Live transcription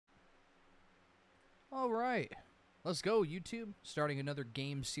All right, let's go, YouTube. Starting another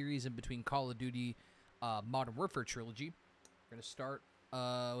game series in between Call of Duty Modern Warfare Trilogy. We're going to start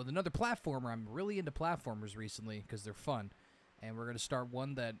with another platformer. I'm really into platformers recently because they're fun. And we're going to start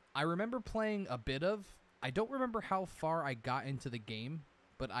one that I remember playing a bit of. I don't remember how far I got into the game,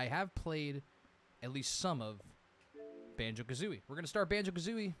 but I have played at least some of Banjo-Kazooie. We're going to start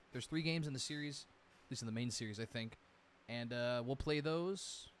Banjo-Kazooie. There's 3 games in the series, at least in the main series, I think. And we'll play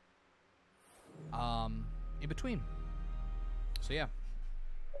those in between. So, yeah.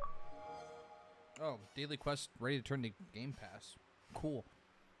 Oh, daily quest ready to turn to Game Pass. Cool.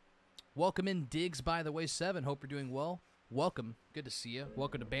 Welcome in, Diggs, by the way, 7. Hope you're doing well. Welcome. Good to see you.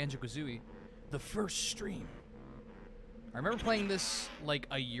 Welcome to Banjo-Kazooie, the first stream. I remember playing this like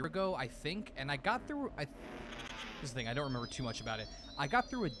a year ago, I think, and I got through... This is the thing, I don't remember too much about it. I got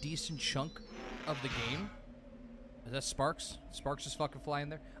through a decent chunk of the game. Is that Sparks? Sparks just fucking flying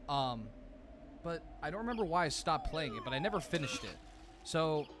there? But I don't remember why I stopped playing it, but I never finished it.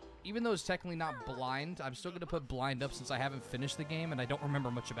 So, even though it's technically not blind, I'm still going to put blind up since I haven't finished the game, and I don't remember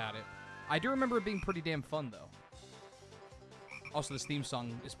much about it. I do remember it being pretty damn fun, though. Also, this theme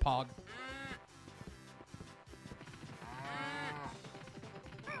song is Pog.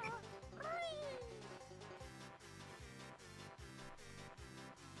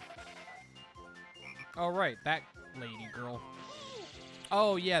 All right, that lady girl.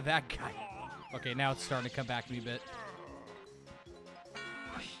 Oh, yeah, that guy. Okay, now it's starting to come back to me a bit.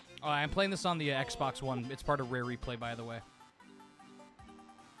 Oh, I'm playing this on the Xbox One. It's part of Rare Replay, by the way.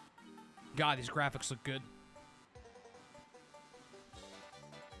 God, these graphics look good.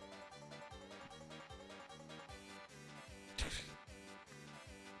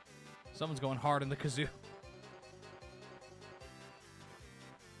 Someone's going hard in the kazoo.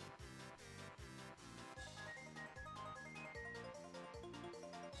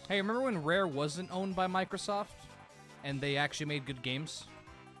 Hey, remember when Rare wasn't owned by Microsoft and they actually made good games?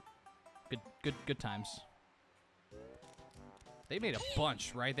 Good times. They made a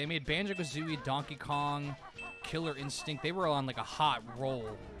bunch, right? They made Banjo-Kazooie, Donkey Kong, Killer Instinct. They were on like a hot roll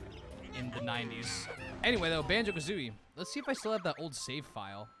in the 90s. Anyway, though, Banjo-Kazooie. Let's see if I still have that old save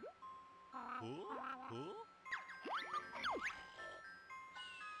file.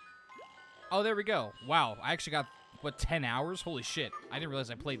 Oh, there we go. Wow, I actually got, what, 10 hours? Holy shit. I didn't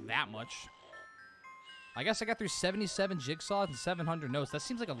realize I played that much. I guess I got through 77 jigsaws and 700 notes. That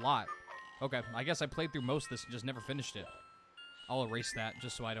seems like a lot. Okay, I guess I played through most of this and just never finished it. I'll erase that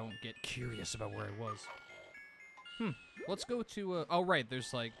just so I don't get curious about where I was. Let's go to, oh, right,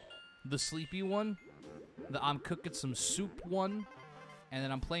 there's, like, the sleepy one, the I'm cooking some soup one, and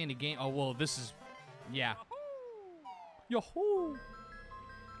then I'm playing a game. Oh, well, this is, yeah. Yahoo!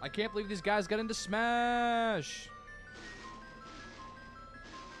 I can't believe these guys got into Smash!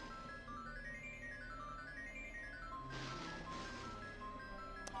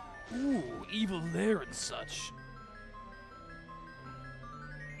 Ooh, evil lair and such.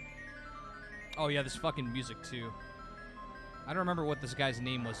 Oh yeah, this fucking music too. I don't remember what this guy's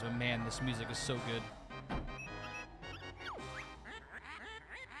name was, but man, this music is so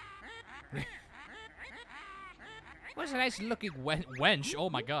good. What's a nice looking wench? Oh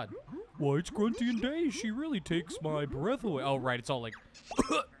my god. Why, it's Grunty and Day. She really takes my breath away. Oh right, it's all like...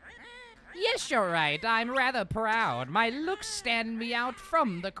 Yes, you're right. I'm rather proud. My looks stand me out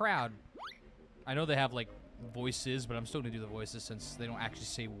from the crowd. I know they have, like, voices, but I'm still gonna do the voices since they don't actually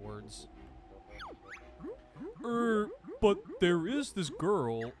say words. But there is this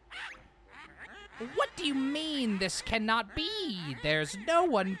girl. What do you mean this cannot be? There's no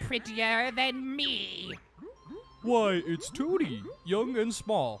one prettier than me. Why, it's Tootie, young and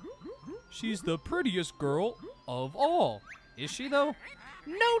small. She's the prettiest girl of all. Is she, though?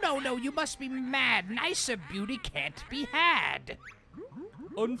 No, you must be mad. Nicer beauty can't be had.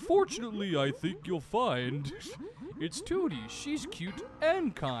 Unfortunately, I think you'll find it's Tootie. She's cute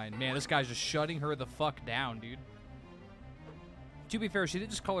and kind. Man, this guy's just shutting her the fuck down, dude. To be fair, she did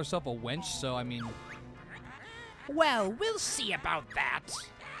just call herself a wench, so, I mean... Well, we'll see about that.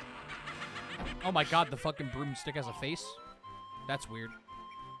 Oh my god, the fucking broomstick has a face? That's weird.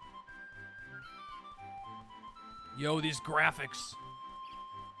 Yo, these graphics.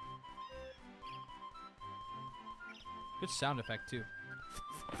 Good sound effect, too.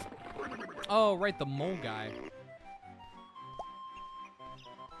 Oh, right, the mole guy.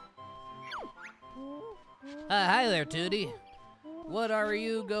 Hi there, Tootie. What are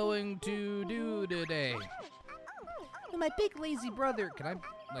you going to do today? My big lazy brother. Can I,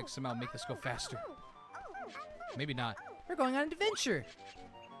 like, somehow make this go faster? Maybe not. We're going on an adventure.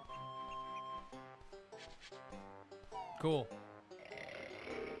 Cool.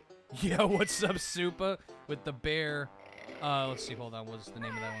 Yeah, what's up, Supa? With the bear. Let's see, hold on, what's the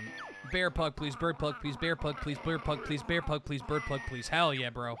name of that one? Bear pug, please, bird pug, please, bear pug, please, bird pug, please, bear pug, please, bird pug, please. Hell yeah,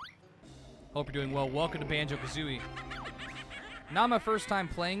 bro. Hope you're doing well. Welcome to Banjo-Kazooie. Not my first time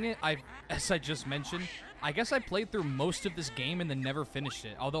playing it. As I just mentioned, I guess I played through most of this game and then never finished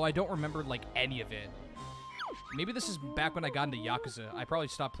it. Although I don't remember, like, any of it. Maybe this is back when I got into Yakuza. I probably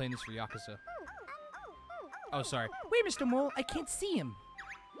stopped playing this for Yakuza. Oh, sorry. Wait, Mr. Mole, I can't see him.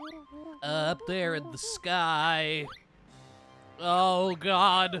 Up there in the sky. Oh,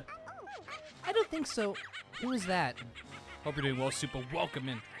 God. I don't think so. Who is that? Hope you're doing well, Super. Welcome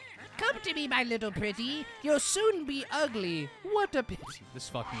in. Come to me, my little pretty. You'll soon be ugly. What a pity. This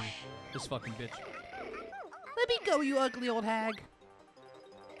fucking bitch. Let me go, you ugly old hag.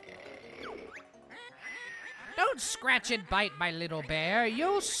 Don't scratch and bite, my little bear.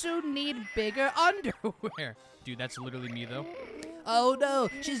 You'll soon need bigger underwear. Dude, that's literally me, though. Oh, no.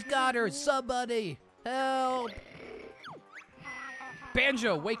 She's got her. Somebody. Help.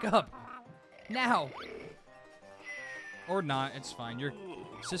 Banjo, wake up. Now. Or not. It's fine. Your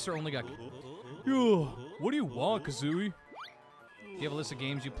sister only got... Yo, what do you want, Kazooie? Do you have a list of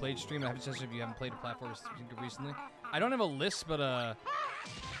games you played stream? I have a suggestion if you haven't played a platform recently. I don't have a list, but,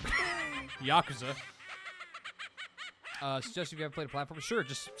 Yakuza. Suggest if you haven't played a platform. Sure,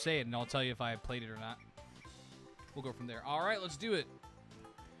 just say it and I'll tell you if I played it or not. We'll go from there. All right, let's do it.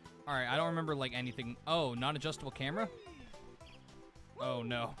 All right, I don't remember like anything. Oh, non-adjustable camera? Oh,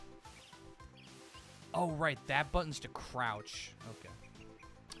 no. Oh, right, that button's to crouch. Okay.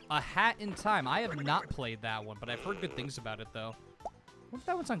 A Hat in Time. I have not played that one, but I've heard good things about it, though. What if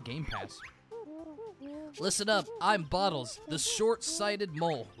that one's on Game Pass? Listen up, I'm Bottles, the short-sighted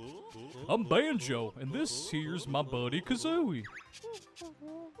mole. I'm Banjo, and this here's my buddy Kazooie.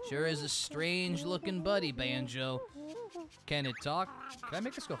 Sure is a strange-looking buddy, Banjo. Can it talk? Can I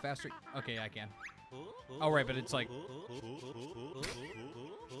make this go faster? Okay, I can. Oh, right, but it's like...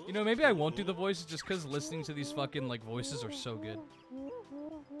 You know, maybe I won't do the voices just because listening to these fucking, like, voices are so good.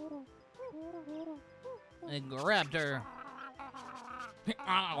 I grabbed her.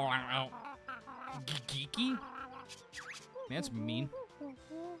 Geeky? Man, that's mean.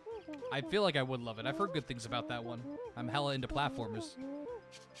 I feel like I would love it. I've heard good things about that one. I'm hella into platformers.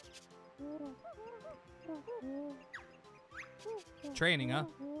 Training,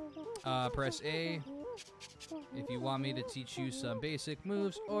 huh? Press A if you want me to teach you some basic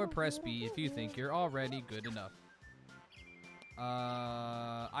moves, or press B if you think you're already good enough.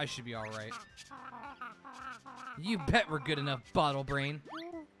 I should be alright. You bet we're good enough, Bottle Brain.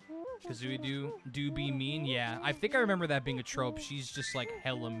 Kazooie do be mean? Yeah, I think I remember that being a trope. She's just like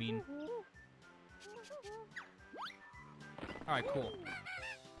hella mean. Alright, cool.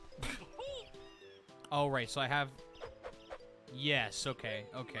 Oh, right, so I have... Yes, okay,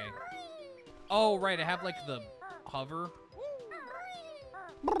 okay. Oh, right, I have like the hover.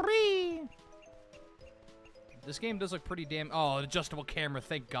 This game does look pretty damn... Oh, adjustable camera,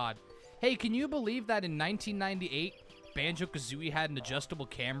 thank God. Hey, can you believe that in 1998, Banjo-Kazooie had an adjustable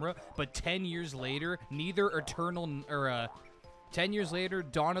camera, but 10 years later, neither Eternal... or, 10 years later,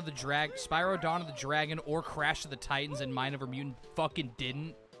 Spyro Dawn of the Dragon or Crash of the Titans and Mind Over Mutant fucking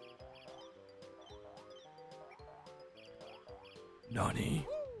didn't? Nani?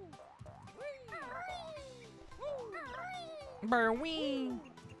 Burwee.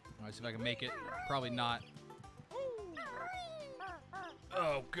 Let's see if I can make it. Probably not.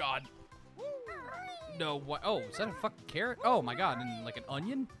 Oh, God. No, what? Oh, is that a fucking carrot? Oh, my God. And like an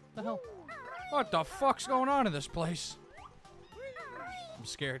onion? What the hell? What the fuck's going on in this place? I'm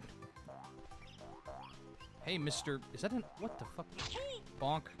scared. Hey, Mr. Is that an... What the fuck?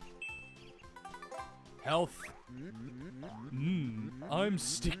 Bonk. Health. I'm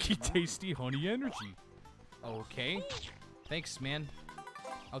Sticky Tasty Honey Energy. Okay. Thanks, man.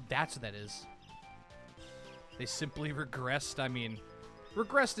 Oh, that's what that is. They simply regressed. I mean,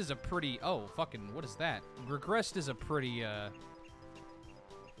 regressed is a pretty... Oh, fucking... What is that? Regressed is a pretty,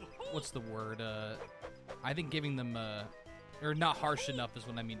 what's the word? I think giving them, or not harsh enough is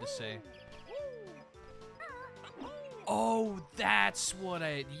what I mean to say. Oh, that's what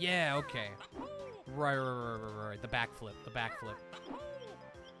I... Yeah, okay. Right. The backflip. The backflip.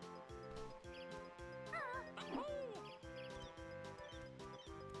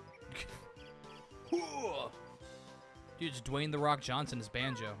 Dude, it's Dwayne "The Rock" Johnson as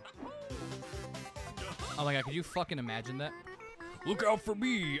Banjo. Oh my God, could you fucking imagine that? Look out for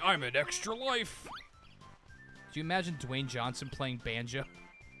me, I'm an extra life. Could you imagine Dwayne Johnson playing Banjo?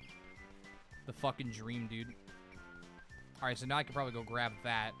 The fucking dream, dude. Alright, so now I can probably go grab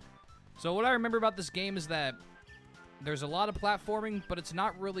that. So what I remember about this game is that There's a lot of platforming, but it's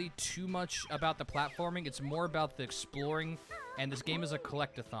not really too much about the platforming. It's more about the exploring, and this game is a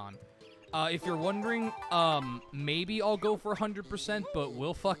collectathon. If you're wondering, maybe I'll go for 100%, but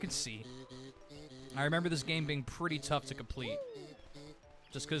we'll fucking see. I remember this game being pretty tough to complete.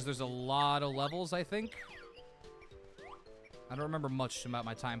 Just because there's a lot of levels, I think. I don't remember much about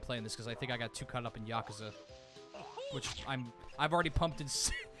my time playing this, because I think I got too caught up in Yakuza. Which I've already pumped in...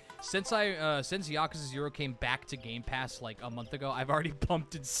 Since Yakuza 0 came back to Game Pass like a month ago, I've already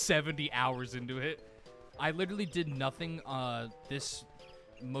pumped in 70 hours into it. I literally did nothing this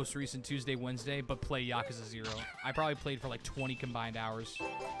most recent Tuesday, Wednesday, but play Yakuza 0. I probably played for like 20 combined hours.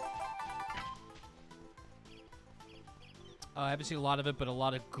 I haven't seen a lot of it, but a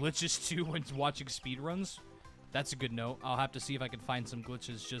lot of glitches too when watching speedruns. That's a good note. I'll have to see if I can find some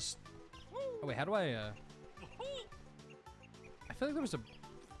glitches just... Oh wait, how do I feel like there was a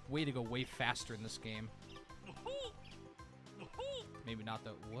way to go way faster in this game. Maybe not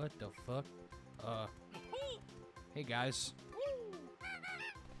the... What the fuck? Hey guys.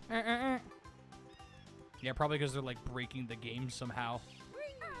 Yeah, probably because they're like breaking the game somehow.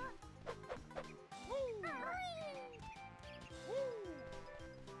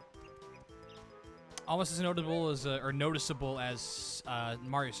 Almost as notable as, or noticeable as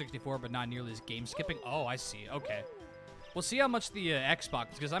Mario 64, but not nearly as game skipping. Oh, I see. Okay. We'll see how much the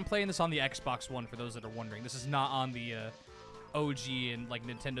Xbox, because I'm playing this on the Xbox One, for those that are wondering. This is not on the OG and like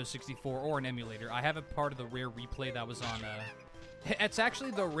Nintendo 64 or an emulator. I have a part of the Rare Replay that was on... It's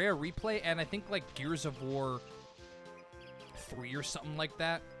actually the Rare Replay, and I think like Gears of War 3 or something like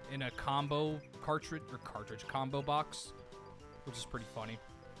that in a combo combo box, which is pretty funny.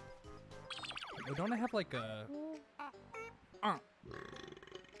 Oh, don't I have like a...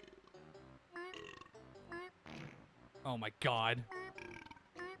 Oh my god.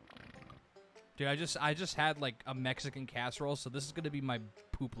 Dude, I just had like a Mexican casserole, so this is gonna be my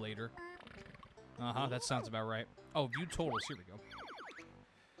poop later. Uh-huh, that sounds about right. Oh, view totals, here we go.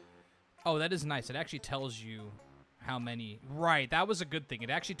 Oh, that is nice. It actually tells you how many... Right, that was a good thing.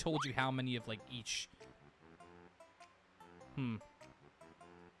 It actually told you how many of like each...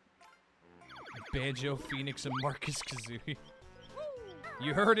 Banjo, Phoenix, and Banjo-Kazooie.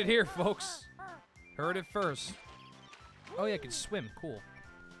 You heard it here, folks. Heard it first. Oh yeah, I can swim. Cool.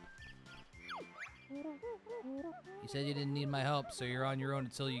 You said you didn't need my help, so you're on your own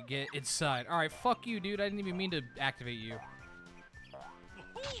until you get inside. Alright, fuck you, dude. I didn't even mean to activate you.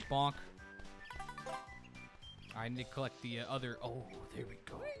 Bonk. I need to collect the other... Oh, there we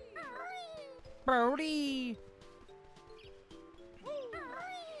go. Brody!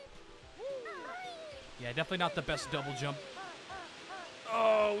 Yeah, definitely not the best double jump.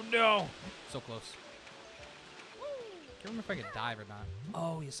 Oh, no! So close. I can't remember if I can dive or not.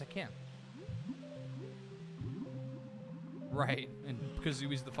 Oh, yes, I can. Right, and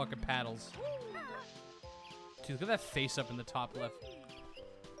Kazooie's the fucking paddles. Dude, look at that face up in the top left.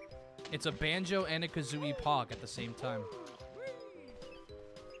 It's a Banjo and a Kazooie Pog at the same time.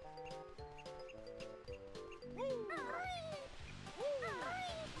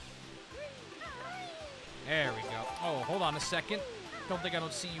 There we go. Oh, hold on a second. Don't think I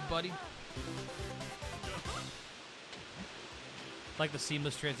don't see you, buddy. Like the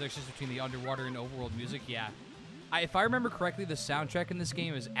seamless transitions between the underwater and overworld music, yeah. If I remember correctly, the soundtrack in this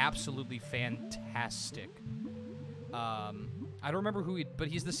game is absolutely fantastic. I don't remember who but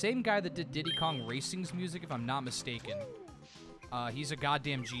he's the same guy that did Diddy Kong Racing's music, if I'm not mistaken. He's a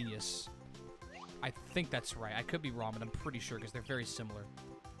goddamn genius. I think that's right. I could be wrong, but I'm pretty sure, because they're very similar.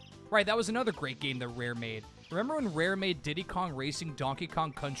 Right, that was another great game that Rare made. Remember when Rare made Diddy Kong Racing, Donkey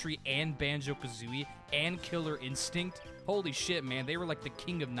Kong Country, and Banjo-Kazooie, and Killer Instinct? Holy shit, man. They were like the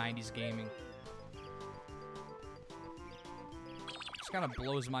king of 90s gaming. Just kind of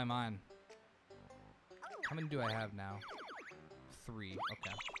blows my mind. How many do I have now? 3.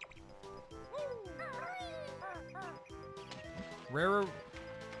 Okay.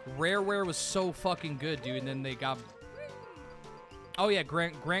 Rareware was so fucking good, dude, and then they got... Oh, yeah,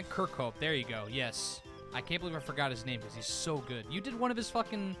 Grant Kirkhope. There you go. Yes. I can't believe I forgot his name because he's so good. You did one of his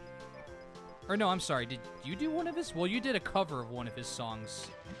fucking... Or no, I'm sorry. Did you do one of his? Well, you did a cover of one of his songs.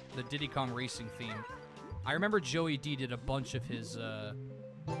 The Diddy Kong Racing theme. I remember Joey D did a bunch of his...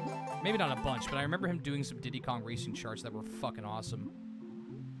 Maybe not a bunch, but I remember him doing some Diddy Kong Racing charts that were fucking awesome.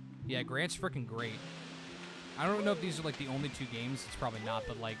 Yeah, Grant's freaking great. I don't know if these are like the only 2 games. It's probably not,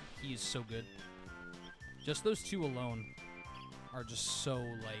 but like, he is so good. Just those 2 alone are just so,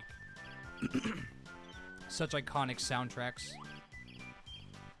 like, such iconic soundtracks.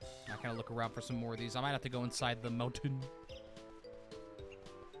 I kind of look around for some more of these. I might have to go inside the mountain.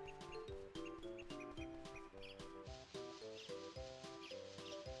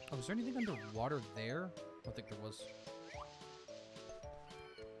 Oh, is there anything underwater there? I don't think there was.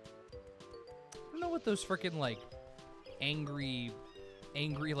 I don't know what those freaking, like, angry,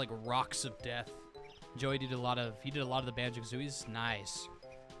 like, rocks of death. Joey did a lot of the Banjo-Kazooies. Nice.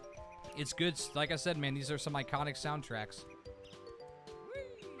 It's good. Like I said, man, these are some iconic soundtracks.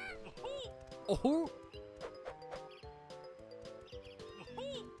 Oh!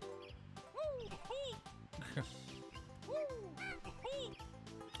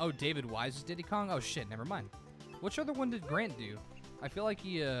 Oh, David Wise is Diddy Kong? Oh, shit, never mind. Which other one did Grant do? I feel like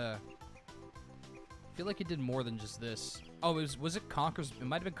he did more than just this. Oh, was it Conker's? It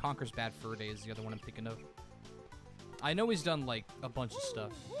might have been Conker's Bad Fur Day is the other one I'm thinking of. I know he's done, like, a bunch of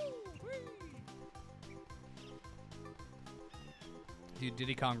stuff. Dude,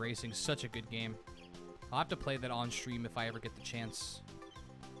 Diddy Kong Racing, such a good game. I'll have to play that on stream if I ever get the chance.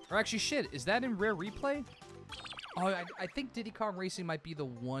 Or actually, shit, is that in Rare Replay? Oh, I think Diddy Kong Racing might be the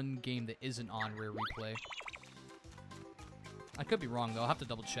one game that isn't on Rare Replay. I could be wrong, though. I'll have to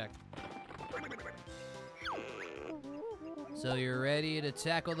double check. So you're ready to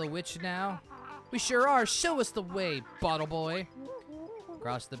tackle the witch now? We sure are. Show us the way, Bottle Boy.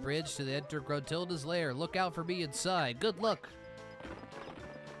 Cross the bridge to enter Gruntilda's lair. Look out for me inside. Good luck.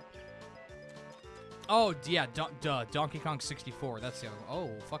 Oh, yeah, duh. Donkey Kong 64. That's the other one.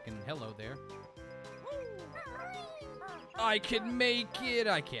 Oh, fucking hello there. I can make it.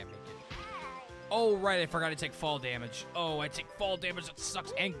 I can't make it. Oh, right. I forgot to take fall damage. Oh, I take fall damage. That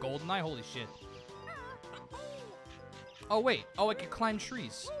sucks. And Goldeneye. Holy shit. Oh, wait. Oh, I can climb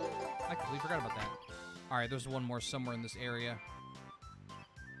trees. I completely forgot about that. All right, there's one more somewhere in this area.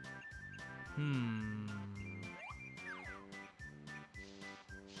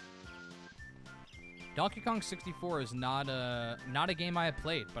 Donkey Kong 64 is not a game I have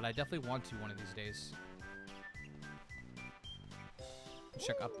played, but I definitely want to one of these days.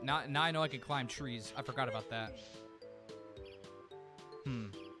 Check up. Now I know I can climb trees. I forgot about that.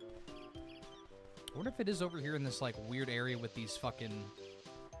 I wonder if it is over here in this, like, weird area with these fucking...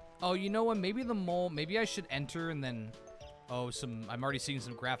 Oh, you know what? Maybe the mole... Maybe I should enter and then... Oh, I'm already seeing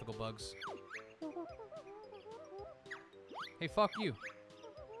some graphical bugs. Hey, fuck you.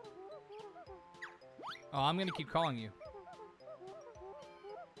 Oh, I'm gonna keep calling you.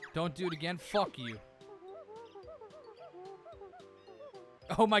 Don't do it again. Fuck you.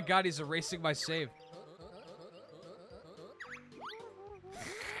 Oh my god, he's erasing my save.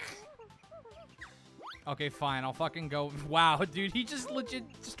 Okay, fine. I'll fucking go. Wow, dude, he just legit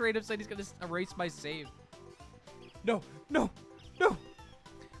straight up said he's gonna erase my save. No.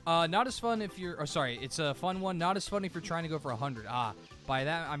 Not as fun if you're... Oh, sorry. It's a fun one. Not as fun if you're trying to go for 100. Ah, by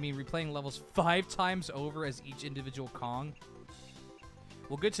that, I mean replaying levels 5 times over as each individual Kong.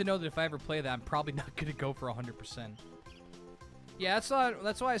 Well, good to know that if I ever play that, I'm probably not gonna go for 100%. Yeah,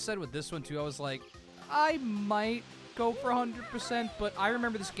 that's why I said with this one, too. I was like, I might go for 100%, but I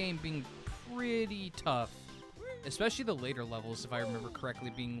remember this game being pretty tough. Especially the later levels, if I remember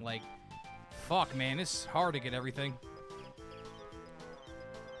correctly, being like, fuck, man, it's hard to get everything.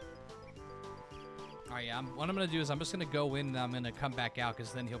 Alright, yeah, what I'm going to do is I'm just going to go in and I'm going to come back out,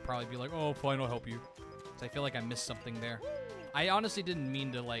 because then he'll probably be like, oh, fine, I'll help you. So I feel like I missed something there. I honestly didn't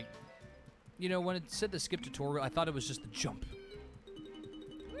mean to, like, you know, when it said the skip tutorial, I thought it was just the jump.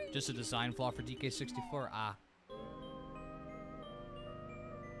 Just a design flaw for DK64? Ah.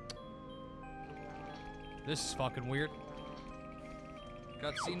 This is fucking weird.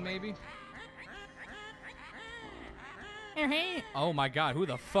 Cutscene, maybe? Oh my god, who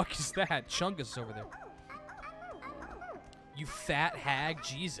the fuck is that? Chungus over there. You fat hag,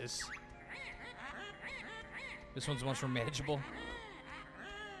 Jesus. This one's much more manageable.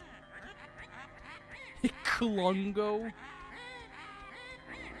 Klungo.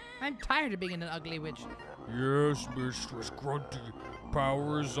 I'm tired of being an ugly witch. Yes, Mistress Grunty.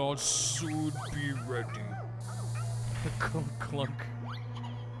 Powers on soon be ready. Clunk.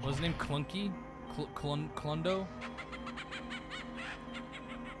 What was his name? Clunky? Clundo?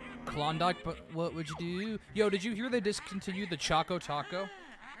 Klondike, but what would you do? Yo, did you hear they discontinued the Choco Taco?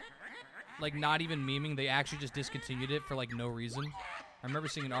 Like, not even memeing, they actually just discontinued it for, like, no reason. I remember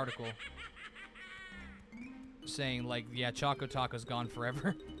seeing an article saying, like, yeah, Choco Taco's gone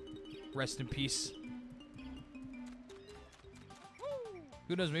forever. Rest in peace.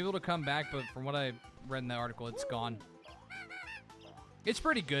 Who knows, maybe it'll come back, but from what I read in the article, it's gone. It's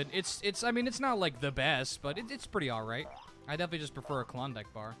pretty good. I mean, it's not, like, the best, but it's pretty alright. I definitely just prefer a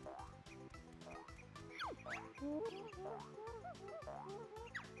Klondike bar.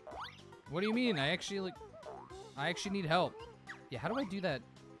 What do you mean? I actually need help. Yeah, how do I do that?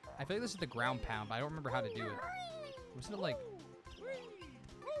 I feel like this is the ground pound, but I don't remember how to do it. Wasn't it like...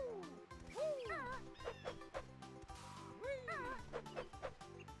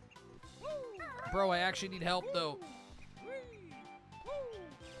 Bro, I actually need help, though.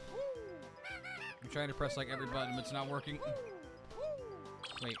 I'm trying to press, like, every button, but it's not working.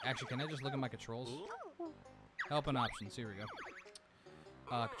 Wait, actually, can I just look at my controls? Help and options. Here we go.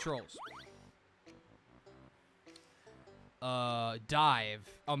 Controls. Dive.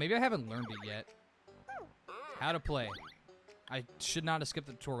 Oh, maybe I haven't learned it yet. How to play. I should not have skipped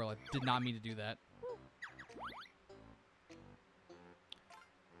the tutorial. I did not mean to do that.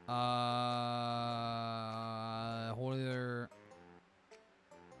 Hold either.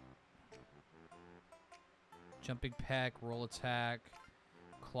 Jumping peck, roll attack,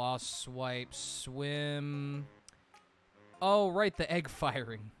 claw swipe, swim. Oh, right, the egg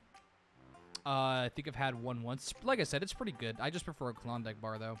firing. I think I've had one once. Like I said, it's pretty good. I just prefer a Klondike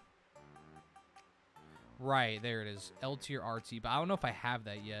bar, though. Right, there it is. LT or RT, but I don't know if I have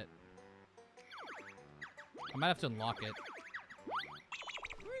that yet. I might have to unlock it.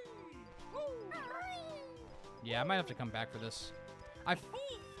 Yeah, I might have to come back for this. I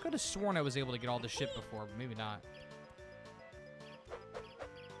could have sworn I was able to get all this shit before, but maybe not.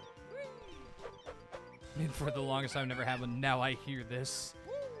 And for the longest time, I've never had one. Now I hear this.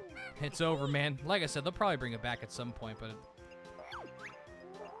 It's over, man. Like I said, they'll probably bring it back at some point, but...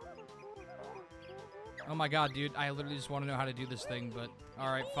 Oh my god, dude. I literally just want to know how to do this thing, but...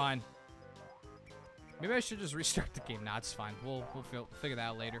 Alright, fine. Maybe I should just restart the game. Nah, it's fine. We'll figure that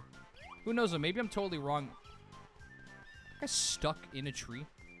out later. Who knows, though? Maybe I'm totally wrong. I stuck in a tree.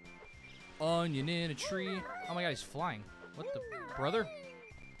 Onion in a tree. Oh my god, he's flying. What the... Brother?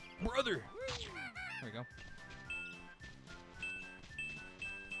 Brother! There we go.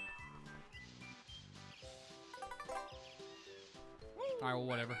 Alright, well,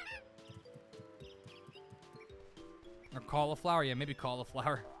 whatever. Or cauliflower? Yeah, maybe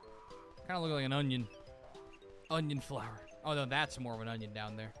cauliflower. Kind of look like an onion. Onion flower. Oh, no, that's more of an onion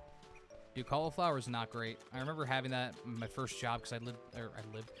down there. Dude, cauliflower is not great. I remember having that in my first job because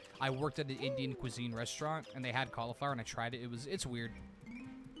I worked at an Indian cuisine restaurant and they had cauliflower and I tried it. It's weird.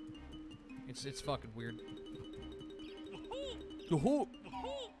 It's fucking weird.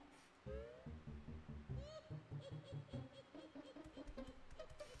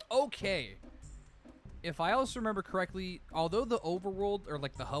 Okay. If I also remember correctly, although the overworld or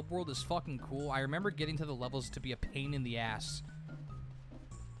like the hub world is fucking cool, I remember getting to the levels to be a pain in the ass.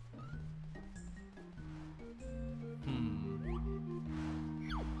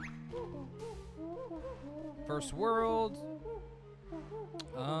 First world.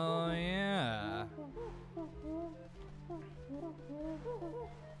 Oh, yeah.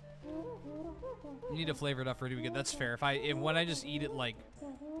 You need to flavor it up for it to be good. That's fair. When I just eat it like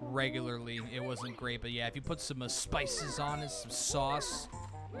regularly, it wasn't great. But yeah, if you put some spices on it, some sauce,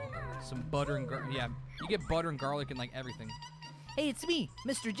 some butter and garlic. Yeah, you get butter and garlic and like everything. Hey, it's me,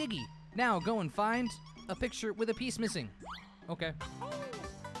 Mr. Jiggy. Now go and find a picture with a piece missing. Okay.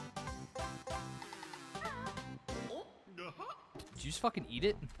 Did you just fucking eat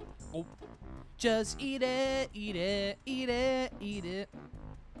it? Oh. Just eat it, eat it, eat it, eat it.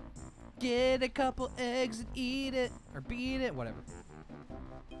 Get a couple eggs and eat it. Or beat it, whatever.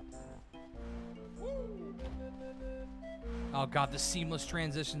 Oh god, the seamless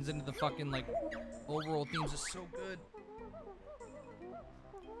transitions into the fucking, like, overall themes is so good.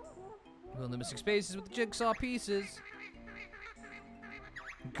 Fill in the missing spaces with the jigsaw pieces.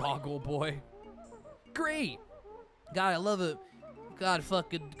 Goggle boy. Great! God, I love it. God,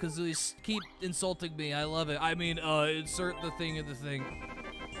 fucking Kazooie, keep insulting me. I love it. I mean, insert the thing in the thing.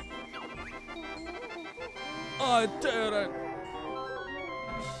 I did it!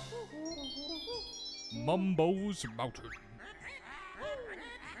 Mumbo's Mountain.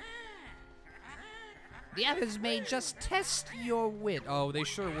 The others may just test your wit. Oh, they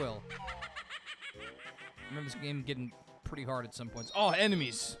sure will. I remember this game getting pretty hard at some points. Oh,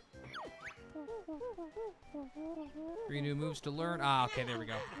 enemies! 3 new moves to learn. Ah, okay, there we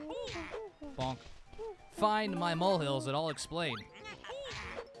go. Bonk. Find my molehills, and I'll explain.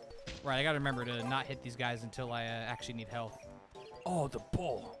 Right, I gotta remember to not hit these guys until I actually need health. Oh, the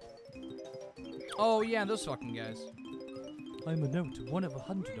ball. Oh, yeah, those fucking guys. I'm a note, 1 of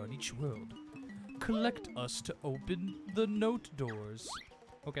 100 on each world. Collect us to open the note doors.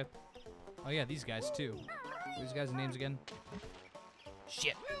 Okay. Oh, yeah, these guys, too. What are these guys' names again?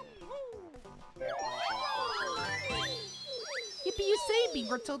 Shit. Yippee Usabi!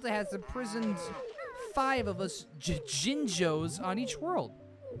 Grotota has imprisoned 5 of us Jinjos on each world.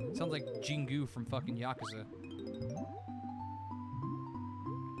 Sounds like Jingu from fucking Yakuza.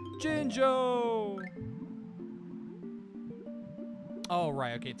 Jinjo! Oh,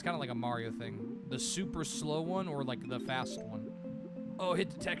 right, okay, it's kind of like a Mario thing. The super slow one or like the fast one? Oh, hit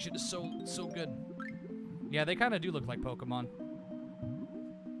detection is so good. Yeah, they kind of do look like Pokemon.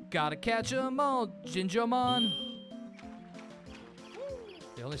 Gotta catch 'em all, Ginjomon.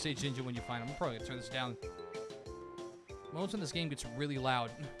 They only say Jinjo when you find them. I'm probably gonna turn this down. Moments when this game gets really loud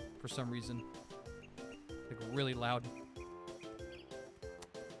for some reason. Like really loud.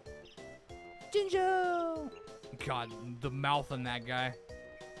 Jinjo! God, the mouth on that guy.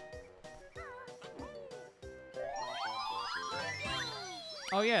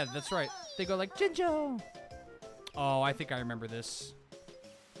 Oh yeah, that's right. They go like, Jinjo! Oh, I think I remember this.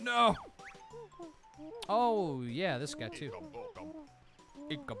 No! Oh, yeah, this guy too.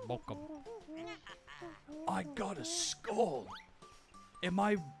 Ikabokum. I got a skull. Am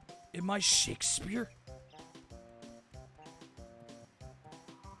I Shakespeare?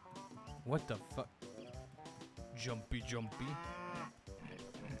 What the fuck? Jumpy.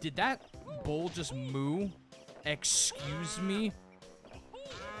 Did that bull just moo? Excuse me?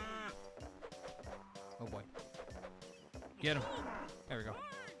 Oh boy. Get him. There we go.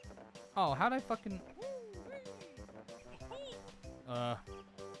 Oh, how'd I fucking... Oh,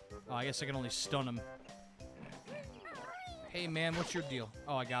 I guess I can only stun him. Hey man, what's your deal?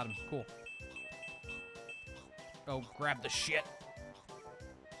 Oh, I got him. Cool. Oh, grab the shit.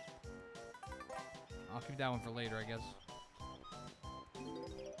 I'll keep that one for later, I guess.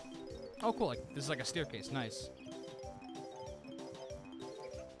 Oh, cool. Like, this is like a staircase. Nice.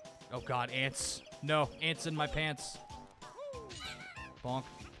 Oh god, ants. No, ants in my pants. Bonk.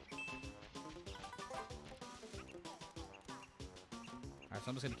 Alright, so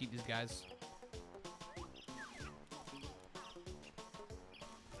I'm just gonna keep these guys.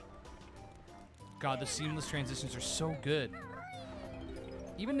 God, the seamless transitions are so good.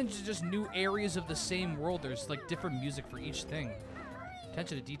 Even in just new areas of the same world, there's like different music for each thing.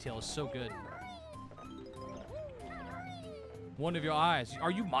 Attention to detail is so good. One of your eyes. Are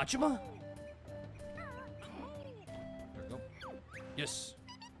you Machima? There we go. Yes.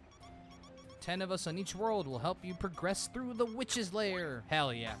 10 of us on each world will help you progress through the witch's lair.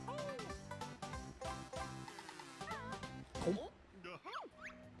 Hell yeah.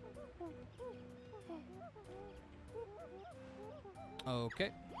 Okay.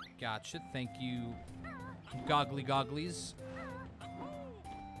 Gotcha. Thank you, goggly gogglies.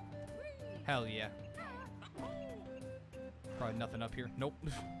 Hell yeah. Probably nothing up here. Nope.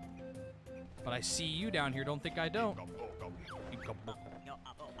 But I see you down here. Don't think I don't.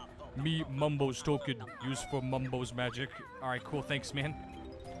 Me, Mumbo's token, used for Mumbo's magic. Alright, cool. Thanks, man.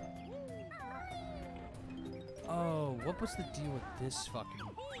 Oh, what was the deal with this fucking...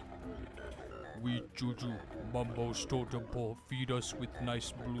 We Juju, Mumbo's totem pole, feed us with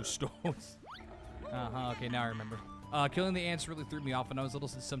nice blue stones. Okay, now I remember. Killing the ants really threw me off when I was little,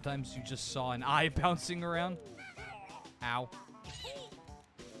 since sometimes you just saw an eye bouncing around. Ow.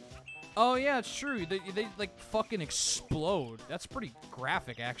 Oh yeah, it's true. They like fucking explode. That's pretty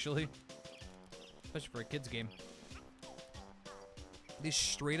graphic, actually. Especially for a kid's game. They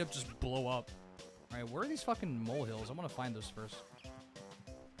straight up just blow up. Alright, where are these fucking molehills? I want to find those first.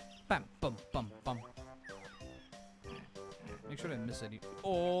 Bam, bum, bum, bum. Make sure I didn't miss any.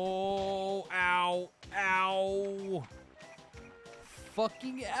 Oh, ow, ow.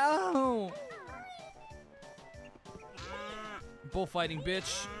 Fucking ow. Bullfighting,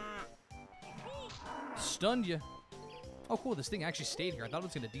 bitch. Stunned you. Oh, cool. This thing actually stayed here. I thought it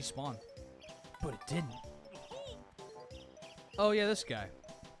was going to despawn. But it didn't. Oh, yeah, this guy.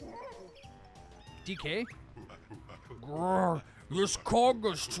 DK? Grrr, this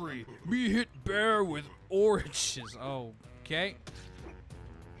Congress tree. Me hit bear with oranges. Oh, okay.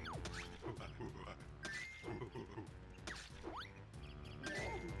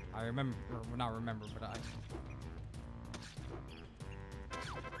 I remember, or not remember, but I...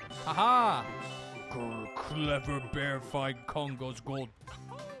 Haha! Grr, clever bear find Congo's gold.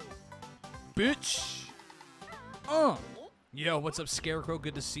 Bitch! Yo, what's up, Scarecrow?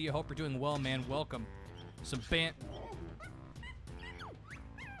 Good to see you. Hope you're doing well, man. Welcome. Some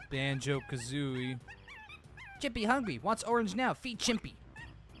Banjo-Kazooie. Chimpy hungry. Wants orange now. Feed Chimpy.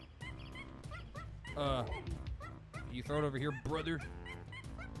 You throw it over here, brother?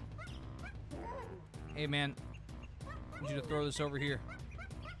 Hey, man. I need you to throw this over here.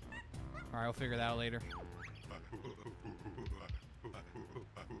 Alright, I'll figure that out later.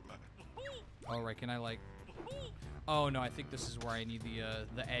 Alright, can I, like... Oh, no, I think this is where I need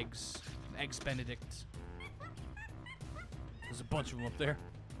the eggs. The Eggs Benedict. There's a bunch of them up there.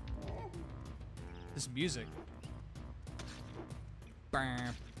 This music.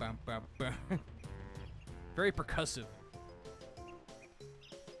 Bam, bam, bam, bam. Very percussive.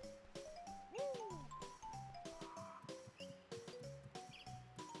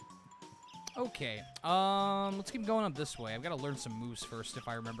 Okay, let's keep going up this way. I've got to learn some moves first, if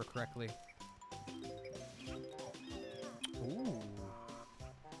I remember correctly. Ooh.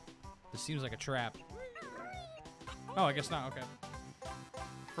 This seems like a trap. Oh, I guess not, okay.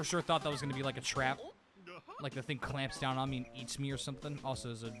 For sure thought that was going to be like a trap. Like the thing clamps down on me and eats me or something. Also,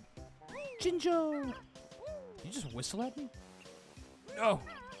 there's a... Jinjo! Did you just whistle at me? No!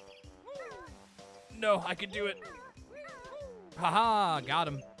 No, I can do it. Haha, got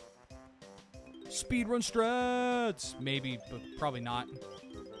him. Speedrun strats! Maybe, but probably not.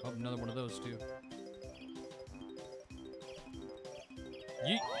 Oh, another one of those, too.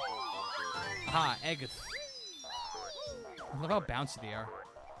 Yeet! Aha, egg. Look how bouncy they are.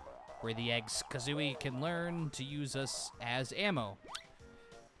 Where the eggs, Kazooie can learn to use us as ammo.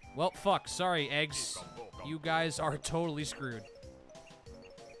 Well, fuck. Sorry, eggs. You guys are totally screwed.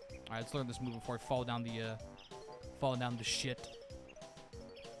 Alright, let's learn this move before I fall down the shit.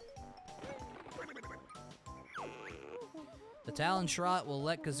 The Talon Trot will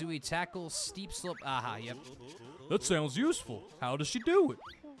let Kazooie tackle steep slope. Aha, yep. That sounds useful. How does she do it?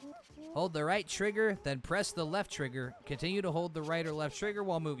 Hold the right trigger, then press the left trigger. Continue to hold the right or left trigger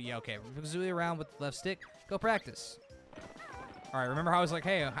while moving. Yeah, okay. Kazooie around with the left stick. Go practice. Alright, remember how I was like,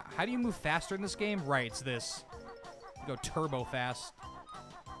 hey, how do you move faster in this game? Right, it's this. You go turbo fast.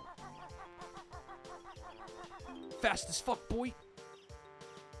 Fast as fuck, boy.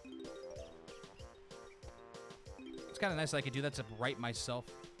 It's kind of nice that I could do that to right myself.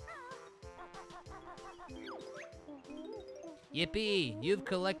 Yippee! You've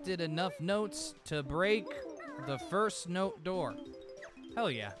collected enough notes to break the first note door. Hell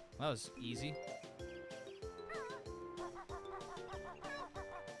yeah. That was easy.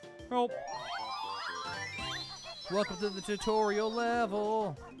 Help. Welcome to the tutorial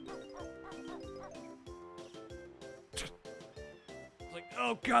level. Like,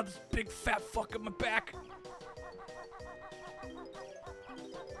 oh god, this big fat fuck on my back.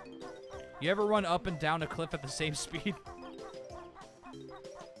 You ever run up and down a cliff at the same speed?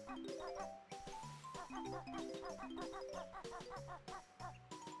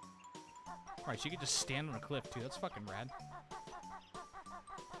 Alright, she could just stand on a cliff too. That's fucking rad.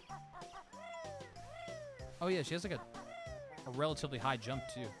 Oh yeah, she has like a relatively high jump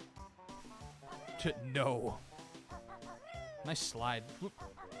too. No. Nice slide. Whoop.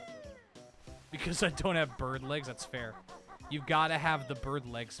 Because I don't have bird legs, that's fair. You've got to have the bird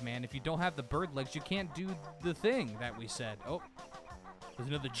legs, man. If you don't have the bird legs, you can't do the thing that we said. Oh, there's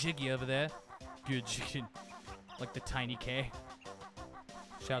another Jiggy over there. Good chicken. Like the Tiny K.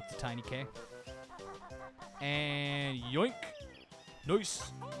 Shout out to Tiny K. And yoink.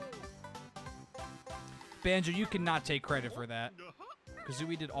 Nice. Banjo, you cannot take credit for that.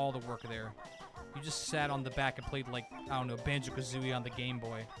 Kazooie did all the work there. You just sat on the back and played, like, I don't know, Banjo-Kazooie on the Game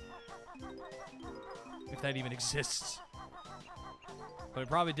Boy. If that even exists. But it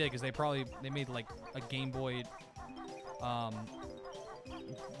probably did, because they made, like, a Game Boy,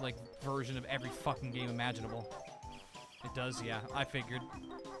 like, version of every fucking game imaginable. It does, yeah. I figured.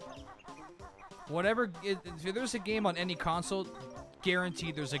 Whatever, if there's a game on any console,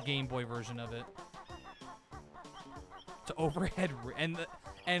 guaranteed there's a Game Boy version of it. To overhead,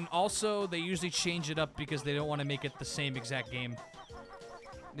 and also they usually change it up because they don't want to make it the same exact game.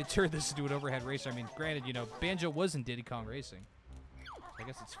 They turned this into an overhead racer. I mean, granted, you know, Banjo was in Diddy Kong Racing. So I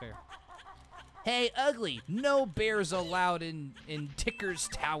guess it's fair. Hey, ugly! No bears allowed in Ticker's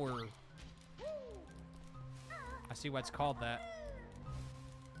Tower. I see why it's called that.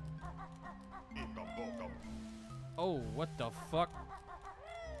 Oh, what the fuck?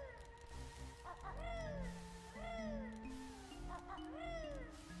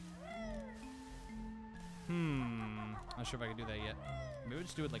 Not sure if I can do that yet. Maybe we'll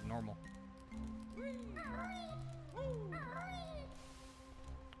just do it like normal.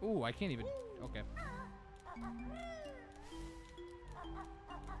 Ooh, I can't even. Okay.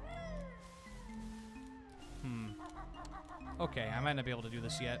 Okay, I might not be able to do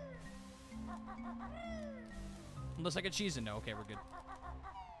this yet. Unless I can cheese it. No, okay, we're good.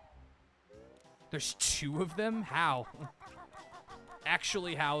 There's 2 of them? How?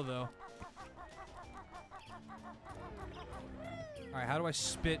 Actually, how, though? Alright, how do I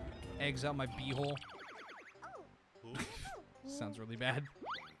spit eggs out my beehole? Sounds really bad.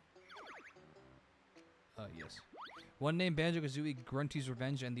 Yes. One named Banjo-Kazooie Grunty's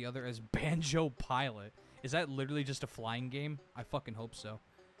Revenge and the other as Banjo Pilot. Is that literally just a flying game? I fucking hope so.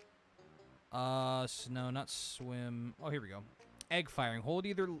 No, not swim. Oh, here we go. Egg firing. Hold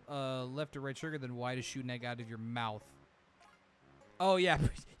either left or right trigger, then Y to shoot an egg out of your mouth. Oh, yeah.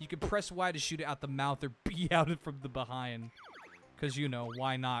 You can press Y to shoot it out the mouth or B out it from the behind. Because, you know,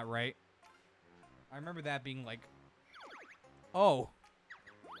 why not, right? I remember that being like, oh.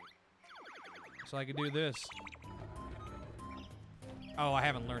 So I could do this. Oh, I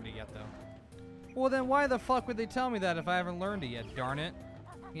haven't learned it yet, though. Well, then why the fuck would they tell me that if I haven't learned it yet? Darn it.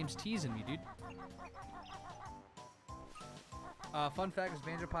 Game's teasing me, dude. Fun fact is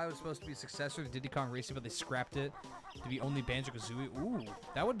Banjo-Kazooie was supposed to be a successor to Diddy Kong Racing, but they scrapped it to be only Banjo-Kazooie. Ooh,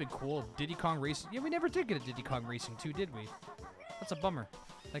 that would have been cool. Diddy Kong Racing. Yeah, we never did get a Diddy Kong Racing 2, did we? That's a bummer.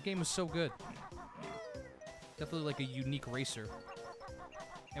 That game was so good. Definitely like a unique racer.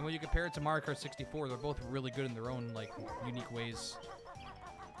 And when you compare it to Mario Kart 64, they're both really good in their own, like, unique ways.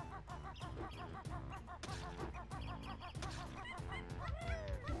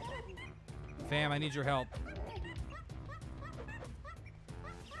 Fam, I need your help.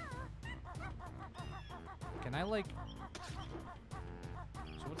 Can I, like...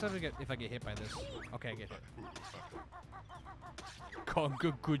 So what's if I get hit by this? Okay, I get hit.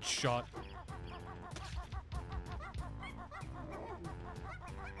 Conga, good shot.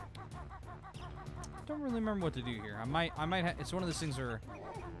 Don't really remember what to do here. I might it's one of those things where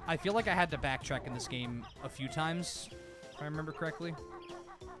I feel like I had to backtrack in this game a few times, if I remember correctly.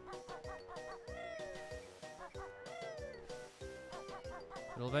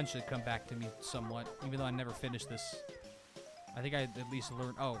 It'll eventually come back to me somewhat, even though I never finished this. I think I at least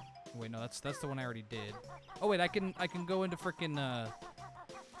learned. Oh, wait, no, that's the one I already did. Oh wait, I can go into frickin'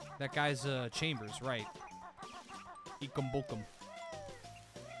 that guy's chambers, right? Ikum bokum.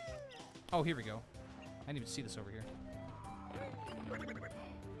 Oh, here we go. I didn't even see this over here.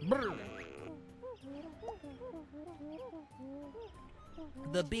 Brr.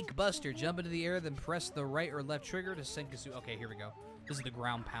 The Beak Buster. Jump into the air, then press the right or left trigger to send Kazooie. Okay, here we go. This is the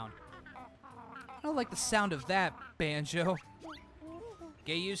ground pound. I don't like the sound of that, Banjo.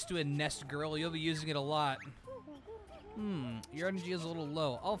 Get used to it, Nest Girl. You'll be using it a lot. Your energy is a little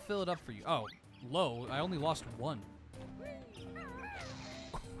low. I'll fill it up for you. Oh, low? I only lost one.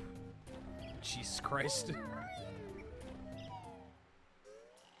 Jesus Christ.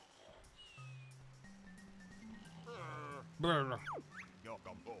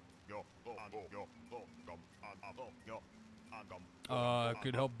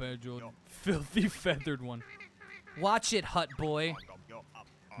 Could help Banjo. Filthy feathered one. Watch it, Hut Boy.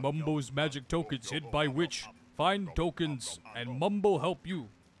 Mumbo's magic tokens hid by witch. Find tokens and Mumbo help you.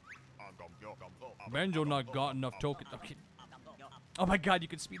 Banjo not got enough tokens. Okay. Oh my god, you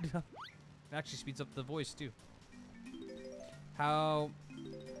can speed it up. It actually speeds up the voice too. How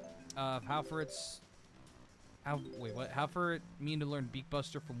for it mean to learn Beak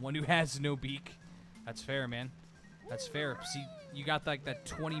Buster from one who has no beak? That's fair, man. That's fair. See, you got like that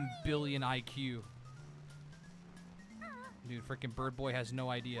 20 billion IQ. Dude, freaking Bird Boy has no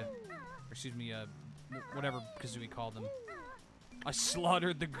idea. Or excuse me, whatever Kazooie called them. I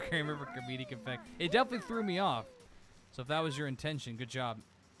slaughtered the grammar for comedic effect. It definitely threw me off. So if that was your intention, good job.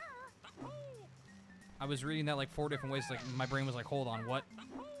 I was reading that like 4 different ways. Like my brain was like, hold on, what?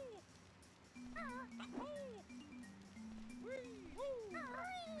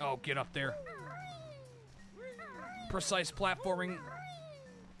 Oh, get up there. Precise platforming.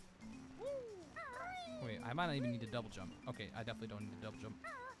 Wait, I might not even need to double jump. Okay, I definitely don't need to double jump.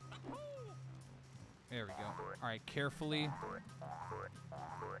 There we go. All right, carefully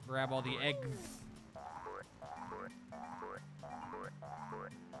grab all the eggs.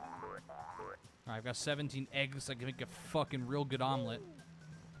 Alright, I've got 17 eggs. I can make a fucking real good omelet.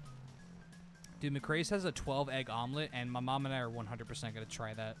 Dude, McRae's has a 12-egg omelet, and my mom and I are 100% going to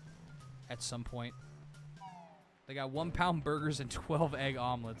try that at some point. They got 1-pound burgers and 12-egg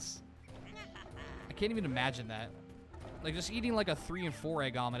omelets. I can't even imagine that. Like, just eating like a 3- and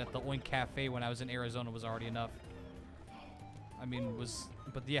 4-egg omelet at the Oink Cafe when I was in Arizona was already enough. I mean,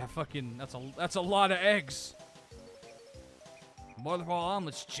 but yeah, fucking, that's a lot of eggs. Multiple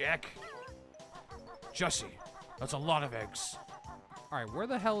omelets, Jack. Jesse, that's a lot of eggs. Alright, where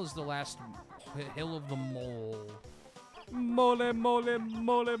the hell is the last hill of the mole? Mole, mole,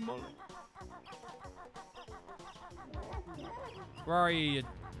 mole, mole. Where are you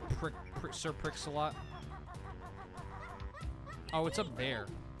Sir Prix-a-Lot? Oh, it's up there.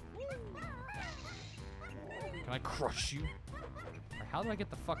 Can I crush you? Or how do I get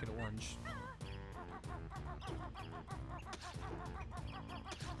the fucking orange?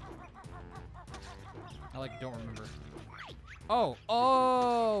 I like don't remember.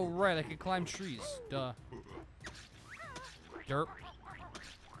 Oh, right, I can climb trees. Duh. Derp.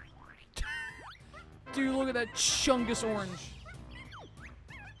 Dude, look at that chungus orange.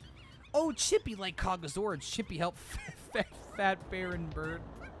 Oh, Chippy like Kaga's orange. Chippy helped fat barren bird.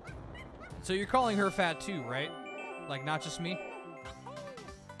 So you're calling her fat too, right? Like not just me?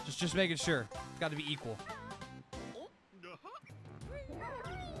 Just making sure. got to be equal.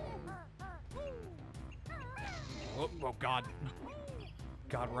 Oh, God.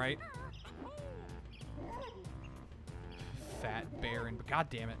 God, right. Fat barren. God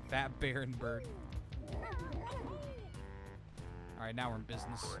damn it. Fat barren bird. Alright, now we're in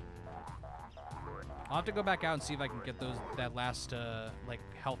business. I'll have to go back out and see if I can get that last, like,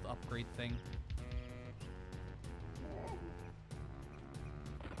 health upgrade thing.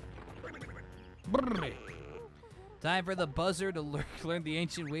 Time for the buzzer to learn the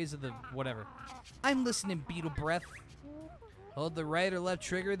ancient ways of the whatever. I'm listening, beetle breath. Hold the right or left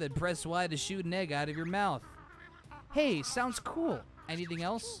trigger, then press Y to shoot an egg out of your mouth. Hey, sounds cool. Anything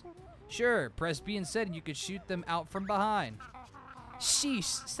else? Sure, press B instead and you could shoot them out from behind.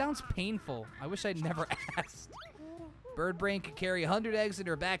 Sheesh, sounds painful. I wish I'd never asked. Bird brain could carry 100 eggs in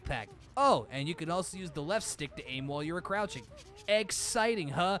her backpack. Oh, and you can also use the left stick to aim while you were crouching. Exciting,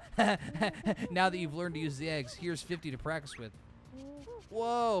 huh? Now that you've learned to use the eggs, here's 50 to practice with.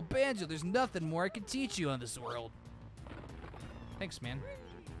 Whoa, Banjo, there's nothing more I can teach you on this world. Thanks, man.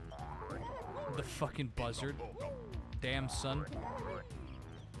 The fucking buzzard. Damn, son.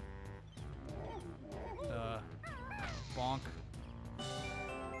 Bonk.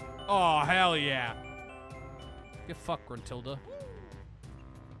 Oh, hell yeah. Get fucked, Gruntilda.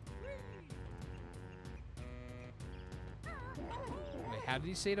 Wait, how did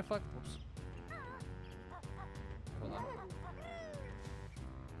he say to fuck? Whoops. Hold on.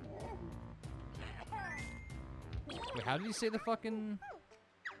 Wait, how did he say the fucking...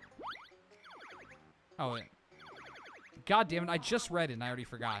 Oh, wait. God damn it, I just read it and I already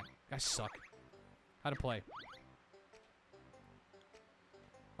forgot. I suck. How to play.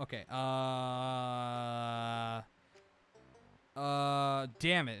 Okay,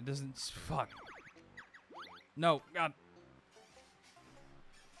 damn it, it doesn't, fuck. No, God.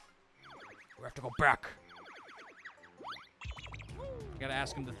 We have to go back. Gotta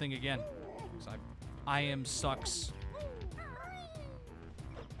ask him the thing again. 'Cause I am sucks.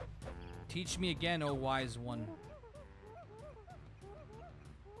 Teach me again, oh wise one.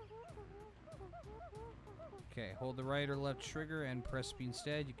 Okay, hold the right or left trigger and press B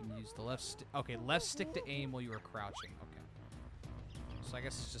instead. You can use the left stick. Okay, left stick to aim while you are crouching. Okay. So I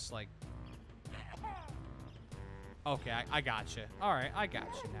guess it's just like... Okay, I gotcha. Alright, I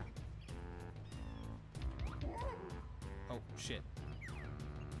gotcha now. Oh, shit.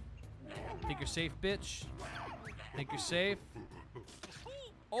 Think you're safe, bitch? Think you're safe?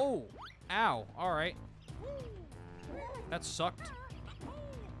 Oh! Ow. Alright. That sucked.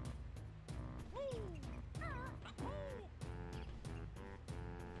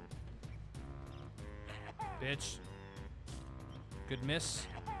 Bitch. Good miss.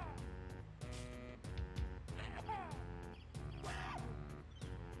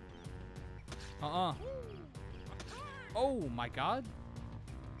 Oh my god.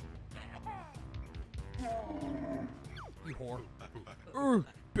 You whore.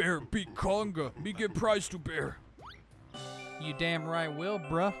 Bear beat Conga. Me get prize to bear. You damn right will,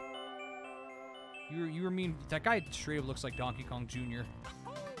 bruh. You were mean. That guy straight up looks like Donkey Kong Jr.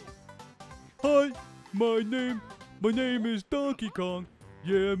 Hi, my name is Donkey Kong.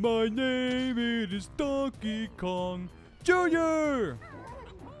 Yeah, my name it is Donkey Kong Jr.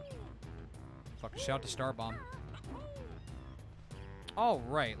 Fuck, shout to Starbomb.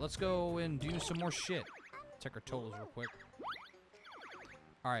 Alright, let's go and do some more shit. Check our totals real quick.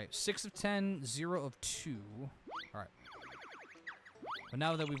 Alright, 6 of 10, 0 of 2. Alright. But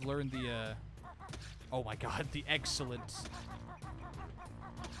now that we've learned the, oh my god, the excellent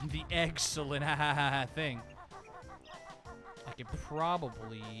thing. I could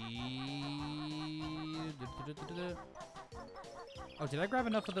probably... Oh, did I grab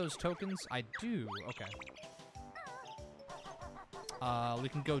enough of those tokens? I do. Okay. We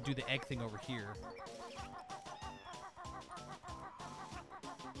can go do the egg thing over here.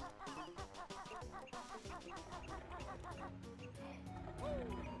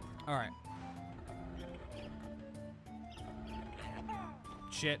 Alright.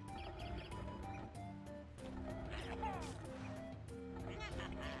 Shit.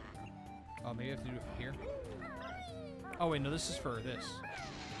 Oh, maybe I have to do it from here. Oh, wait, no, this is for this.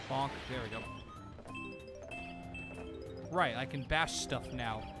 Bonk. There we go. Right, I can bash stuff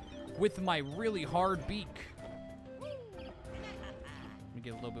now with my really hard beak. Let me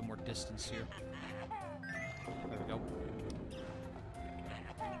get a little bit more distance here. There we go.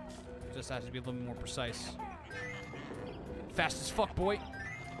 Just has to be a little bit more precise. Fast as fuck, boy.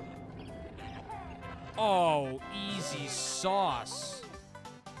 Oh, easy sauce.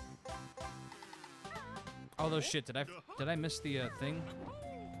 Although shit, did I miss the thing?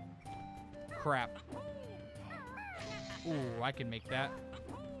 crap. Ooh, I can make that.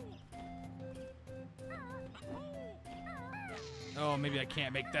 Oh, maybe I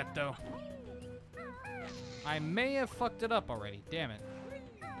can't make that, though. I may have fucked it up already. Damn it.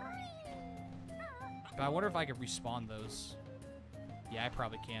 But I wonder if I could respawn those. Yeah, I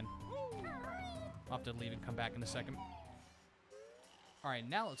probably can. I'll have to leave and come back in a second. Alright,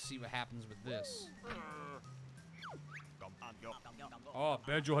 now let's see what happens with this. Ah,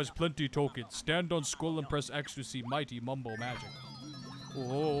 Banjo has plenty tokens. Stand on skull and press X to see mighty Mumbo magic.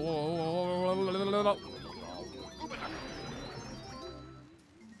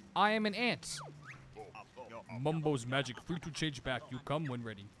 I am an ant. Mumbo's magic free to change back. You come when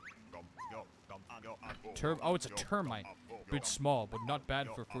ready. Oh, it's a termite. Bit small, but not bad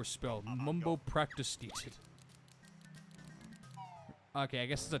for first spell. Mumbo practice needed. Okay, I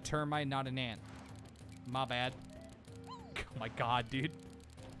guess it's a termite, not an ant. My bad. Oh my god, dude.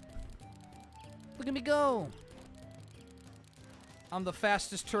 Look at me go. I'm the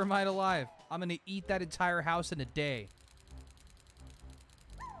fastest termite alive. I'm gonna eat that entire house in a day.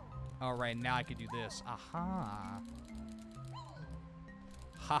 Alright, now I can do this. Aha.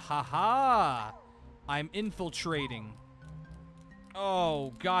 Ha ha ha. I'm infiltrating.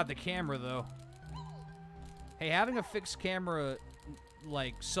 Oh, God, the camera, though. Hey, having a fixed camera,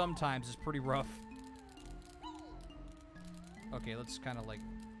 like, sometimes is pretty rough. Okay, let's kind of, like...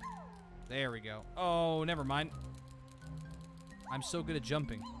 There we go. Oh, never mind. I'm so good at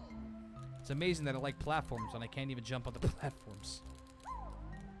jumping. It's amazing that I like platforms when I can't even jump on the platforms.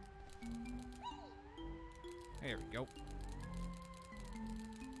 There we go.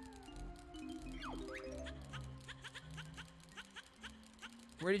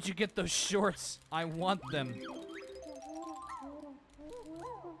 Where did you get those shorts? I want them.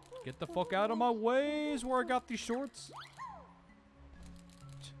 Get the fuck out of my way is where I got these shorts.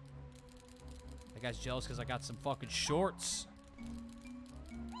 That guy's jealous because I got some fucking shorts.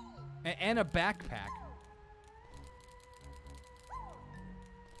 And a backpack.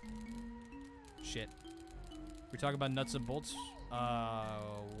 Shit. We talking about nuts and bolts?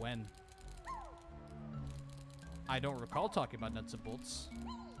 When? I don't recall talking about nuts and bolts.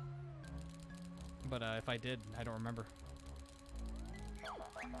 But if I did, I don't remember.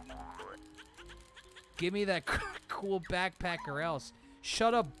 Give me that cool backpack or else.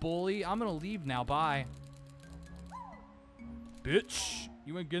 Shut up, bully. I'm gonna leave now. Bye. Bitch.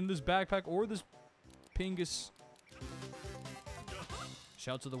 You ain't getting this backpack or this pingus.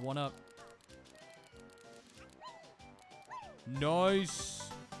 Shout to the one up. Nice.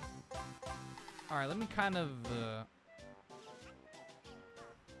 Alright, let me kind of...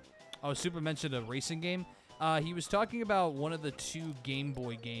 Oh, Super mentioned a racing game. He was talking about one of the 2 Game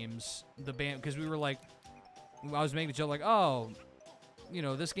Boy games. The band, because we were like... I was making a joke like, oh, you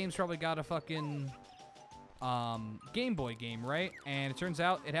know, this game's probably got a fucking Game Boy game, right? And it turns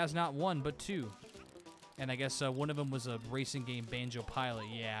out it has not 1, but 2. And I guess one of them was a racing game, Banjo Pilot.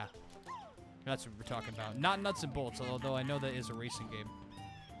 Yeah. That's what we're talking about. Not Nuts and Bolts, although I know that is a racing game.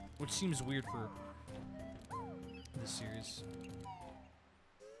 Which seems weird for this series.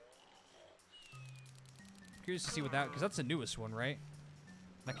 Curious to see what that... Because that's the newest one, right?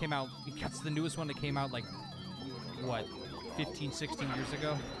 That came out... That's the newest one that came out, like... What? 15, 16 years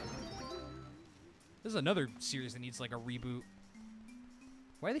ago? This is another series that needs, like, a reboot.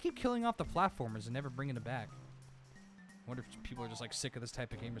 Why do they keep killing off the platformers and never bringing it back? I wonder if people are just, like, sick of this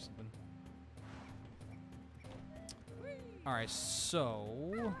type of game or something. Alright,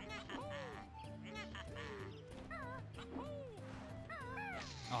 so...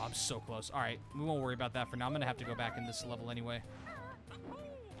 Oh, I'm so close. Alright, we won't worry about that for now. I'm gonna have to go back in this level anyway.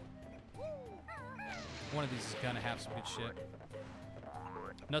 One of these is gonna have some good shit.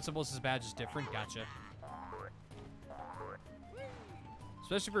 Nuts and Bolts' badge is different. Gotcha.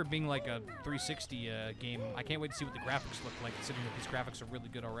 Especially for it being like a 360 game. I can't wait to see what the graphics look like, considering that these graphics are really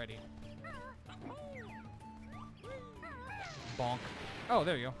good already. Bonk. Oh,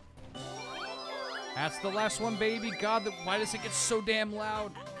 there you go. That's the last one, baby. God, why does it get so damn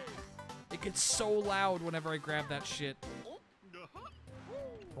loud? It gets so loud whenever I grab that shit.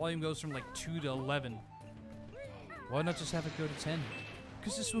 Volume goes from like 2 to 11. Why not just have it go to 10?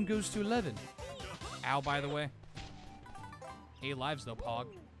 Because this one goes to 11. Ow, by the way. 8 lives, though, Pog.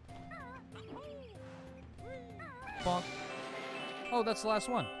 Bonk. Oh, that's the last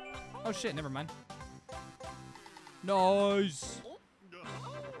one. Oh, shit, never mind. Nice.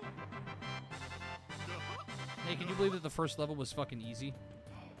 Hey, can you believe that the first level was fucking easy?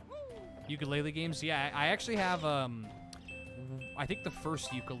 Ukulele games? Yeah, I actually have, I think the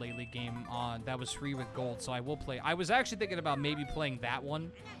first ukulele game on that was free with gold, so I will play. I was actually thinking about maybe playing that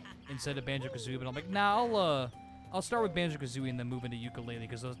one instead of Banjo-Kazooie, but I'm like, nah, I'll start with Banjo-Kazooie and then move into Yooka-Laylee,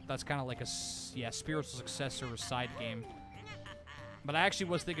 because that's kind of like a, spiritual successor or side game. But I actually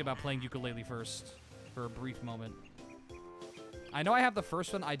was thinking about playing Yooka-Laylee first, for a brief moment. I know I have the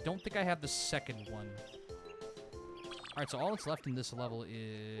first one, I don't think I have the second one. Alright, so all that's left in this level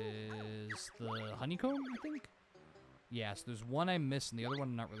is the honeycomb, I think? Yeah, so there's one I missed, and the other one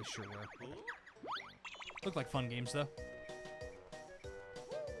I'm not really sure where. Look like fun games, though.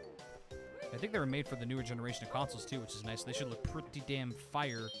 I think they were made for the newer generation of consoles, too, which is nice. They should look pretty damn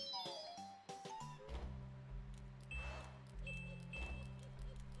fire.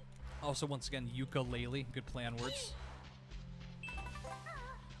 Also, once again, Yooka-Laylee. Good play on words.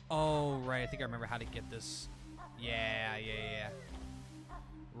 Oh, right. I think I remember how to get this. Yeah.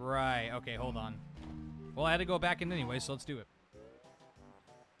 Right. Okay, hold on. Well, I had to go back in anyway, so let's do it.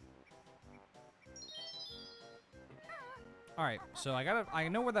 Alright, so I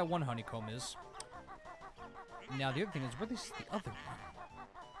know where that one honeycomb is. Now, the other thing is, where is the other one?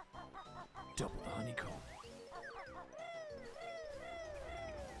 Double the honeycomb.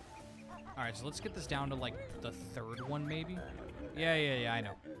 Alright, so let's get this down to, like, the third one, maybe? Yeah, I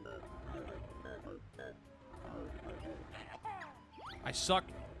know. I suck.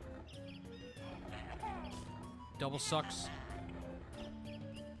 Double sucks.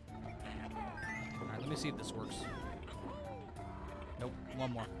 Alright, let me see if this works. Nope,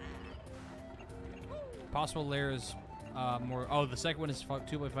 one more. Possible layer is more... Oh, the second one is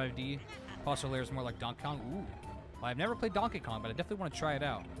 2x5D. Possible layer is more like Donkey Kong. Ooh. Well, I've never played Donkey Kong, but I definitely want to try it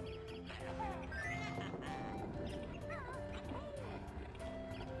out.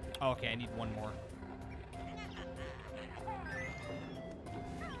 Oh, okay, I need one more.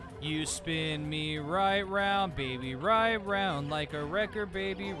 You spin me right round, baby, right round, like a record,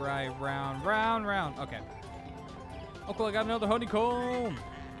 baby, right round, round, round. Okay. Oh, cool, I got another honeycomb.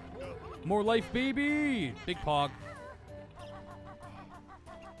 More life, baby. Big pog.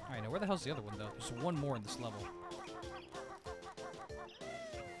 Alright, now where the hell's the other one, though? There's one more in this level.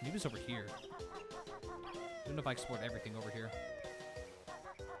 Maybe it's over here. I don't know if I explored everything over here.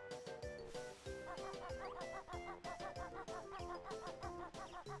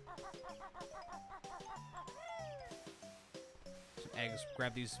 Some eggs.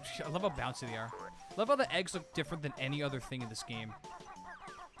 Grab these. I love how bouncy they are. I love how the eggs look different than any other thing in this game.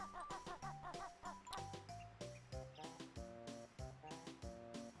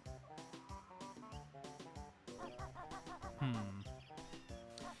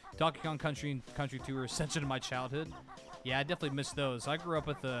 Donkey Kong Country and Country 2 are essential to my childhood. Yeah, I definitely missed those. I grew up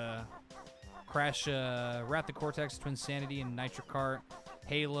with Crash, Wrath of Cortex, Twin Sanity, and Nitro Kart,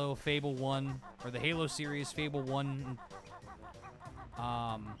 Halo, Fable 1, or the Halo series, Fable 1.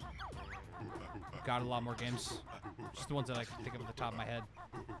 Got a lot more games. Just the ones that I can think of at the top of my head.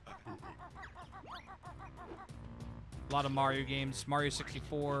 A lot of Mario games. Mario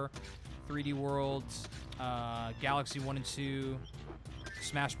 64, 3D Worlds, Galaxy 1 and 2,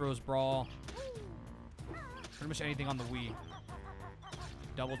 Smash Bros. Brawl. Pretty much anything on the Wii.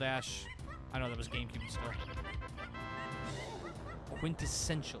 Double Dash. I know that was GameCube still.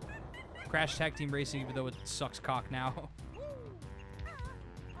 Quintessential. Crash Tag Team Racing, even though it sucks cock now.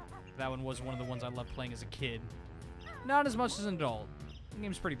 That one was one of the ones I loved playing as a kid. Not as much as an adult. The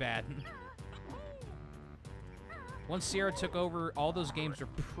game's pretty bad. Once Sierra took over, all those games are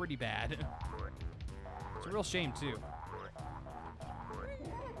pretty bad. It's a real shame, too.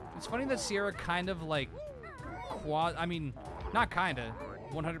 It's funny that Sierra kind of, like, I mean, not kinda,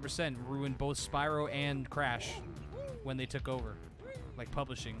 100% ruined both Spyro and Crash when they took over, like,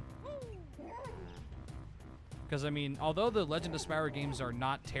 publishing. Because, I mean, although the Legend of Spyro games are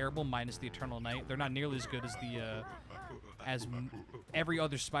not terrible, minus the Eternal Night, they're not nearly as good as every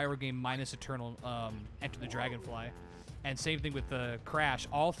other Spyro game minus Eternal, Enter the Dragonfly. And same thing with the Crash.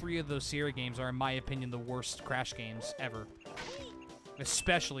 All three of those Sierra games are, in my opinion, the worst Crash games ever.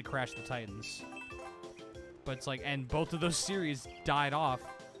 Especially Crash the Titans. But it's like, and both of those series died off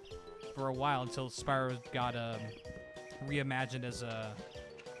for a while until Spyro got reimagined as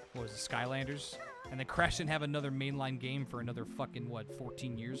what was it, Skylanders? And then Crash didn't have another mainline game for another fucking, what,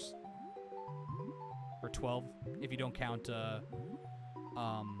 14 years? Or 12, if you don't count,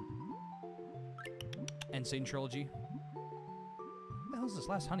 Insane Trilogy. What the hell is this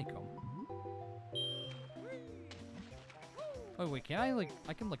last honeycomb? Oh, wait, can I, like,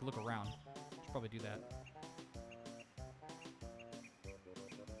 I can, like, look around. Should probably do that.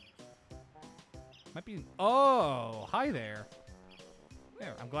 Might be, oh, hi there.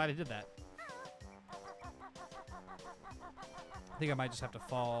 There, I'm glad I did that. I think I might just have to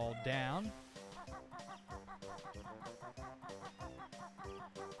fall down.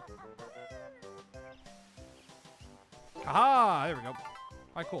 Aha! There we go. All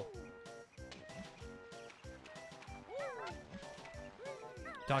right, cool.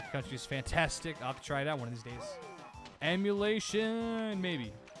 Donkey Country is fantastic. I'll have to try it out one of these days. Emulation,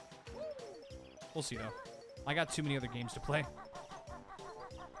 maybe. We'll see, though. I got too many other games to play.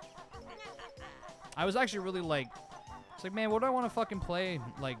 I was actually really like... It's like, man, what do I want to fucking play?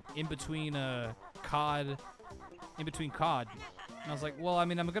 Like, in between COD... In between COD. And I was like, well, I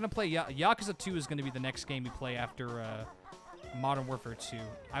mean, I'm going to play... Yakuza 2 is going to be the next game we play after Modern Warfare 2.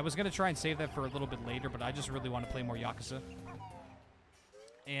 I was going to try and save that for a little bit later, but I just really want to play more Yakuza.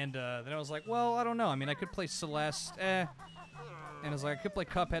 And then I was like, well, I don't know. I mean, I could play Celeste, And I was like, I could play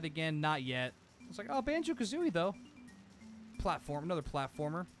Cuphead again, not yet. I was like, oh, Banjo-Kazooie, though. Another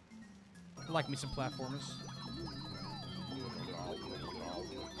platformer. I like me some platformers.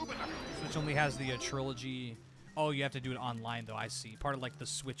 Switch only has the trilogy. Oh, you have to do it online, though, I see. Part of, like, the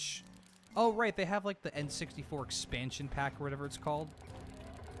Switch. Oh, right, they have, like, the N64 expansion pack or whatever it's called.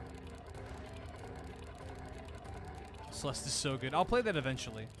 Celeste is so good. I'll play that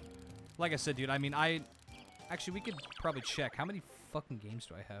eventually. Like I said, dude, I mean, Actually, we could probably check. How many fucking games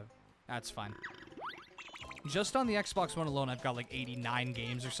do I have? That's fine. Just on the Xbox One alone, I've got like 89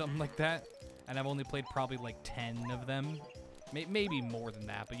 games or something like that. And I've only played probably like 10 of them. Maybe more than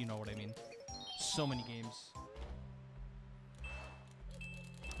that, but you know what I mean. So many games.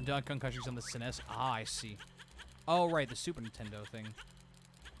 Donkey Kong Country's on the SNES. Ah, I see. Oh, right, the Super Nintendo thing.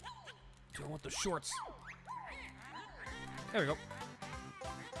 Do I want the shorts? There we go.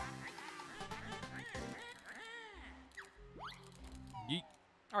 Yeet.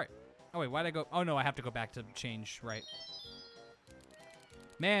 Alright. Oh, wait, why'd I go? Oh, no, I have to go back to change. Right.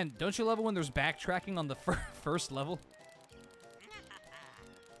 Man, don't you love it when there's backtracking on the first level?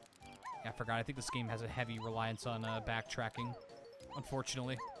 Yeah, I forgot. I think this game has a heavy reliance on backtracking,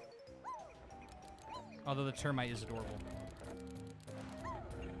 unfortunately. Although the termite is adorable.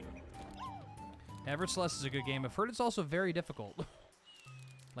 Ever Celeste is a good game. I've heard it's also very difficult.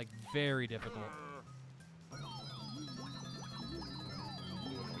 Like, very difficult.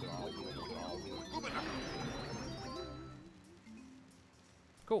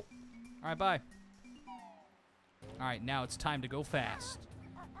 Cool. Alright, bye. Alright, now it's time to go fast.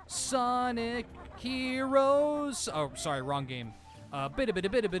 Sonic Heroes. Oh, sorry, wrong game. I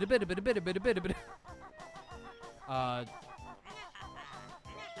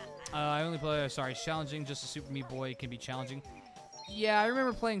only play, sorry, challenging, just a Super Meat Boy can be challenging. Yeah, I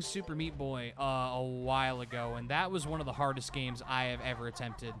remember playing Super Meat Boy a while ago, and that was one of the hardest games I have ever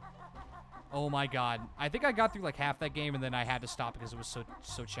attempted. Oh my god. I think I got through like half that game, and then I had to stop because it was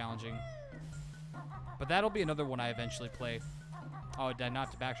so challenging. But that'll be another one I eventually play. Oh, did I not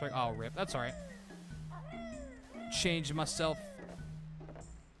have to backtrack? Oh, rip. That's alright. Change myself.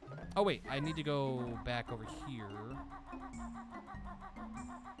 Oh, wait. I need to go back over here.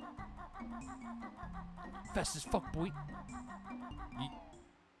 Fast as fuck, boy. Yeet.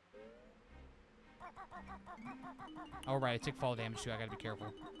 Oh, right. I take fall damage, too. I gotta be careful.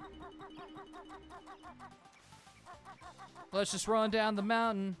 Let's just run down the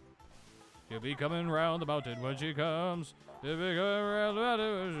mountain. She'll be coming round the mountain when she comes. She'll be coming round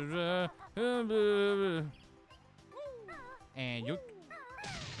the mountain. And yoink.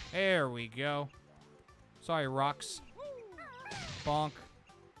 There we go. Sorry, rocks. Bonk.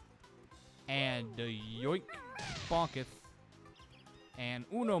 And yoink. Bonketh. And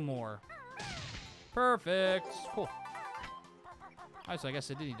uno more. Perfect. Cool. Alright, so I guess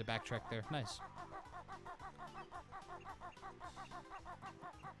I did need to backtrack there. Nice.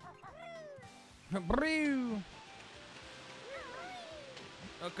 Brew.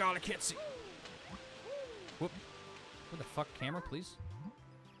 Oh god, I can't see. Whoop. What the fuck, camera, please?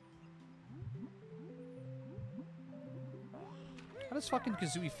 How does fucking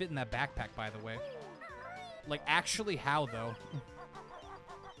Kazooie fit in that backpack, by the way? Like, actually, how, though?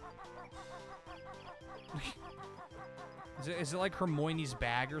 Is it like Hermione's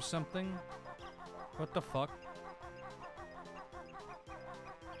bag or something? What the fuck?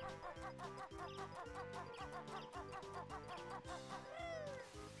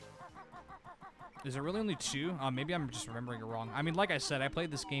 Is it really only 2? Maybe I'm just remembering it wrong. I mean, like I said, I played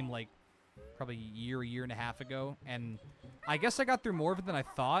this game, like, probably a year and a half ago, and I guess I got through more of it than I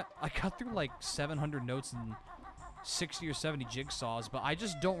thought. I got through, like, 700 notes and 60 or 70 jigsaws, but I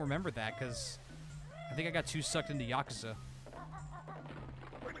just don't remember that, because I think I got too sucked into Yakuza.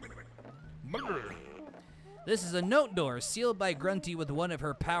 This is a note door, sealed by Grunty with one of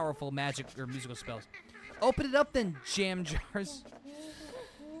her powerful magic or musical spells. Open it up, then, jam jars.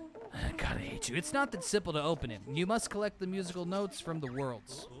 God, I hate you. It's not that simple to open it. You must collect the musical notes from the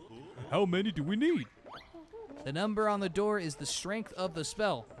worlds. How many do we need? The number on the door is the strength of the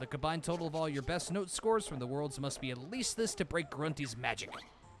spell. The combined total of all your best note scores from the worlds must be at least this to break Grunty's magic.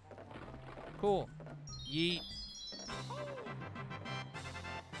 Cool. Yeet.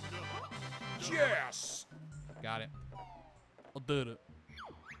 Yes! Got it. I did it.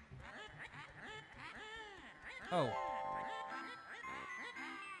 Oh.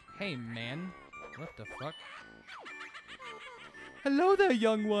 Hey, man. What the fuck? Hello there,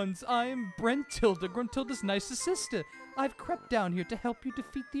 young ones. I'm Brentilda, Gruntilda's nicest sister. I've crept down here to help you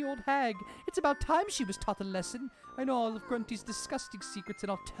defeat the old hag. It's about time she was taught a lesson. I know all of Grunty's disgusting secrets,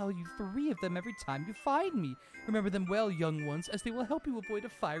 and I'll tell you 3 of them every time you find me. Remember them well, young ones, as they will help you avoid a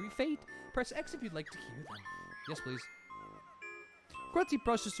fiery fate. Press X if you'd like to hear them. Yes, please. Grunty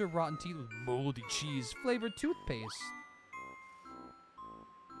brushes her rotten teeth with moldy cheese-flavored toothpaste.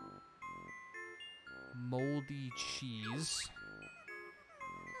 Moldy cheese.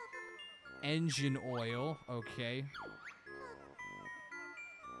 Engine oil, okay.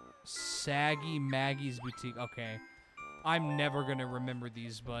 Saggy Maggie's Boutique, okay. I'm never gonna remember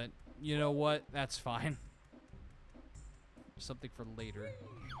these, but you know what? That's fine. Something for later.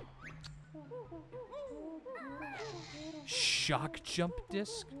 Shock jump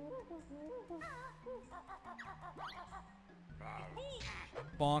disc?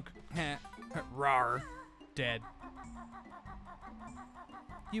 Bonk. Rawr. Dead.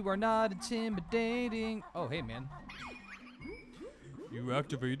 You are not intimidating. Oh, hey, man. You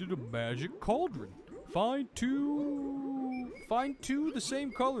activated a magic cauldron. Find two the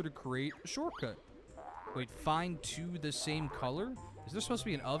same color to create a shortcut. Wait, find 2 the same color? Is there supposed to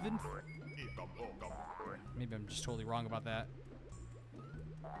be an oven? Maybe I'm just totally wrong about that.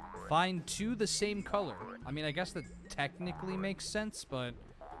 Find 2 the same color. I mean, I guess that technically makes sense, but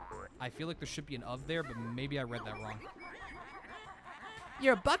I feel like there should be an of there, but maybe I read that wrong.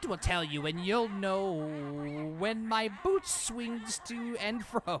 Your butt will tell you, and you'll know when my boot swings to and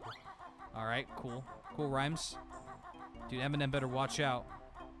fro. All right, cool. Cool rhymes. Dude, Eminem better watch out.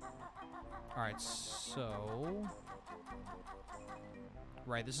 All right, so...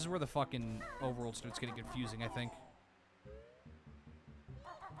 Right, this is where the fucking overworld starts getting confusing, I think.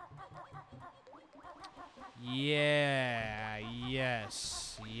 Yeah,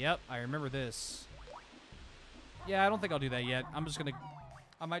 yes. Yep, I remember this. Yeah, I don't think I'll do that yet. I'm just gonna...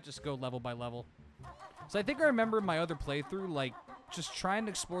 I might just go level by level. So I think I remember my other playthrough, like, just trying to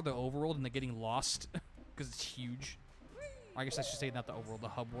explore the overworld and then getting lost. Because it's huge. I guess I should say not the overworld, the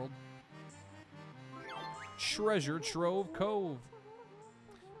hub world. Treasure Trove Cove.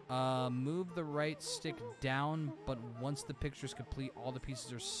 Move the right stick down, but once the picture's complete, all the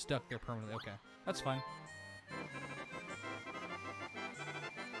pieces are stuck there permanently. Okay, that's fine.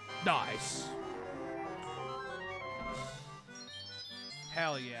 Nice.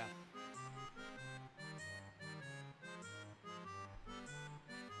 Hell yeah.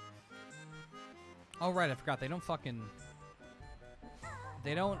 Oh, right, I forgot. They don't fucking...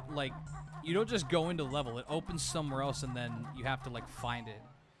 They don't, like... You don't just go into level. It opens somewhere else, and then you have to, like, find it.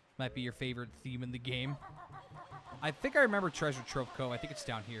 Might be your favorite theme in the game. I think I remember Treasure Trove Cove. I think it's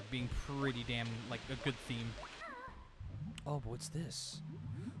down here. Being pretty damn, like, a good theme. Oh, but what's this?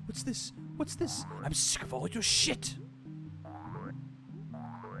 What's this? What's this? I'm sick of all your shit!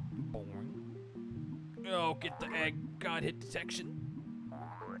 Boing. Oh, get the egg. God, hit detection.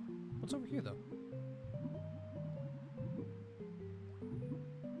 What's over here, though?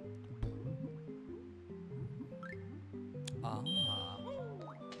 Ah.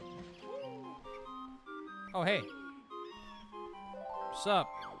 Oh, hey. What's up?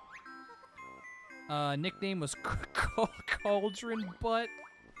 Nickname was Cauldron Butt.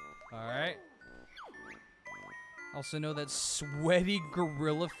 Alright. Also know that Sweaty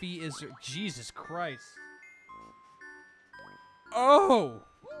Gorilla Feet is... Jesus Christ. Oh!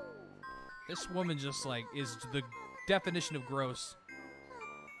 This woman just, like, is the definition of gross.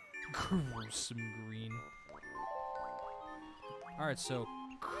 Gruesome green. Alright, so...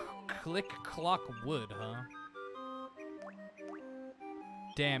 Click Clock Wood, huh?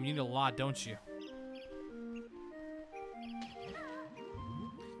 Damn, you need a lot, don't you?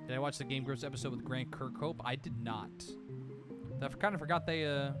 Did I watch the Game Grumps episode with Grant Kirkhope? I did not. I kind of forgot they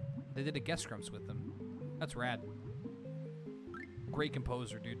did a guest Grumps with them. That's rad. Great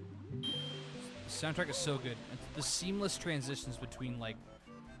composer, dude. The soundtrack is so good. And the seamless transitions between like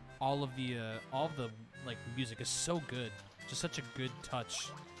all of the like music is so good. Just such a good touch.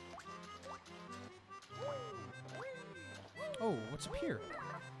 Oh, what's up here?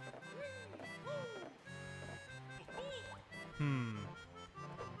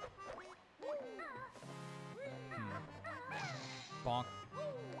 Bonk.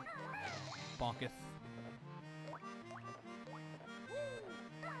 Bonketh.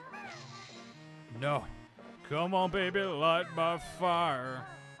 No. Come on, baby, light my fire.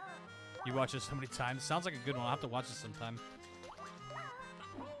 You watch this so many times. Sounds like a good one. I'll have to watch this sometime.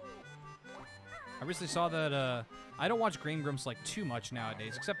 I recently saw that, I don't watch Game Grumps, like, too much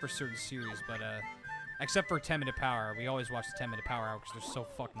nowadays, except for certain series, but, except for 10-Minute Power Hour. We always watch the 10-Minute Power Hour because they're so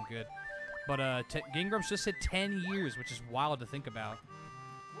fucking good. But, Game Grumps just hit 10 years, which is wild to think about.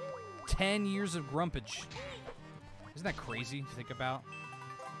 10 years of grumpage. Isn't that crazy to think about?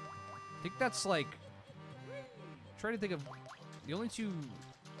 I think that's, like... Try to think of the only two,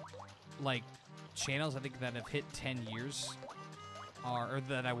 like, channels I think that have hit 10 years are, or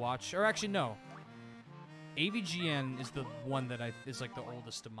that I watch, or actually, no. AVGN is the one that is, like, the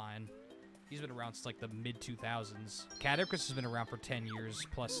oldest of mine. He's been around since, like, the mid-2000s. Cat Icarus has been around for 10 years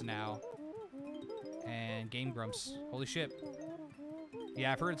plus now. And Game Grumps. Holy shit.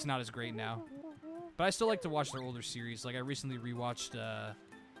 Yeah, I've heard it's not as great now. But I still like to watch their older series. Like, I recently rewatched,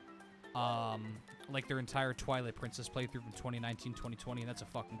 like, their entire Twilight Princess playthrough from 2019, 2020, and that's a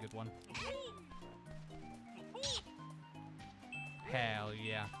fucking good one. Hell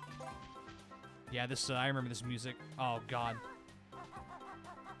yeah. Yeah, this, I remember this music. Oh, God.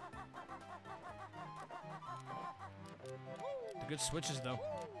 The good switches, though.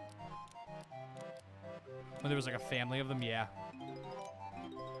 When there was, like, a family of them, yeah.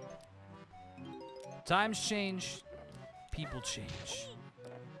 Times change. People change.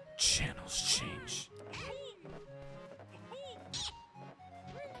 Channels change.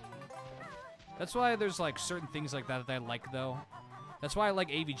 That's why there's, like, certain things like that I like, though. That's why I like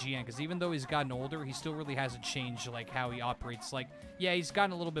AVGN, because even though he's gotten older, he still really hasn't changed, like, how he operates. Like, yeah, he's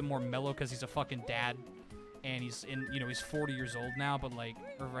gotten a little bit more mellow because he's a fucking dad. And he's in, you know, he's 40 years old now, but, like,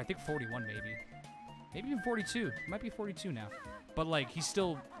 or I think 41, maybe. Maybe even 42. He might be 42 now. But, like, he's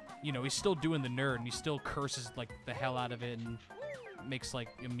still, you know, he's still doing the nerd, and he still curses, like, the hell out of it, and makes, like,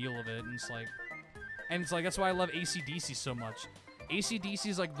 a meal of it, and it's like, that's why I love AC/DC so much. AC/DC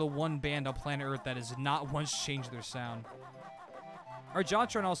is, like, the one band on planet Earth that has not once changed their sound. Our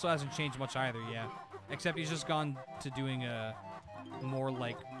JonTron also hasn't changed much either, yeah. Except he's just gone to doing a more,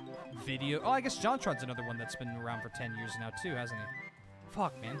 like, video. Oh, I guess JonTron's another one that's been around for 10 years now, too, hasn't he?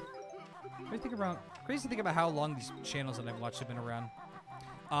 Fuck, man. Crazy to think about how long these channels that I've watched have been around.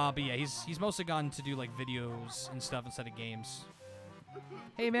 But yeah, he's mostly gone to do, like, videos and stuff instead of games.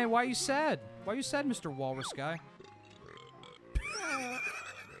 Hey, man, why are you sad? Why are you sad, Mr. Walrus guy?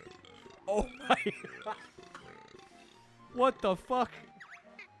 Oh, my God. What the fuck?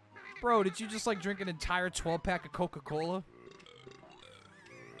 Bro, did you just, like, drink an entire 12-pack of Coca-Cola?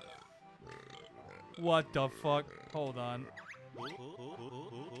 What the fuck? Hold on.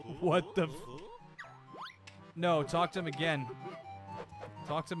 What the f... No, talk to him again.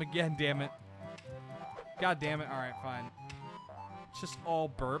 Talk to him again, damn it. God damn it. Alright, fine. Just all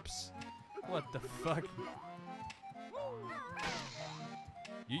burps? What the fuck?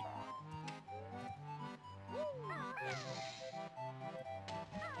 Yeet.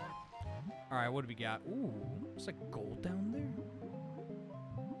 Alright, what do we got? Ooh, there's like gold down there.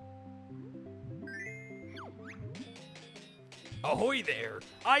 Ahoy there!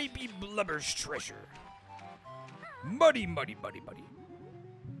 I be Blubber's treasure. Muddy, muddy, muddy, muddy.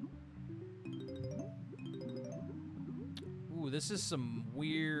 Ooh, this is some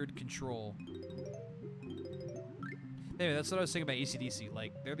weird control. Anyway, that's what I was saying about AC/DC.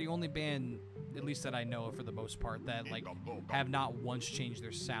 Like, they're the only band, at least that I know for the most part, that, like, have not once changed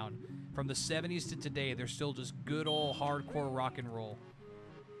their sound. From the 70s to today, they're still just good old hardcore rock and roll.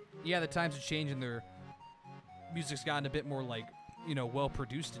 Yeah, the times have changed and their music's gotten a bit more, like, you know,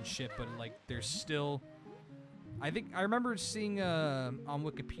 well-produced and shit, but, like, they're still... I remember seeing on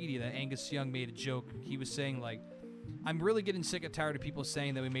Wikipedia that Angus Young made a joke. He was saying, like, I'm really getting sick and tired of people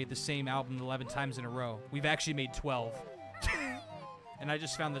saying that we made the same album 11 times in a row. We've actually made 12. And I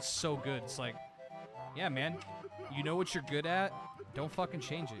just found that so good. It's like, yeah, man, you know what you're good at? Don't fucking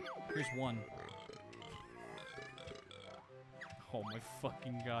change it. Here's one. Oh my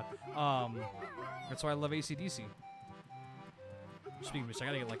fucking god. That's why I love AC/DC. Speaking of which, I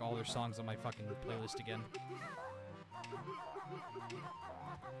gotta get, like, all their songs on my fucking playlist again.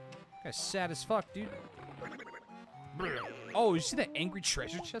 Guy's sad as fuck, dude. Oh, you see that angry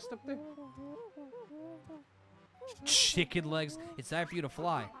treasure chest up there? Chicken legs. It's time for you to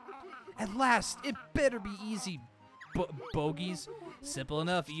fly. At last, it better be easy, bogeys. Simple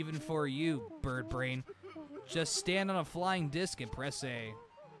enough even for you, bird brain. Just stand on a flying disc and press A.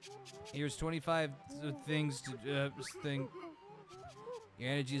 Here's 25 things to thing. Your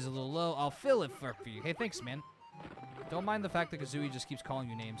energy's a little low. I'll fill it for you. Hey, thanks, man. Don't mind the fact that Kazooie just keeps calling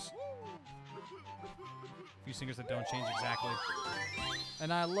you names. A few singers that don't change exactly.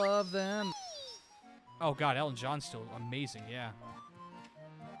 And I love them. Oh god, Elton John's still amazing, yeah.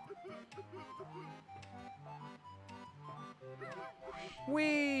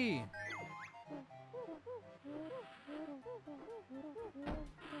 Whee!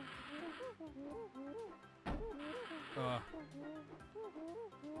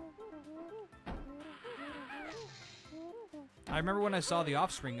 I remember when I saw The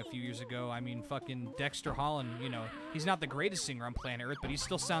Offspring a few years ago. I mean, fucking Dexter Holland, you know, he's not the greatest singer on planet Earth, but he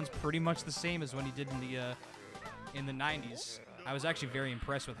still sounds pretty much the same as when he did in the 90s. I was actually very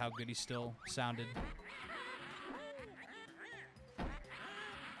impressed with how good he still sounded.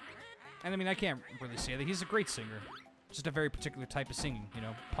 And I mean, I can't really say that he's a great singer. Just a very particular type of singing, you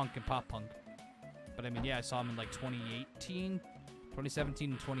know, punk and pop punk. But I mean, yeah, I saw him in like 2017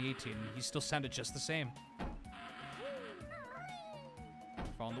 and 2018, and he still sounded just the same.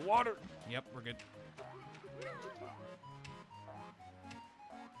 Fall in the water. Yep, we're good.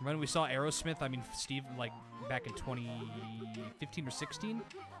 When we saw Aerosmith, I mean, Steve, like, back in 2015 or 16,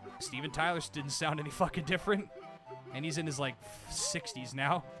 Steven Tyler didn't sound any fucking different. And he's in his, like, 60s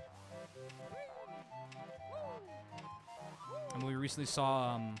now. And we recently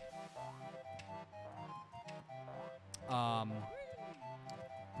saw,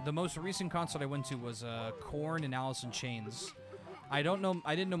 the most recent concert I went to was, Korn and Alice in Chains. I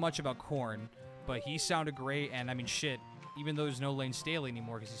didn't know much about Korn, but he sounded great, and I mean, shit, even though there's no Lane Staley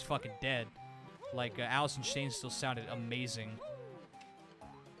anymore because he's fucking dead, like, Alice in Chains still sounded amazing.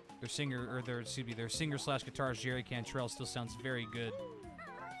 Their singer slash guitarist, Jerry Cantrell, still sounds very good.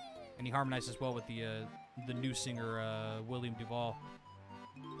 And he harmonizes well with the new singer, William Duvall.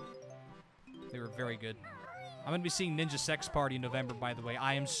 They were very good. I'm gonna be seeing Ninja Sex Party in November, by the way.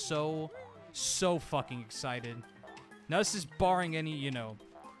 I am so fucking excited. Now, this is barring any, you know,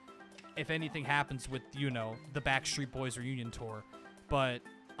 if anything happens with, you know, the Backstreet Boys reunion tour. But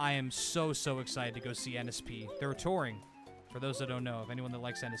I am so excited to go see NSP. They're touring, for those that don't know, if anyone that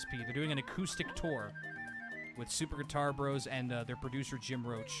likes NSP. They're doing an acoustic tour with Super Guitar Bros and their producer, Jim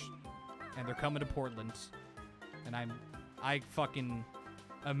Roach. And they're coming to Portland. And I fucking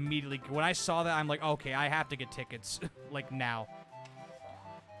immediately, when I saw that, I'm like, okay, I have to get tickets, like, now.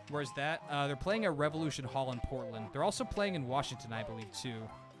 Where's that? They're playing at Revolution Hall in Portland. They're also playing in Washington, I believe, too.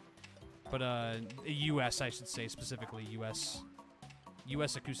 But, U.S., I should say, specifically U.S.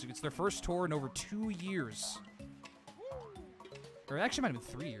 U.S. acoustic. It's their first tour in over 2 years. Or it actually might have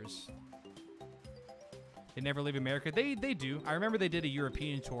been 3 years. They never leave America. They do. I remember they did a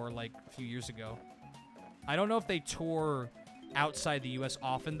European tour, like, a few years ago. I don't know if they tour outside the U.S.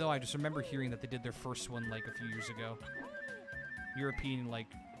 often, though. I just remember hearing that they did their first one, like, a few years ago. European, like,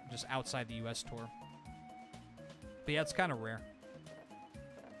 just outside the U.S. tour. But yeah, it's kind of rare.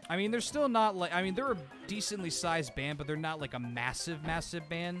 I mean, they're still not, like, I mean, they're a decently sized band, but they're not, like, a massive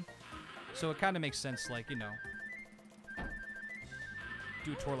band. So it kind of makes sense, like, you know,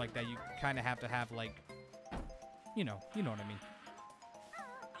 do a tour like that, you kind of have to have, like, you know what I mean.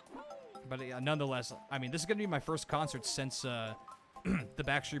 But nonetheless, I mean, this is going to be my first concert since the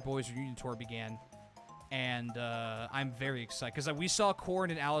Backstreet Boys reunion tour began. And I'm very excited, because we saw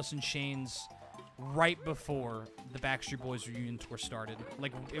Korn and Alice in Chains right before the Backstreet Boys reunion tour started.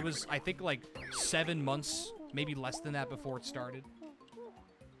 Like, it was, I think, like, 7 months, maybe less than that before it started.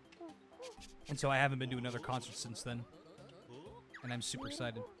 And so I haven't been to another concert since then. And I'm super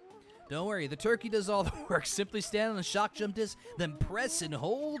excited. Don't worry, the turkey does all the work. Simply stand on the shock jump disc, then press and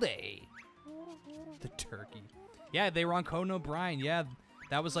hold A. The turkey. Yeah, they were on Conan O'Brien. Yeah,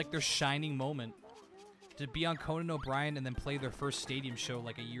 that was like their shining moment. To be on Conan O'Brien and then play their first stadium show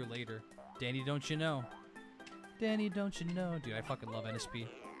like a year later. Danny, don't you know? Danny, don't you know? Dude, I fucking love NSP.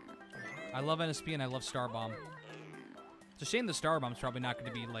 I love NSP and I love Starbomb. It's a shame the Starbomb's probably not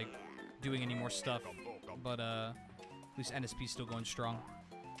going to be, like, doing any more stuff. But, at least NSP's still going strong.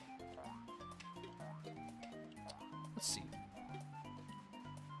 Let's see.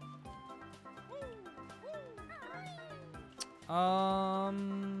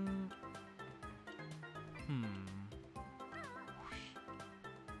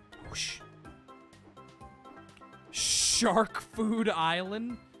 Whoosh. Shark Food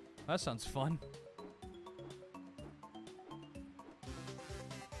Island? That sounds fun.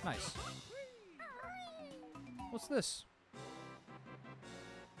 Nice. What's this?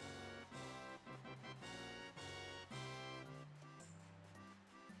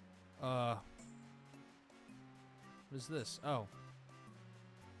 What is this? Oh.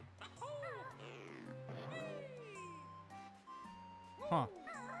 Huh. I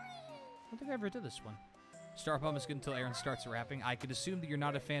don't think I ever did this one. Starbomb is good until Aaron starts rapping. I could assume that you're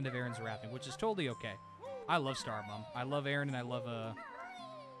not a fan of Aaron's rapping, which is totally okay. I love Starbomb. I love Aaron, and I love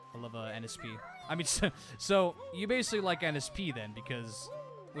I love NSP. I mean, so you basically like NSP then, because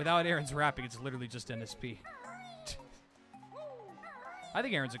without Aaron's rapping, it's literally just NSP. I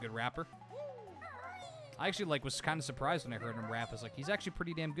think Aaron's a good rapper. I actually was kind of surprised when I heard him rap. I was like, he's actually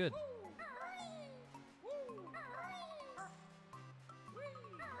pretty damn good.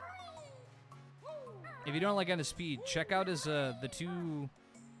 If you don't like NSP, check out his the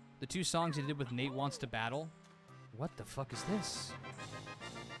two songs he did with Nate Wants to Battle. What the fuck is this?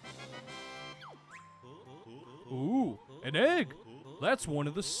 Ooh, an egg! That's one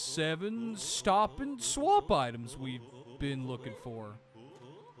of the 7 stop and swap items we've been looking for.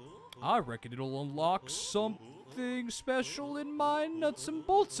 I reckon it'll unlock something special in my nuts and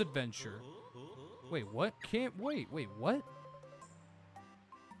bolts adventure. Wait, what? Can't wait, what?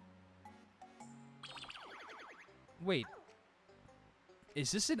 Wait.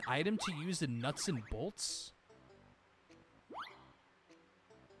 Is this an item to use in nuts and bolts?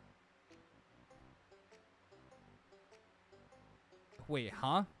 Wait,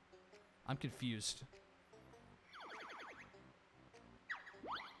 huh? I'm confused.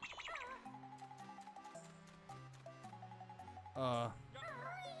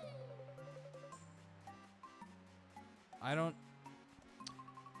 I don't...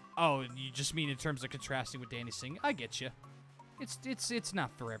 Oh, you just mean in terms of contrasting with Danny singing? I get you. It's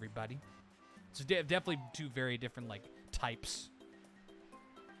not for everybody. It's definitely two very different, like, types.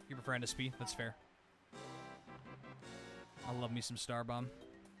 You prefer NSP? That's fair. I love me some Starbomb.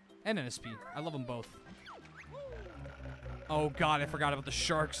 And NSP. I love them both. Oh god, I forgot about the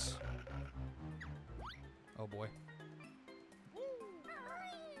sharks. Oh boy.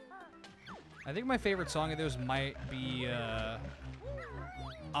 I think my favorite song of theirs might be,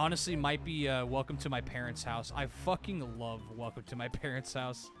 honestly, might be, Welcome to My Parents' House. I fucking love Welcome to My Parents'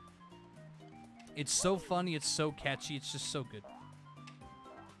 House. It's so funny, it's so catchy, it's just so good.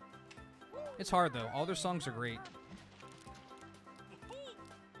 It's hard, though. All their songs are great.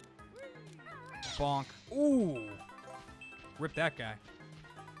 Bonk. Ooh! Rip that guy.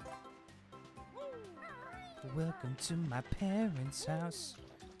 Welcome to my parents' house.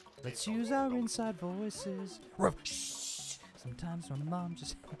 Let's use our inside voices. Ruff. Shh. Sometimes my mom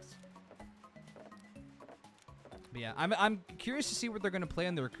just... But yeah, I'm curious to see what they're going to play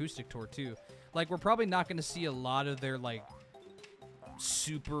on their acoustic tour, too. Like, we're probably not going to see a lot of their, like,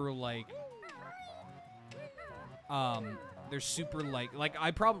 super, like... They're super, like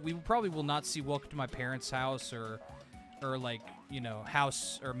we probably will not see Welcome to My Parents' House or like, you know,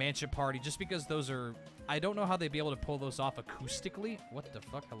 House or Mansion Party, just because those are... I don't know how they'd be able to pull those off acoustically. What the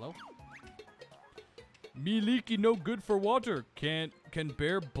fuck? Hello? Me leaky no good for water. Can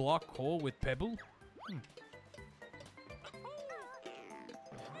bear block hole with pebble?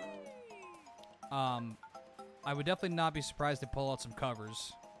 I would definitely not be surprised to pull out some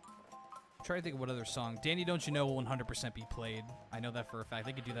covers. I'm trying to think of what other song. Danny Don't You Know will 100% be played. I know that for a fact.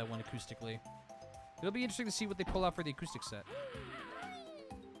 They could do that one acoustically. It'll be interesting to see what they pull out for the acoustic set.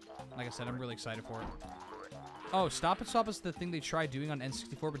 Like I said, I'm really excited for it. Oh, Stop and Stop is the thing they tried doing on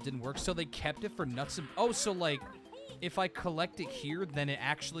N64 but didn't work, so they kept it for nuts and... Oh, so like, if I collect it here, then it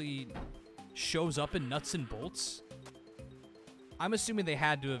actually shows up in nuts and bolts? I'm assuming they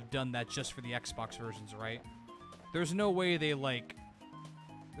had to have done that just for the Xbox versions, right? There's no way they, like...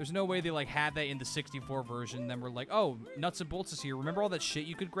 There's no way they, like, had that in the 64 version, then we're like, oh, nuts and bolts is here. Remember all that shit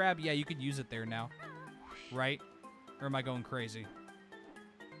you could grab? Yeah, you could use it there now. Right? Or am I going crazy?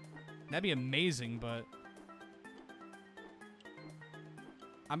 That'd be amazing, but...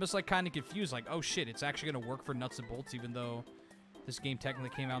 I'm just, like, kind of confused. Like, oh, shit, it's actually going to work for nuts and bolts, even though this game technically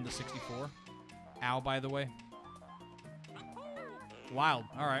came out in the 64. Ow, by the way. Wild.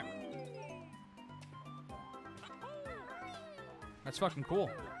 All right. That's fucking cool.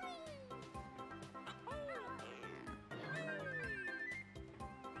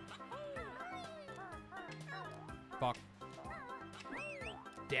 Fuck.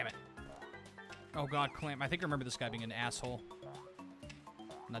 Damn it. Oh god, Clam. I think I remember this guy being an asshole.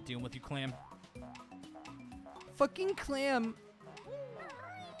 I'm not dealing with you, Clam. Fucking Clam.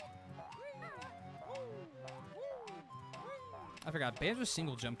 I forgot. Banjo's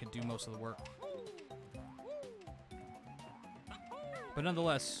single jump can do most of the work. But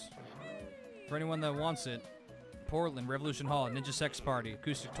nonetheless, for anyone that wants it, Portland, Revolution Hall, Ninja Sex Party,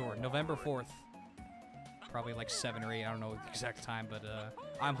 Acoustic Tour, November 4th. Probably like 7 or 8, I don't know the exact time, but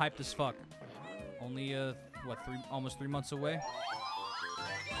I'm hyped as fuck. Only, what, almost 3 months away?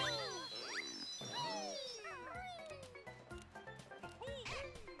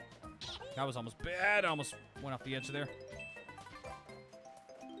 That was almost bad. I almost went off the edge there.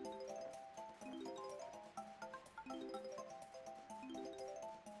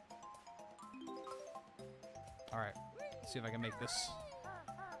 See if I can make this.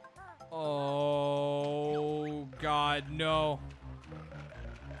 Oh, God, no.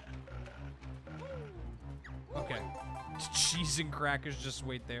 Okay. Cheese and crackers, just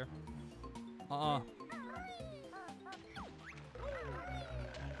wait there.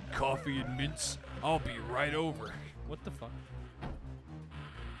 Coffee and mints. I'll be right over. What the fuck?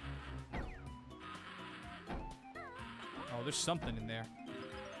 Oh, there's something in there.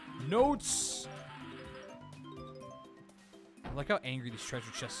 Notes! I like how angry these treasure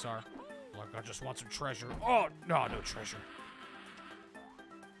chests are. Like, I just want some treasure. Oh, no, no treasure.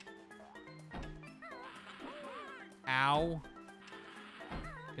 Ow.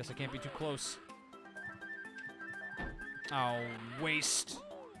 Guess I can't be too close. Oh, waste.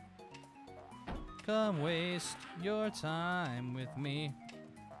 Come waste your time with me.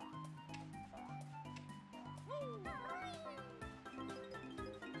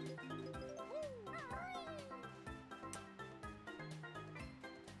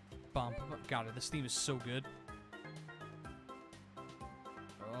 God, this theme is so good.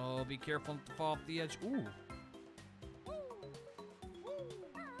 Oh, be careful not to fall off the edge. Ooh.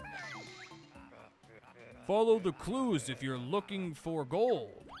 Follow the clues if you're looking for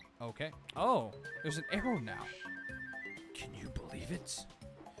gold. Okay. Oh, there's an arrow now. Can you believe it?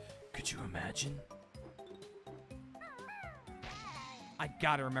 Could you imagine? I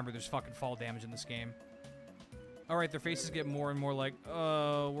gotta remember there's fucking fall damage in this game. Alright, their faces get more and more like,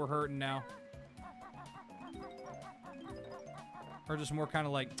 we're hurting now. Or just more kind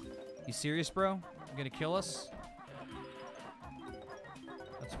of like, you serious, bro? You gonna kill us?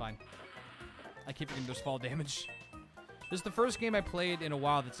 That's fine. I keep getting those fall damage. This is the first game I played in a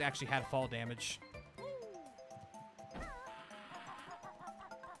while that's actually had fall damage.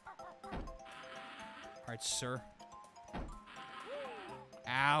 Alright, sir.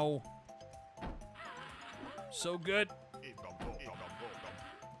 Ow. So good.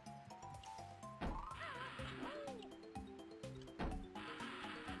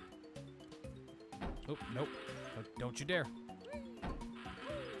 Oh, nope. Don't you dare.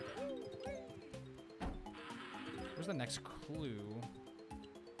 Where's the next clue?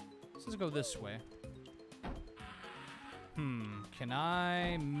 Let's go this way. Can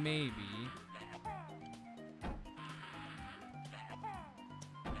I maybe...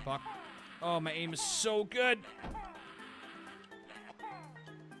 Fuck. Oh, my aim is so good.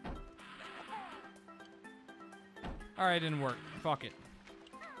 Alright, didn't work. Fuck it.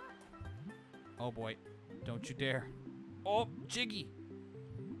 Oh boy. Don't you dare. Oh, jiggy.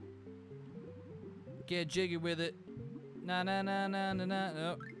 Get jiggy with it. Na na na na na na.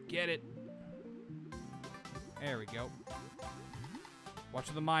 Oh, get it. There we go. Watch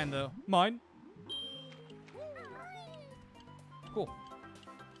for the mine, though. Mine. Cool.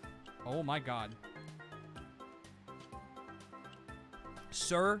 Oh my god.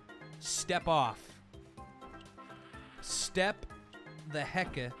 Sir, step off. Step the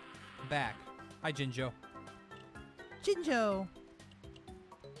hecka back. Hi, Jinjo. Jinjo.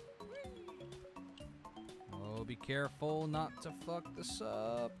 Oh, be careful not to fuck this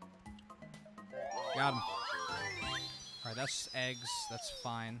up. Got him. Alright, that's eggs. That's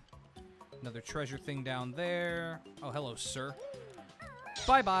fine. Another treasure thing down there. Oh, hello, sir.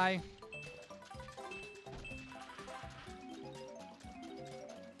 Bye-bye.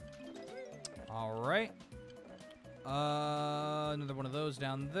 Alright. Another one of those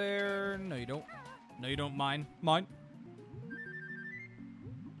down there. No, you don't. No, you don't. Mine. Mine.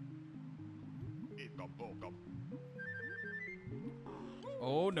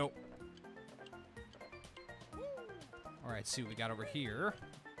 Oh, no. Alright, see what we got over here.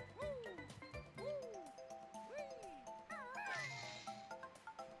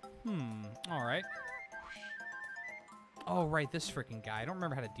 Alright. Oh, right, this freaking guy. I don't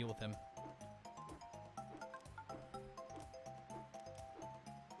remember how to deal with him.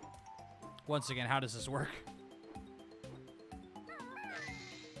 Once again, how does this work?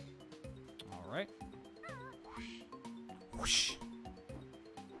 Alright. Whoosh.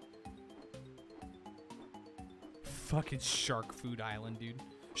 Fucking shark food island, dude.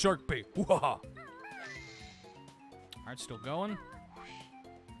 Shark bait. Wah! Alright, still going.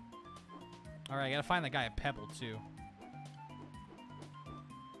 Alright, I gotta find that guy at Pebble, too.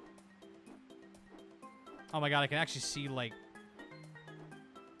 Oh my god, I can actually see, like...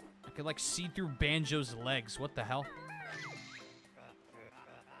 I could, like, see through Banjo's legs. What the hell?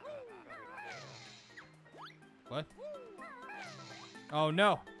 What? Oh,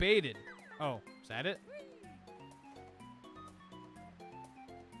 no. Baited. Oh, is that it?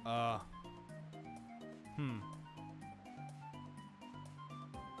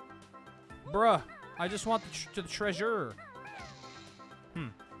 Bruh, I just want the treasure.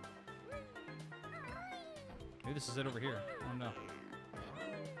 Maybe this is it over here. Oh no.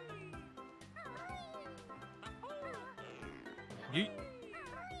 Yeet.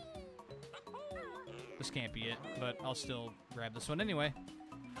 This can't be it, but I'll still grab this one anyway.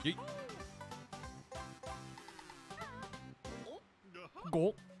 Yeet.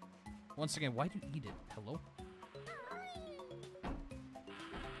 Go. Once again, why do you eat it? Hello?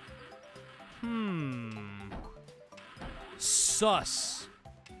 Sus.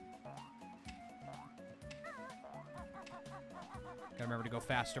 Gotta remember to go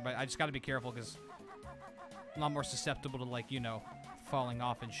faster, but I just gotta be careful because I'm a lot more susceptible to, like, you know, falling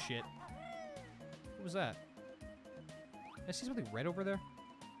off and shit. What was that? Did I see something red over there?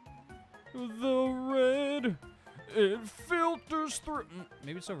 The red, it filters through.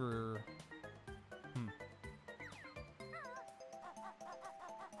 Maybe it's over.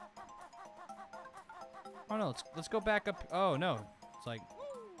 Oh no, let's go back up. Oh no, it's like.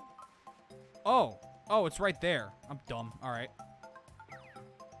 Oh, it's right there. I'm dumb. All right.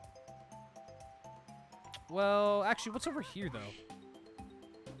 Well, actually, what's over here though?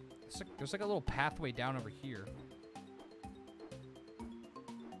 There's like a little pathway down over here.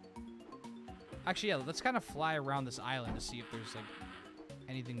 Actually, yeah, let's kind of fly around this island to see if there's like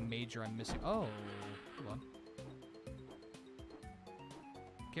anything major I'm missing. Oh, hold on.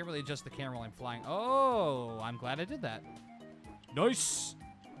 Can't really adjust the camera while I'm flying. Oh, I'm glad I did that. Nice.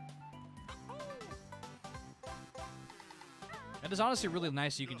 It is honestly really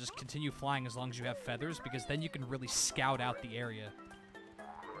nice you can just continue flying as long as you have feathers, because then you can really scout out the area.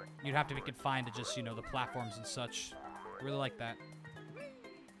 You'd have to be confined to just, you know, the platforms and such. I really like that.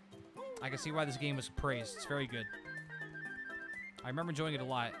 I can see why this game was praised. It's very good. I remember enjoying it a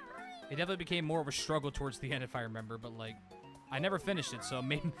lot. It definitely became more of a struggle towards the end, if I remember, but, like, I never finished it, so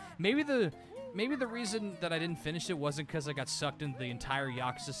maybe the reason that I didn't finish it wasn't because I got sucked into the entire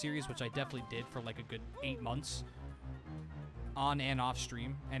Yakuza series, which I definitely did for, like, a good 8 months. On and off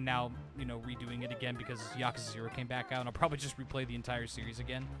stream, and now, you know, redoing it again because Yakuza 0 came back out, and I'll probably just replay the entire series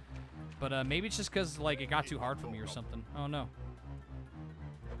again. But maybe it's just because, like, it got too hard for me or something. Oh no.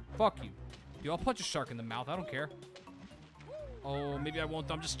 Fuck you. Dude, I'll punch a shark in the mouth. I don't care. Oh, maybe I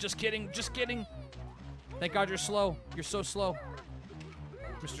won't. I'm just kidding. Just kidding. Thank God you're slow. You're so slow,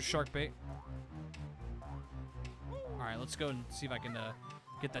 Mr. Sharkbait. All right, let's go and see if I can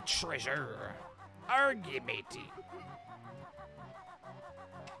get the treasure. Argy, matey.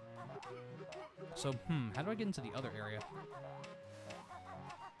 So, how do I get into the other area?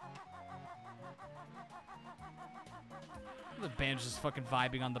 The Banjo's just fucking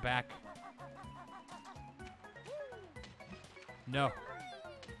vibing on the back. No.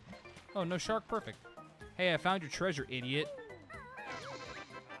 Oh, no shark, perfect. Hey, I found your treasure, idiot.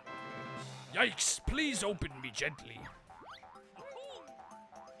 Yikes, please open me gently.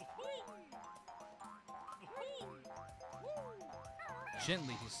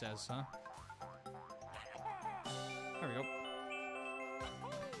 Gently, he says, huh? There we go.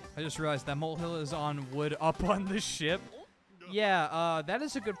 I just realized that molehill is on wood up on the ship. Yeah, that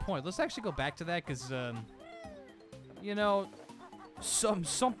is a good point. Let's actually go back to that, because, you know,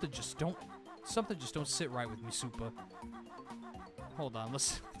 something just don't sit right with me, Supa. Hold on,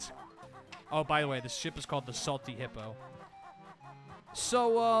 let's oh, by the way, this ship is called the Salty Hippo.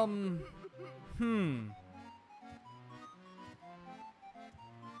 So,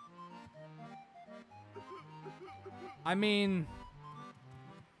 I mean,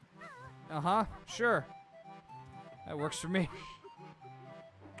 sure. That works for me.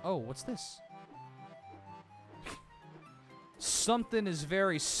 Oh, what's this? Something is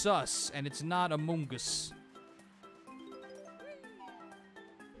very sus, and it's not Among Us.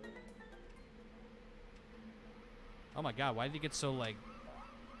 Oh my god, why did he get so, like...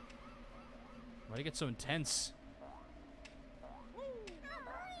 Why did he get so intense?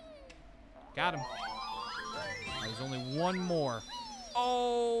 Got him. There's only one more.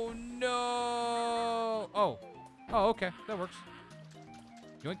 Oh, no! Oh. Oh, okay. That works.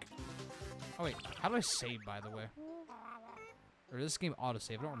 Yoink. Oh, wait. How do I save, by the way? Or does this game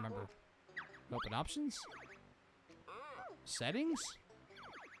autosave? I don't remember. Open options? Settings?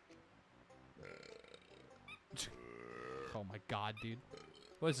 Oh my god, dude.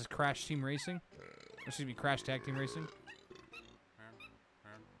 What is this, Crash Team Racing? Or excuse me, Crash Tag Team Racing?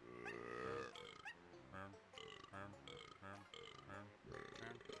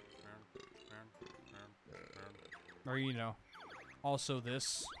 Or, you know, also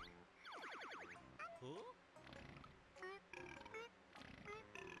this.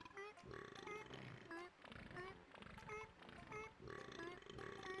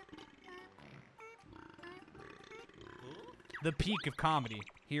 The peak of comedy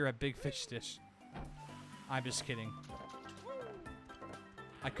here at Big Fish Dish. I'm just kidding.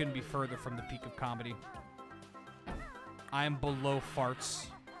 I couldn't be further from the peak of comedy. I am below farts.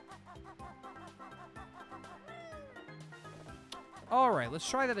 Alright, let's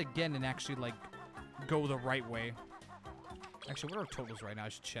try that again and actually, like, go the right way. Actually, what are our totals right now? I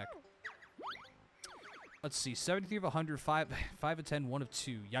should check. Let's see. 73 of 100, 5 of 10, 1 of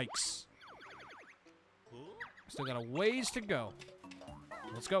 2. Yikes. Still got a ways to go.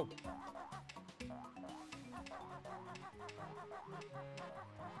 Let's go.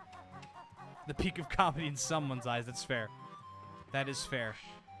 The peak of comedy in someone's eyes. That's fair. That is fair.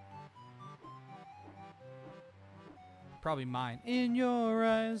 Probably mine. In your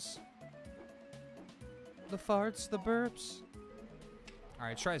eyes. The farts, the burps.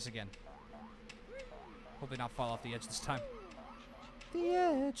 Alright, try this again. Hopefully not fall off the edge this time. The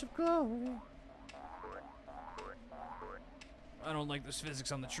edge of glory. I don't like this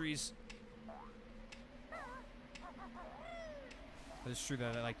physics on the trees. But it's true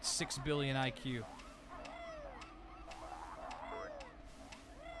that I like 6 billion IQ.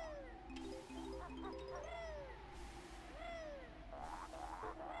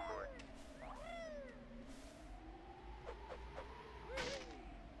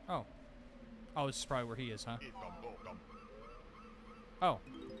 Oh. Oh, this is probably where he is, huh? Oh.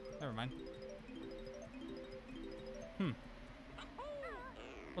 Never mind.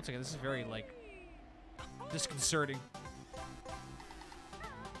 One second, this is very, like, disconcerting.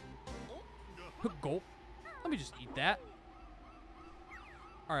 Gulp. Let me just eat that.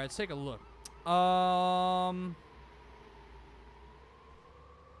 Alright, let's take a look.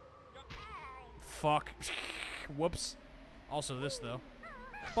 Fuck. Whoops. Also this, though.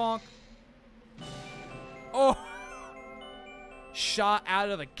 Bonk. Oh! Shot out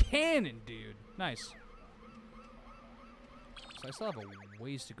of the cannon, dude. Nice. So I still have a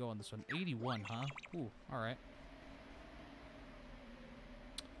ways to go on this one. 81, huh? Ooh, alright.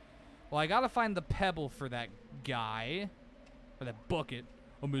 Well, I gotta find the pebble for that guy. Or that bucket.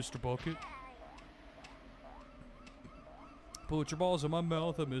 Oh, Mr. Bucket. Put your balls in my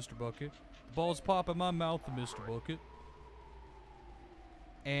mouth, Mr. Bucket. The balls pop in my mouth, Mr. Bucket.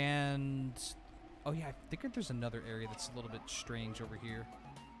 And... oh, yeah, I think there's another area that's a little bit strange over here.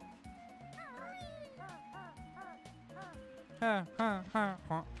 Ha, ha, ha,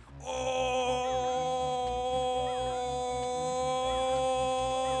 ha.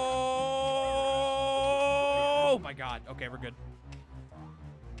 Oh my god. Okay, we're good.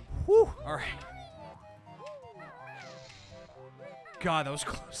 Whew. Alright. God, that was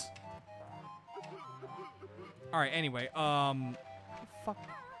close. Alright, anyway, fuck.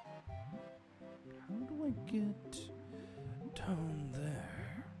 How do I get down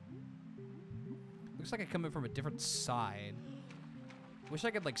there? Looks like I come in from a different side. Wish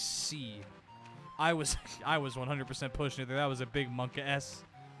I could, like, see. I was 100% pushing it there. That was a big monka S.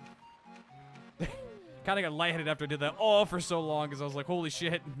 Kind of got lightheaded after I did that for so long because I was like, holy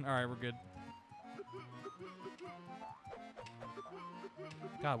shit. Alright, we're good.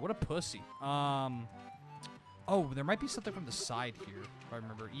 God, what a pussy. Oh, there might be something from the side here, if I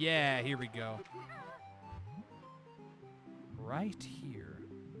remember. Yeah, here we go. Right here.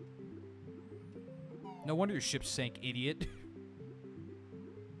 No wonder your ship sank, idiot.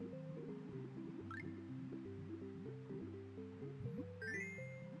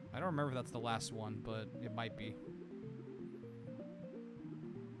 I don't remember if that's the last one, but it might be.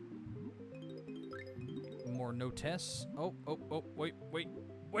 More no tests. Oh, wait.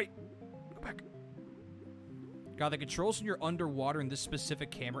 Go back. God, the controls when you're underwater in this specific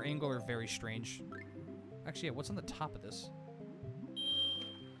camera angle are very strange. Actually, yeah, what's on the top of this?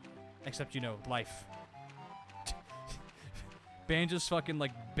 Except, you know, life. Banjo's fucking,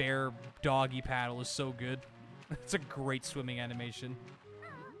 like, bear doggy paddle is so good. It's a great swimming animation.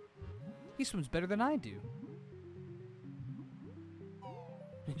 He swims better than I do.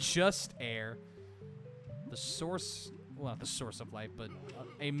 Just air. The source... well, not the source of life, but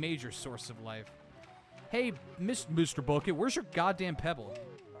a major source of life. Hey, Mr. Bucket, where's your goddamn pebble?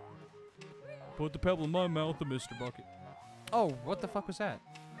 Put the pebble in my mouth, Mr. Bucket. Oh, what the fuck was that?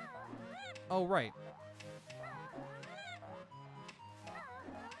 Oh, right.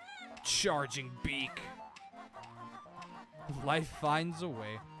 Charging beak. Life finds a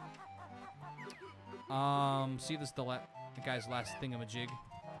way. See, this is the guy's last thingamajig.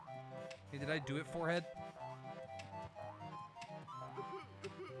 Hey, did I do it, forehead?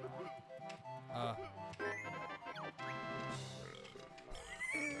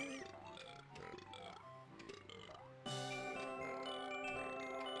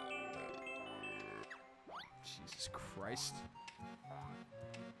 Jesus Christ.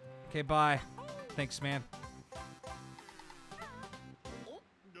 Okay, bye. Thanks, man.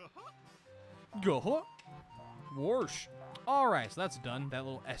 Go. Whoosh. Alright, so that's done. That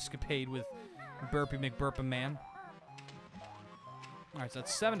little escapade with Burpy McBurpin Man. Alright, so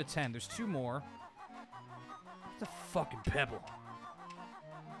that's 7 to 10. There's 2 more. It's a fucking pebble.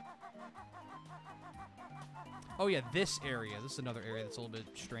 Oh yeah, this area. This is another area that's a little bit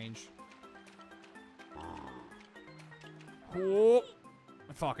strange. Whoa.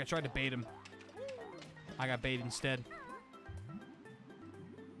 Fuck, I tried to bait him. I got baited instead. I'm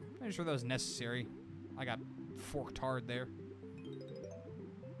not sure that was necessary. I got forked hard there.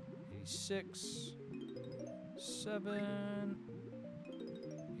 86. 7.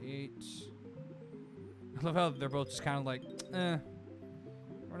 8. I love how they're both just kind of like,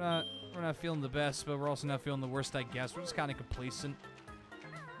 we're not feeling the best, but we're also not feeling the worst, I guess. We're just kind of complacent.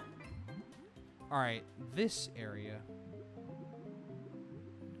 Alright, this area.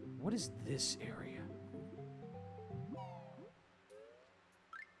 What is this area?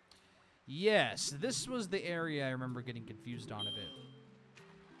 Yes, this was the area I remember getting confused on a bit.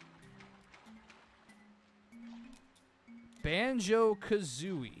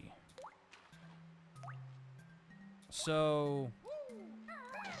 Banjo-Kazooie. So,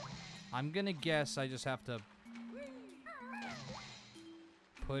 I'm gonna guess I just have to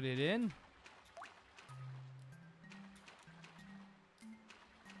put it in.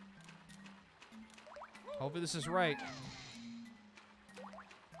 Hopefully this is right.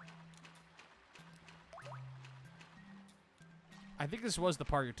 I think this was the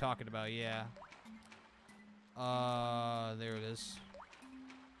part you're talking about, yeah. There it is.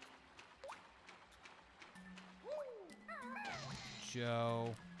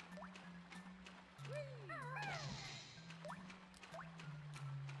 Joe.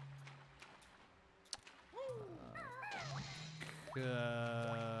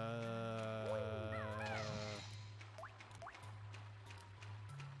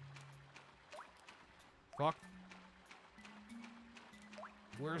 Fuck.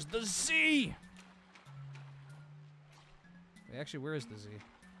 Where's the Z? Wait, actually, where is the Z?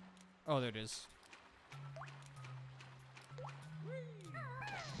 Oh, there it is.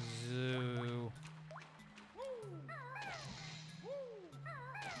 Zoo.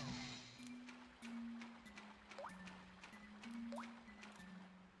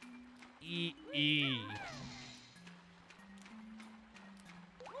 E.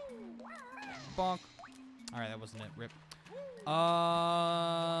 Bonk. Alright, that wasn't it. Rip. How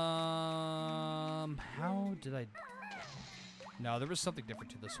did I... No, there was something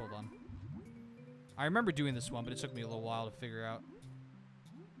different to this. Hold on. I remember doing this one, but it took me a little while to figure out.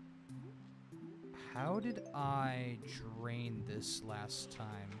 How did I drain this last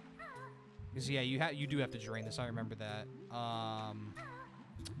time? Because, yeah, you do have to drain this. I remember that. I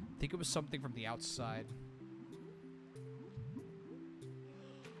think it was something from the outside.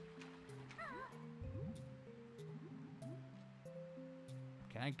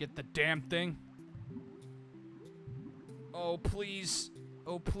 Can I get the damn thing? Oh, please.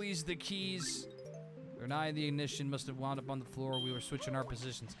 Oh, please, the keys. They're not in the ignition. Must have wound up on the floor. We were switching our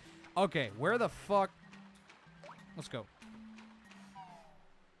positions. Okay, where the fuck? Let's go.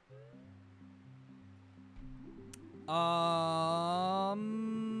 How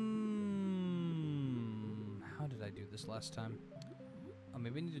did I do this last time? Oh,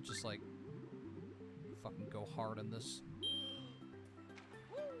 maybe I need to just, like, fucking go hard on this.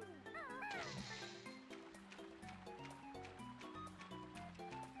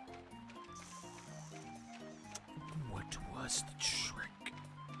 What was the trick?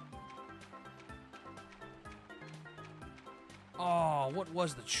 Oh, what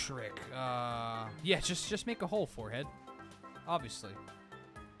was the trick? Yeah, just make a hole, forehead. Obviously.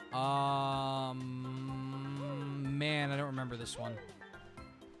 Man, I don't remember this one.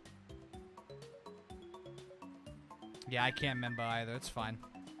 Yeah, I can't remember either. It's fine.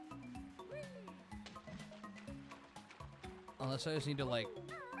 Unless I just need to, like,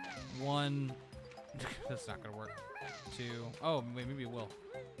 1... That's not gonna work. 2... Oh, wait, maybe it will.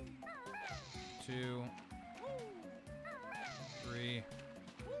 2... 3...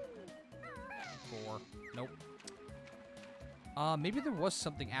 4... Nope. Maybe there was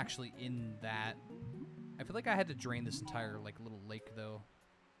something actually in that. I feel like I had to drain this entire, like, little lake, though.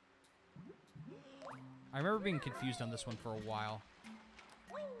 I remember being confused on this one for a while.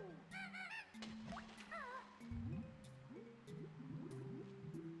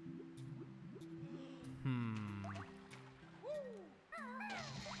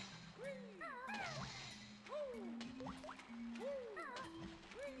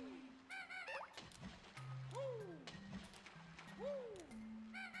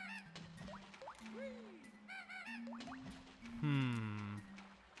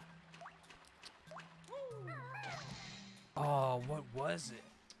 Oh, what was it?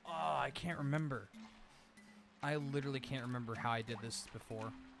 Oh, I can't remember. I literally can't remember how I did this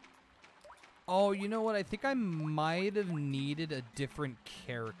before. Oh, you know what? I think I might have needed a different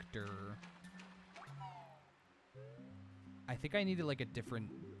character. I think I needed, like, a different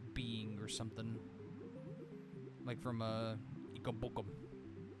being or something. Like from, Ikobokum.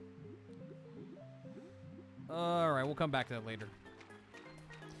 Alright, we'll come back to that later.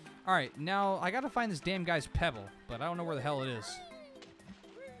 Alright, now I gotta find this damn guy's Pebble, but I don't know where the hell it is.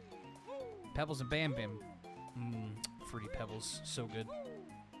 Pebbles and Bam Bam. Fruity Pebbles. So good.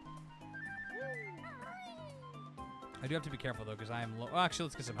 I do have to be careful, though, because I am low. Oh, actually,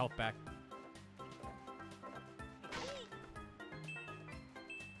 let's get some health back.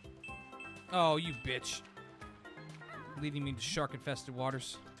 Oh, you bitch. Leading me to shark-infested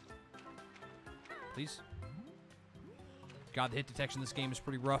waters. Please. God, the hit detection in this game is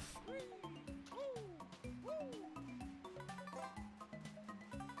pretty rough.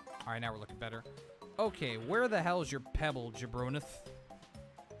 Alright, now we're looking better. Okay, where the hell is your Pebble, Jabronith?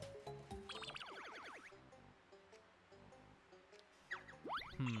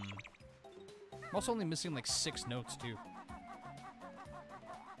 I'm also only missing like 6 notes, too.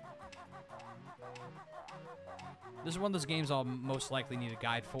 This is one of those games I'll most likely need a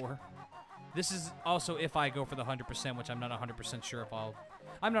guide for. This is also if I go for the 100%, which I'm not 100% sure if I'll...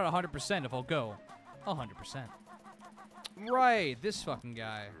 I'm not 100% if I'll go 100%. Right, this fucking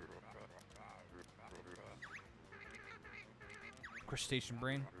guy. Crustacean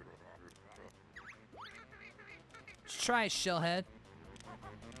brain. Let's try it, Shellhead.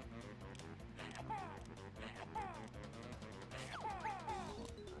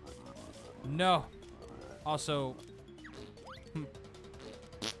 No. Also...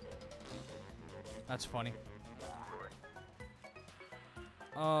 That's funny.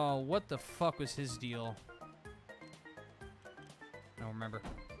 Oh, what the fuck was his deal? I don't remember.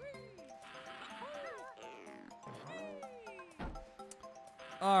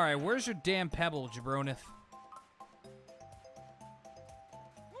 Alright, where's your damn Pebble, Jabronith?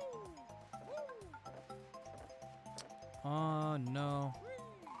 Oh, no.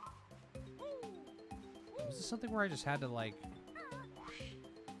 Was this something where I just had to, like...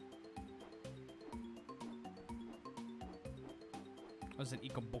 Was it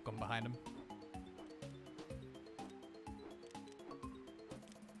Ikobokum behind him?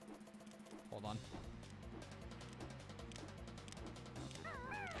 Hold on.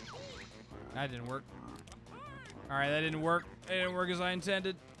 That didn't work. Alright, that didn't work. It didn't work as I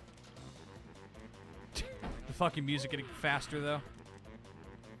intended. The fucking music getting faster, though.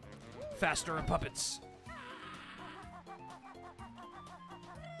 Faster and puppets.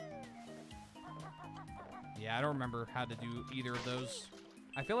 Yeah, I don't remember how to do either of those.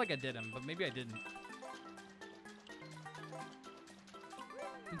 I feel like I did them, but maybe I didn't.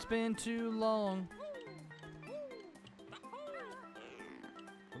 It's been too long.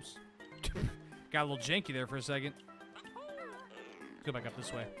 Oops. Got a little janky there for a second. Let's go back up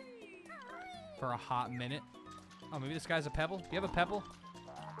this way. For a hot minute. Oh, maybe this guy's a Pebble? Do you have a Pebble?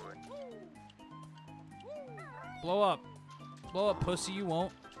 Blow up. Blow up, pussy, you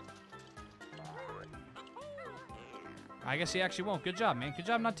won't. I guess he actually won't. Good job, man. Good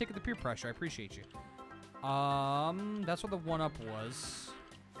job not taking the peer pressure. I appreciate you. That's what the 1-up was.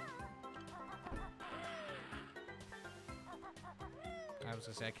 I was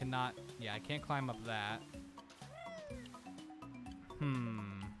gonna say, I cannot... Yeah, I can't climb up that. I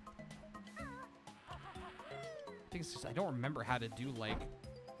think it's just... I don't remember how to do, like,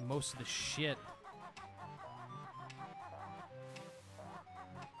 most of the shit.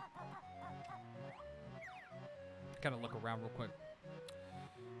 Gotta look around real quick.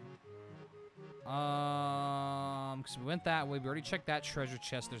 Because we went that way. We already checked that treasure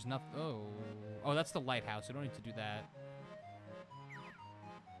chest. There's nothing. Oh, that's the lighthouse. We don't need to do that.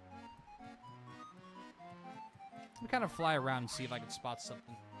 Let me kind of fly around and see if I can spot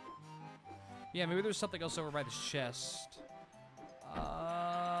something. Yeah, maybe there's something else over by this chest.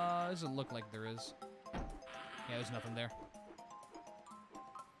 Doesn't look like there is. Yeah, there's nothing there.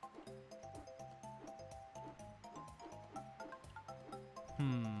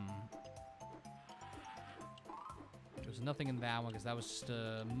 There's nothing in that one because that was just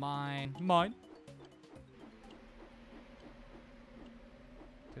mine. Mine.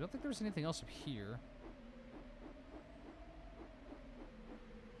 I don't think there's anything else up here.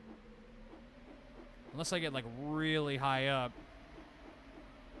 Unless I get like really high up.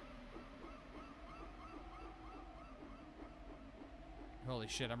 Holy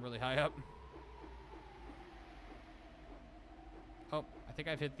shit, I'm really high up. Oh, I think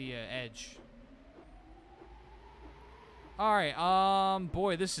I've hit the edge. Alright,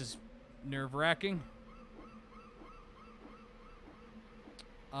 boy, this is nerve-wracking.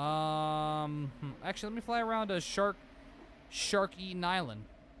 Actually, let me fly around a shark-eaten island.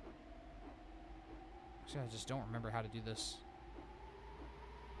 Actually, I just don't remember how to do this.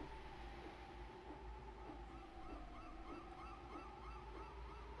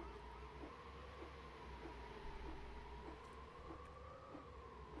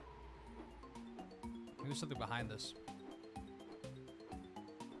 Maybe there's something behind this.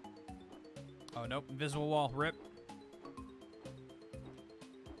 Oh, nope. Invisible wall. Rip.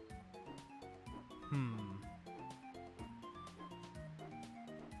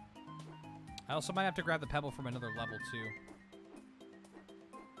 I also might have to grab the pebble from another level, too.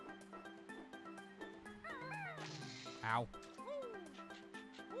 Ow.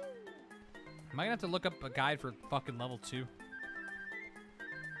 Am I gonna have to look up a guide for fucking level 2?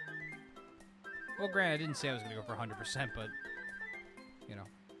 Well, granted, I didn't say I was gonna go for 100%, but, you know.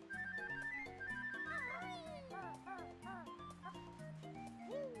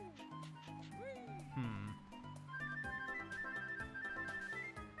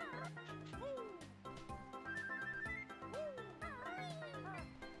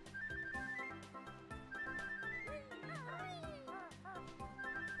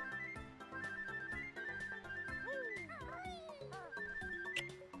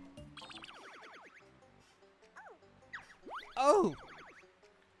 Oh!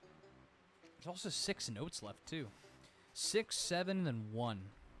 There's also 6 notes left, too. 6, 7, and 1.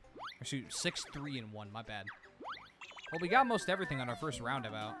 Or shoot, 6, 3, and 1. My bad. Well, we got most everything on our first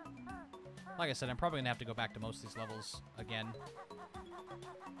roundabout. Like I said, I'm probably going to have to go back to most of these levels again.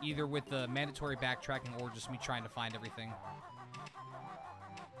 Either with the mandatory backtracking or just me trying to find everything.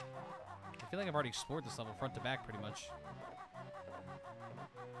 I feel like I've already explored this level front to back pretty much.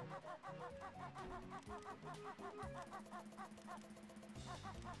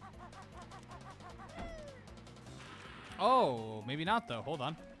 Oh, maybe not, though. Hold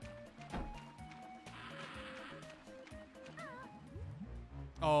on.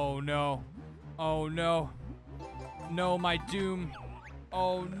 Oh, no. Oh, no. No, my doom.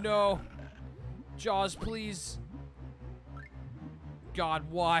 Oh, no. Jaws, please. God,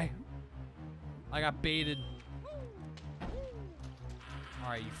 why? I got baited.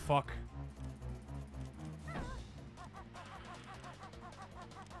 Alright, you fuck.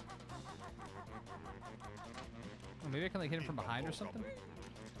 Oh, maybe I can, like, hit him from behind or something?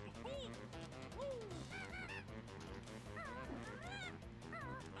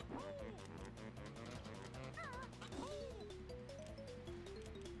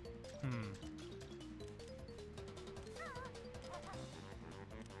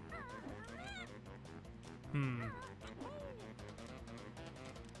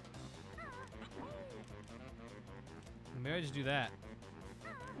 Maybe I just do that.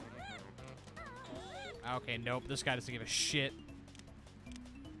 Okay, nope. This guy doesn't give a shit.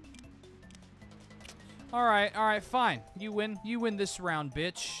 Alright, alright, fine. You win. You win this round,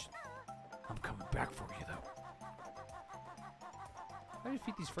 bitch. I'm coming back for you, though. How do you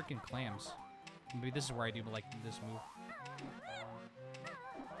defeat these freaking clams? Maybe this is where I do, like, this move.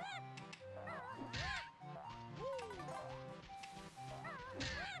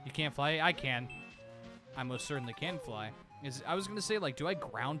 You can't fly? I can. I most certainly can fly. I was gonna say, like, do I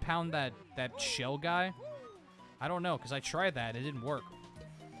ground pound that shell guy? I don't know, because I tried that. It didn't work.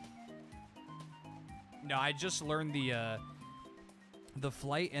 No, I just learned the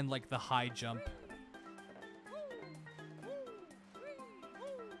flight and, like, the high jump.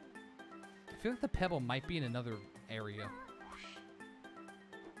 I feel like the pebble might be in another area.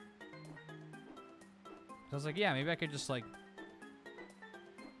 So I was like, yeah, maybe I could just, like...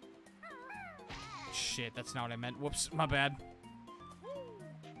 Shit, that's not what I meant. Whoops, my bad.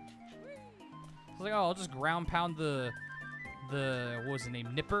 I was like, oh, I'll just ground pound the what was the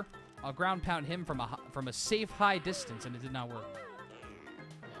name, Nipper? I'll ground pound him from a safe high distance, and it did not work.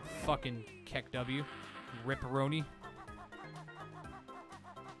 Fucking Keck W, Ripperoni.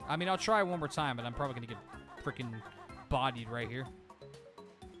 I mean, I'll try one more time, but I'm probably gonna get freaking bodied right here,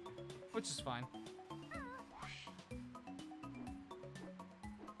 which is fine.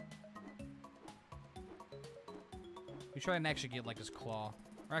 We try and actually get, like, his claw.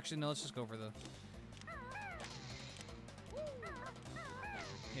 Or actually, no, let's just go for the...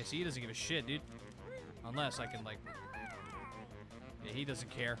 Yeah, see, he doesn't give a shit, dude. Unless I can, like... Yeah, he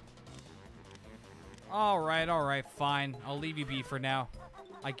doesn't care. Alright, fine. I'll leave you be for now.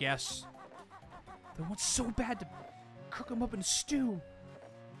 I guess. They want so bad to cook him up in stew.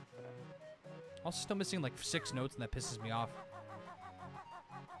 Also still missing, like, 6 notes, and that pisses me off.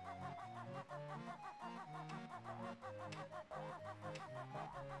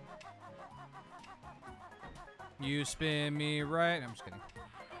 You spin me right. I'm just kidding.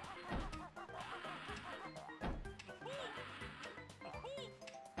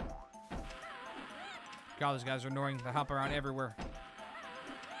 God, those guys are annoying. They hop around everywhere.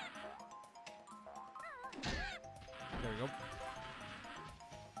 There we go.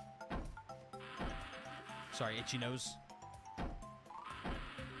 Sorry, itchy nose. Give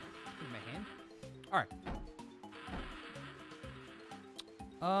me my hand. Alright.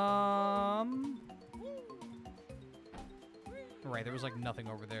 Right, there was like nothing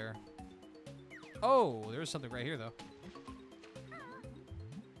over there. Oh, there was something right here though.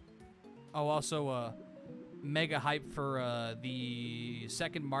 Oh, also, mega hype for the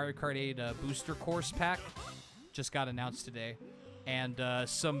second Mario Kart 8 booster course pack just got announced today, and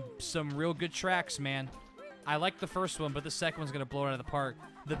some real good tracks, man. I like the first one, but the second one's gonna blow it out of the park.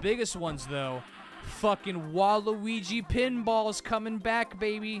 The biggest ones though, fucking Waluigi Pinball's coming back,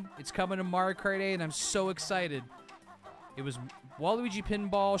 baby. It's coming to Mario Kart 8, and I'm so excited. It was Waluigi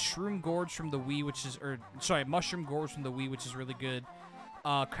Pinball, Shroom Gorge from the Wii, Mushroom Gorge from the Wii, which is really good.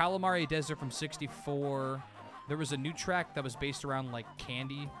 Calamari Desert from 64. There was a new track that was based around, like,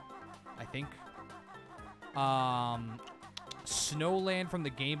 candy, I think. Snowland from the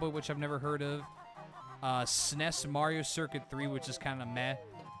Game Boy, which I've never heard of. SNES Mario Circuit 3, which is kind of meh.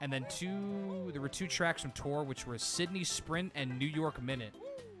 And then there were two tracks from Tour, which were Sydney Sprint and New York Minute.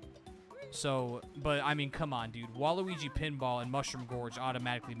 So, but, I mean, come on, dude. Waluigi Pinball and Mushroom Gorge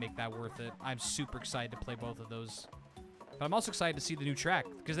automatically make that worth it. I'm super excited to play both of those. But I'm also excited to see the new track,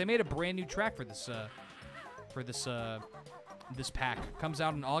 because they made a brand new track for this pack. Comes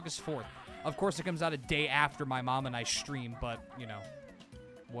out on August 4th. Of course, it comes out a day after my mom and I stream, but, you know,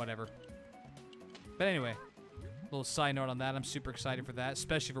 whatever. But anyway, little side note on that. I'm super excited for that,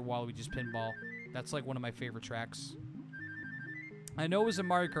 especially for Waluigi's Pinball. That's, like, one of my favorite tracks. I know it was in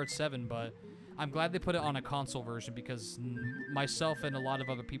Mario Kart 7, but I'm glad they put it on a console version, because myself and a lot of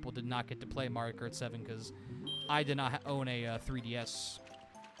other people did not get to play Mario Kart 7 because I did not own a 3DS.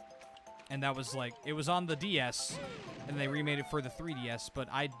 And that was like, it was on the DS, and they remade it for the 3DS, but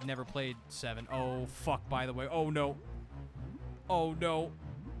I'd never played 7. Oh, fuck, by the way. Oh, no. Oh, no.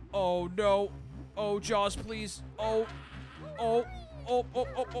 Oh, no. Oh, Jaws, please. Oh. Oh. Oh, oh,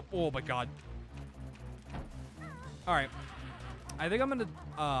 oh, oh, oh, my God. All right. I think I'm going to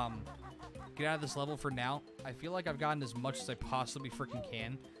get out of this level for now. I feel like I've gotten as much as I possibly freaking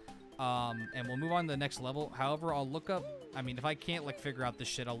can. And we'll move on to the next level. However, I'll look up... I mean, if I can't, like, figure out this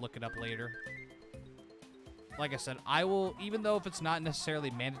shit, I'll look it up later. Like I said, I will... Even though if it's not necessarily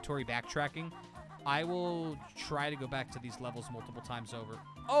mandatory backtracking, I will try to go back to these levels multiple times over.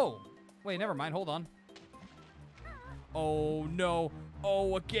 Oh! Wait, never mind. Hold on. Oh, no.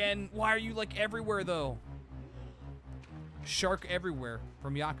 Oh, again. Why are you, like, everywhere, though? Shark everywhere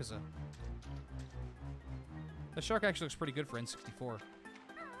from Yakuza. The shark actually looks pretty good for N64.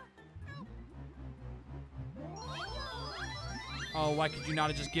 Oh, why could you not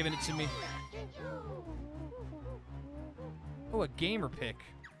have just given it to me? Oh, a gamer pick.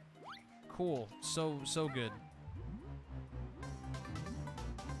 Cool. So good.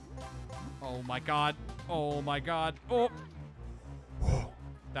 Oh my God. Oh my God. Oh!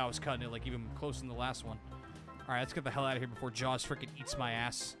 That was cutting it like even closer than the last one. Alright, let's get the hell out of here before Jaws frickin' eats my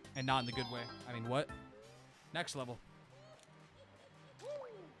ass. And not in the good way. I mean, what? Next level.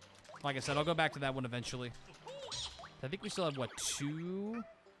 Like I said, I'll go back to that one eventually. I think we still have, what, 2?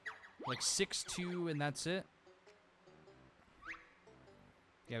 Like 6, 2, and that's it?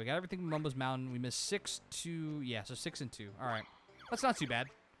 Yeah, we got everything from Mumbo's Mountain. We missed 6, 2. Yeah, so 6 and 2. Alright. That's not too bad.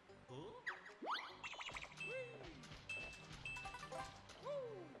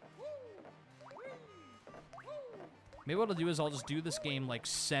 Maybe what I'll do is I'll just do this game like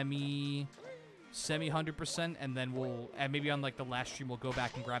semi 100%, and then we'll, and maybe on like the last stream we'll go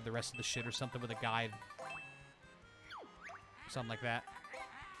back and grab the rest of the shit or something with a guide. Something like that.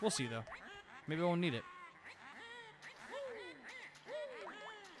 We'll see though. Maybe I won't need it.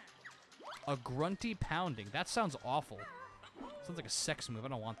 A grunty pounding. That sounds awful. Sounds like a sex move. I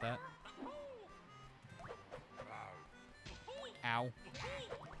don't want that. Ow.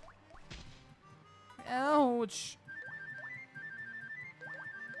 Ouch.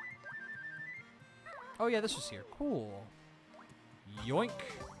 Oh yeah, this was here. Cool. Yoink.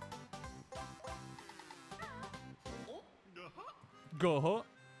 Go.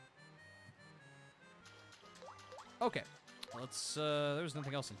 Okay. Let's, there's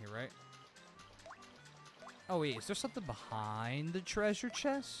nothing else in here, right? Oh wait, is there something behind the treasure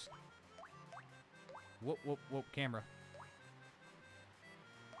chest? Whoop, whoop, whoop, camera.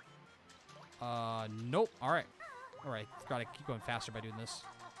 Nope. Alright. Alright, gotta keep going faster by doing this.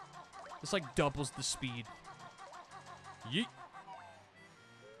 This, like, doubles the speed. Yeet.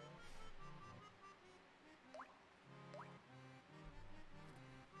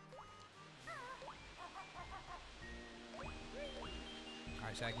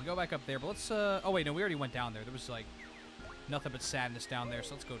 Alright, so I can go back up there, but let's, oh wait, no, we already went down there. There was, like, nothing but sadness down there,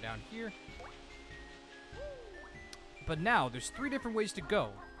 so let's go down here. But now, there's 3 different ways to go.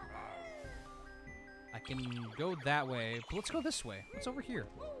 I can go that way, but let's go this way. What's over here?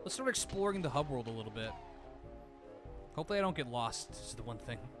 Let's start exploring the hub world a little bit. Hopefully I don't get lost, this is the one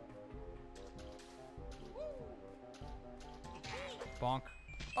thing. Bonk.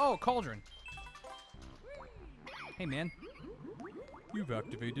 Oh, cauldron. Hey, man. You've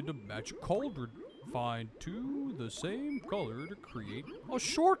activated a magic cauldron. Find 2 the same color to create a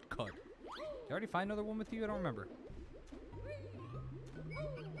shortcut. Did I already find another one with you? I don't remember.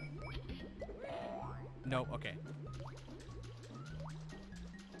 No, okay.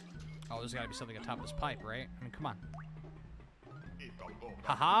 Oh, there's gotta be something on top of this pipe, right? I mean, come on.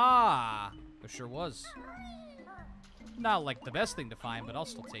 Haha! There sure was. Not like the best thing to find, but I'll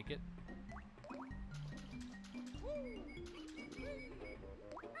still take it.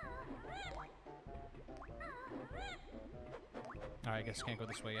 Alright, I guess I can't go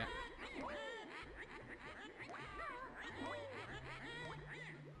this way yet.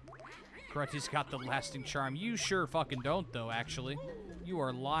 Grunty's got the lasting charm. You sure fucking don't, though, actually. You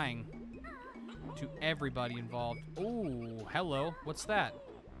are lying to everybody involved. Ooh, hello. What's that?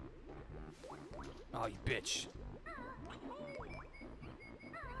 Oh, you bitch.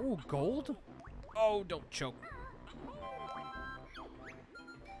 Ooh, gold? Oh, don't choke.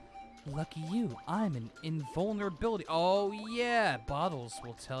 Lucky you, I'm an invulnerability. Oh, yeah. Bottles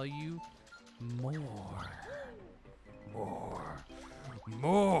will tell you more. More.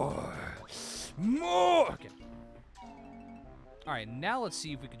 More. More. Okay. All right, now let's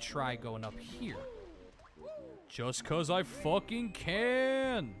see if we can try going up here. Just 'cause I fucking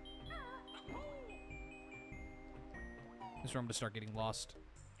can. This is where I'm gonna start getting lost.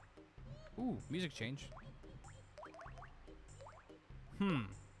 Ooh, music change.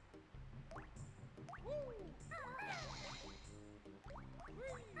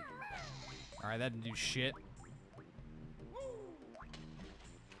 Alright, that didn't do shit.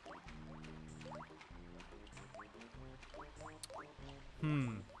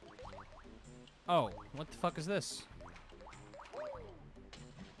 Oh, what the fuck is this?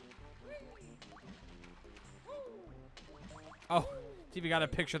 Oh, TV got a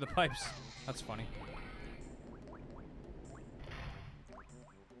picture of the pipes. That's funny.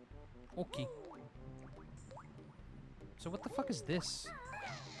 Okay. So what the fuck is this?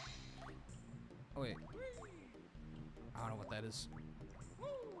 Oh, wait. I don't know what that is.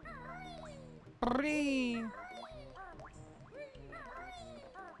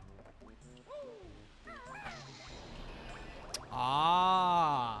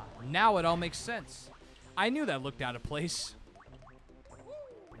 Ah, now it all makes sense. I knew that looked out of place.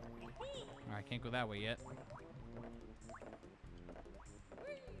 Alright, can't go that way yet.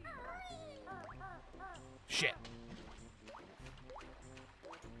 Shit.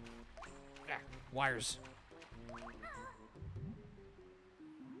 Ah, wires.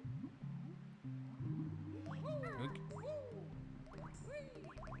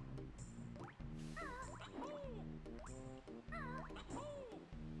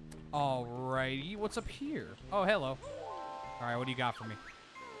 Alrighty, what's up here? Oh, hello. Alright, what do you got for me?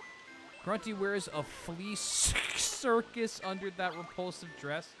 Grunty wears a fleece circus under that repulsive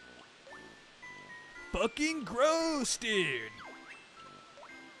dress. Fucking gross, dude!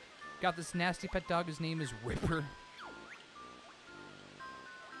 Got this nasty pet dog, his name is Ripper.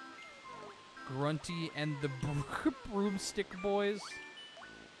 Grunty and the Broomstick Boys.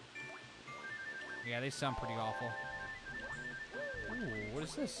 Yeah, they sound pretty awful. Ooh, what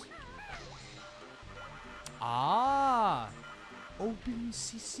is this? Ah! Open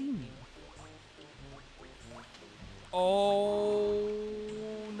CC. Oh,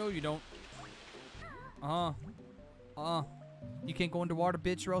 no you don't. You can't go underwater,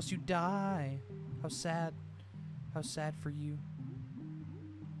 bitch, or else you die. How sad. How sad for you.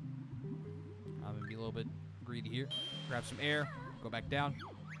 I'm gonna be a little bit greedy here. Grab some air. Go back down.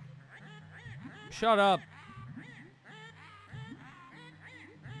 Shut up.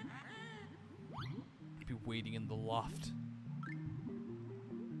 Be waiting in the loft.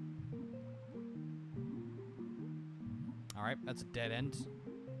 Alright, that's a dead end.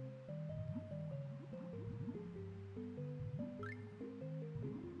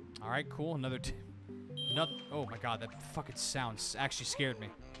 Alright, cool. Another oh my god, that fucking sound actually scared me.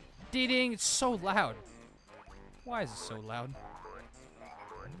 Ding! It's so loud. Why is it so loud?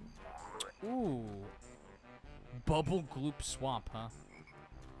 Ooh. Bubble Gloop Swamp, huh?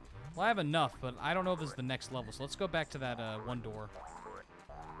 Well, I have enough, but I don't know if this is the next level. So let's go back to that one door.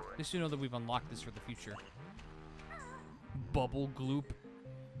 At least you know that we've unlocked this for the future. Bubble Gloop.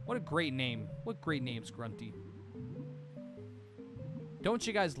 What a great name. What great names, Grunty. Don't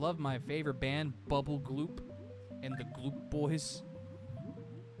you guys love my favorite band, Bubble Gloop and the Gloop Boys?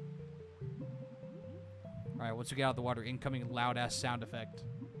 Alright, once we get out of the water, incoming loud-ass sound effect.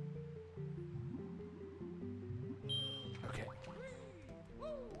 Okay.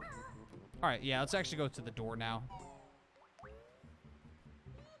 Alright, yeah, let's actually go to the door now.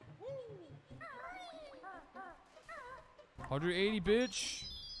 $180, bitch.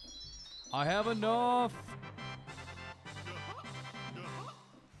 I have enough.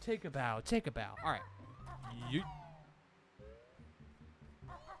 Take a bow. Take a bow. All right. Yeet.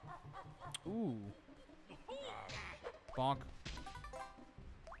 Ooh. Bonk.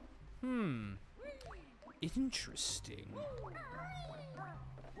 Interesting.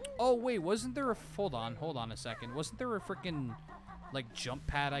 Oh, wait. Wasn't there a... Hold on a second. Wasn't there a freaking, like, jump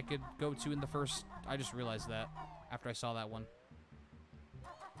pad I could go to in the first... I just realized that after I saw that one.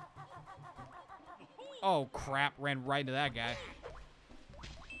 Oh, crap. Ran right into that guy.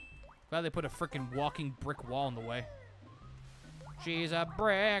 Glad they put a freaking walking brick wall in the way. She's a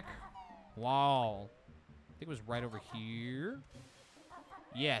brick wall. I think it was right over here.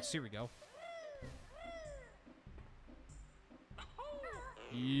 Yes, here we go.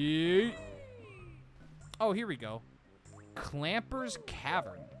 Yeet. Oh, here we go. Clamper's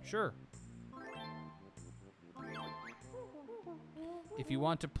Cavern. Sure. If you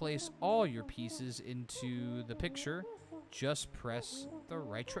want to place all your pieces into the picture, just press the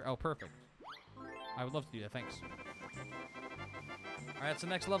right trigger. Oh, perfect. I would love to do that. Thanks. All right, that's the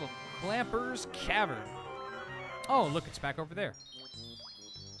next level. Clamper's Cavern. Oh, look, it's back over there.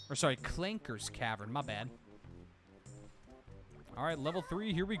 Or, sorry, Clanker's Cavern. My bad. All right, level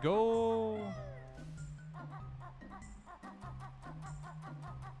 3. Here we go.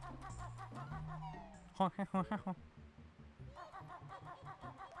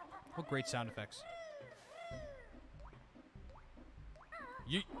 What great sound effects.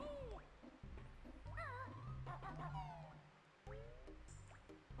 Yeet.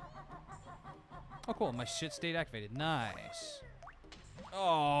 Oh, cool. My shit stayed activated. Nice.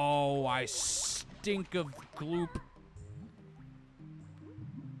 Oh, I stink of gloop.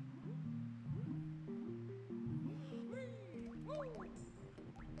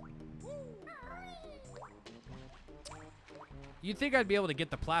 You'd think I'd be able to get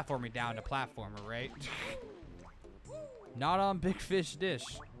the platforming down to platformer, right? Not on Big Fish Dish.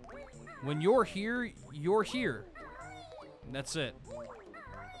 When you're here, you're here. And that's it.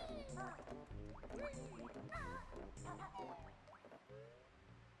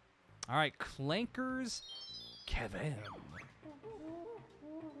 All right, Clanker's Cavern.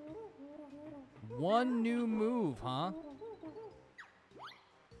 One new move, huh?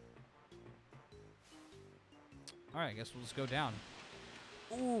 All right, I guess we'll just go down.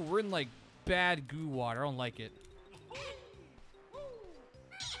 Ooh, we're in, like, bad goo water. I don't like it.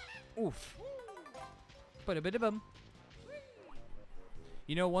 Oof. Ba-da-ba-da-bum.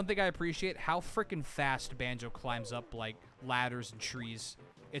 You know, one thing I appreciate, how freaking fast Banjo climbs up, like, ladders and trees.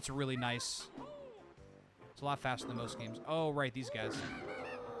 It's really nice. It's a lot faster than most games. Oh, right, these guys.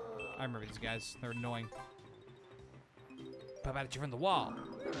 I remember these guys. They're annoying. Pop at you from the wall.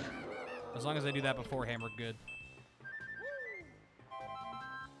 As long as I do that beforehand, we're good.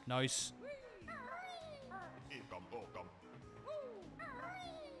 Nice.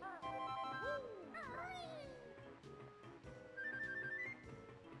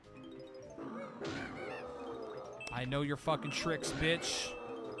 I know your fucking tricks, bitch.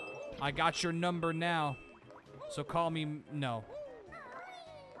 I got your number now. So call me... No.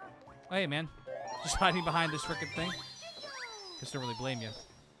 Oh, hey, man. Just hiding behind this frickin' thing. Guess don't really blame you.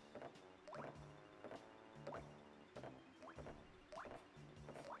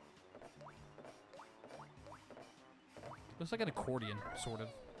 Looks like an accordion, sort of.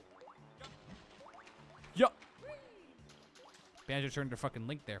 Yup. Banjo turned to fucking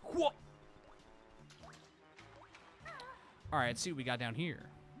Link there. Whoa. All right, let's see what we got down here.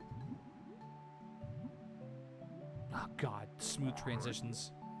 Oh, God. Smooth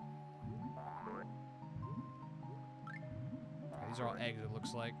transitions. Okay, these are all eggs, it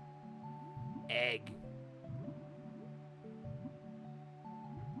looks like. Egg.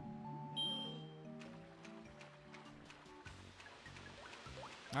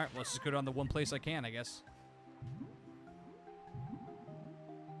 All right, let's just go down the one place I can, I guess.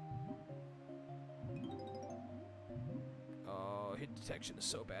 detection is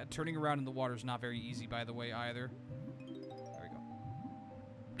so bad. Turning around in the water is not very easy, by the way, either. There we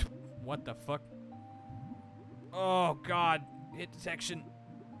go. What the fuck? Oh, God. Hit detection.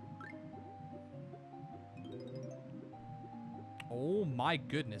 Oh, my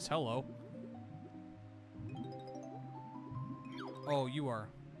goodness. Hello. Oh, you are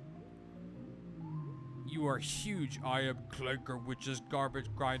huge. I am Clinker, which is garbage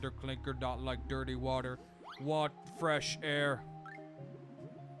grinder. Clinker, not like dirty water. Want fresh air.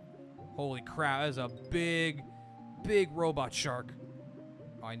 Holy crap, that is a big, big robot shark.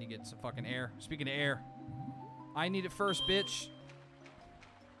 Oh, I need to get some fucking air. Speaking of air, I need it first, bitch.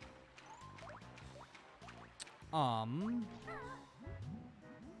 Alright,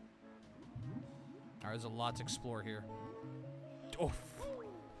 there's a lot to explore here. Oh,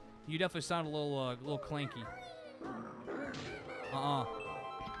 you definitely sound a little clanky.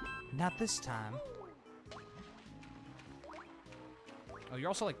 Not this time. Oh, you're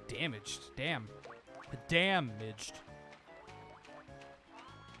also like damaged. Damn. Damaged.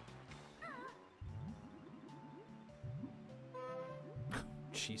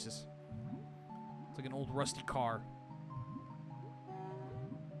 Jesus. It's like an old rusty car.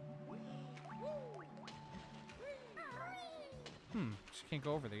 Just can't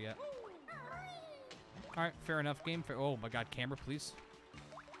go over there yet. Alright, fair enough, game. Oh my god, camera, please.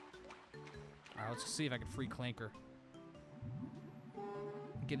 Alright, let's see if I can free Clanker.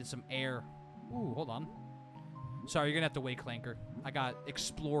 Get in some air. Ooh, hold on. Sorry, you're gonna have to wait, Clanker. I got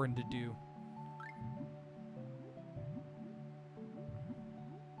exploring to do.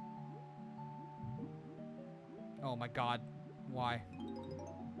 Oh my god. Why?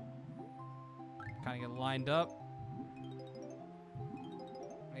 Kind of get lined up.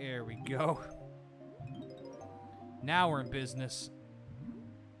 There we go. Now we're in business.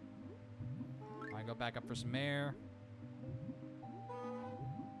 I go back up for some air.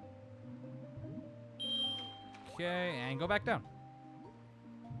 Okay, and go back down.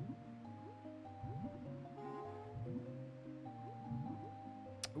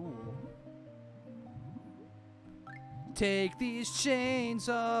 Ooh. Take these chains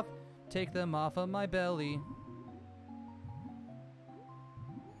off. Take them off of my belly.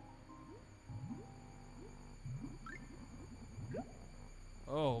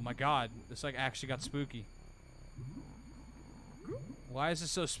 Oh my god, this like actually got spooky. Why is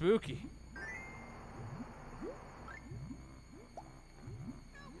this so spooky?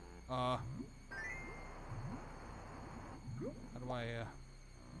 How do I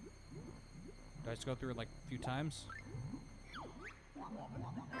just go through it like a few times?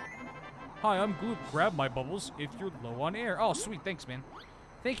 Hi, I'm Gloop. Grab my bubbles if you're low on air. Oh, sweet. Thanks, man.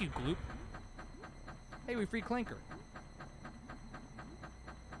 Thank you, Gloop. Hey, we free Clanker.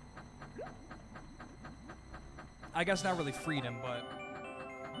 I guess not really freed him, but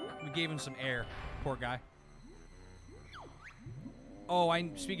we gave him some air. Poor guy. Oh,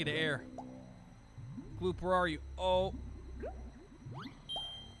 I'm speaking of air. Gloop, where are you? Oh.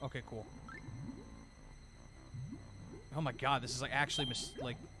 Okay, cool. Oh my god, this is like actually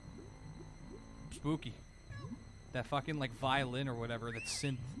like spooky. That fucking like violin or whatever, that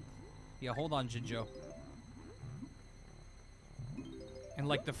synth. Yeah, hold on, Jinjo. And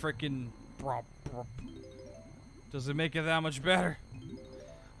like the frickin' does it make it that much better?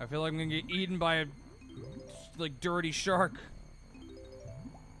 I feel like I'm gonna get eaten by a like dirty shark.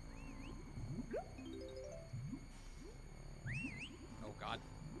 Oh god.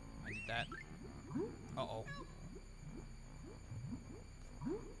 I need that. Uh-oh.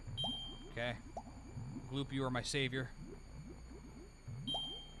 Okay. Gloop, you are my savior.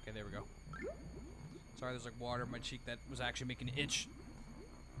 Okay, there we go. Sorry, there's like water in my cheek that was actually making it itch.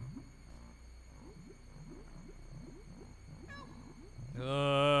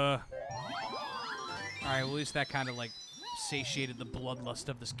 Alright, well, at least that kind of like satiated the bloodlust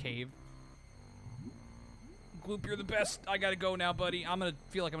of this cave. Gloop, you're the best. I gotta go now, buddy. I'm gonna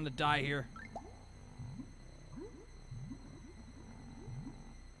feel like I'm gonna die here.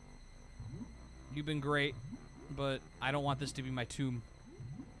 You've been great, but I don't want this to be my tomb.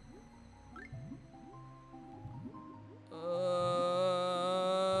 Alright,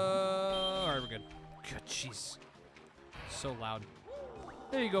 we're good. God, jeez. So loud.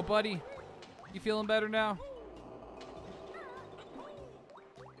 There you go, buddy. You feeling better now?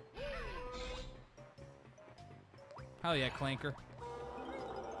 Hell yeah, Clanker.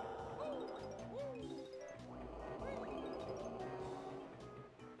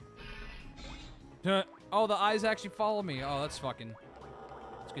 Oh, the eyes actually follow me. Oh, that's fucking...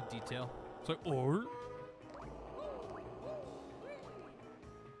 That's good detail. It's like, or...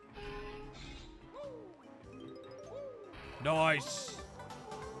 Nice!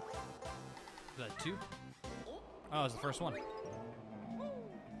 Is that 2? Oh, it's the first one.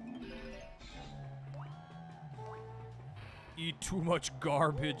 Eat too much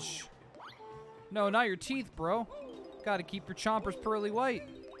garbage. No, not your teeth, bro. Gotta keep your chompers pearly white.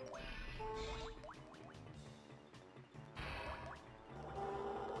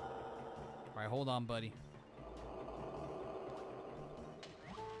 Alright, hold on, buddy.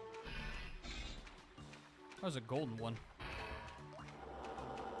 That was a golden one.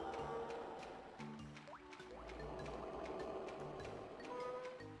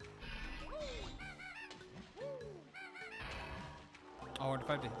 Oh, I wonder if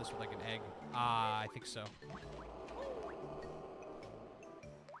I have to hit this with like an egg. Ah, I think so.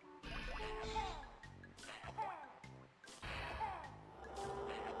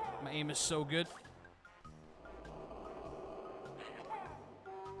 My aim is so good.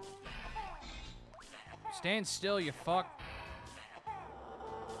 Stand still, you fuck.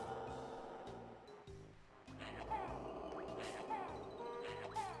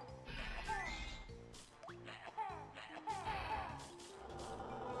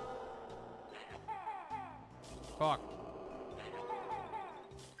 Fuck.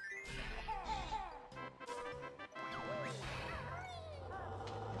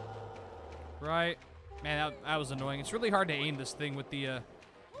 Right. Man, that was annoying. It's really hard to aim this thing with the,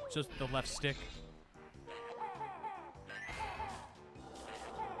 just the left stick.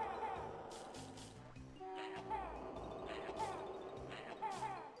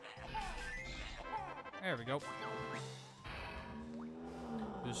 There we go.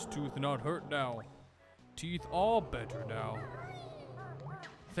 This tooth not hurt now. Teeth all better now.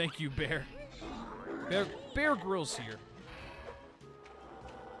 Thank you, Bear. Bear Grylls here.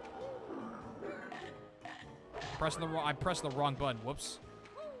 I'm pressing the wrong button. Whoops.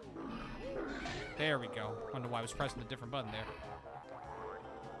 There we go. I don't know why I was pressing the different button there.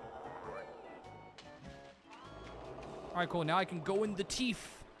 Alright, cool. Now I can go in the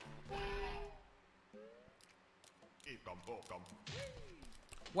teeth.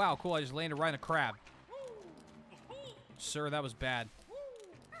 Wow, cool. I just landed right in a crab. Sir, that was bad.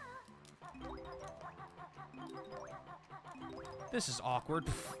 This is awkward.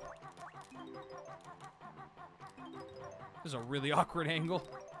 This is a really awkward angle.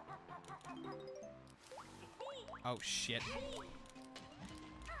 Oh, shit.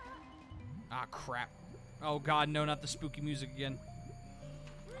 Ah, crap. Oh, God, no, not the spooky music again.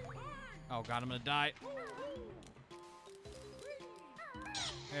 Oh, God, I'm gonna die.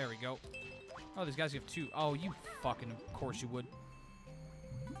 There we go. Oh, these guys have 2. Oh, you fucking... Of course you would.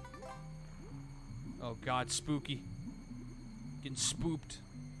 Oh, God, spooky. Getting spooked.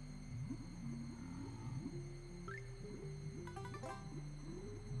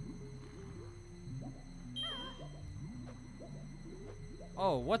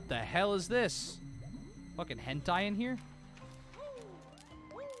 Oh, what the hell is this? Fucking hentai in here?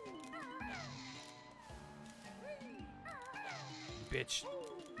 Bitch.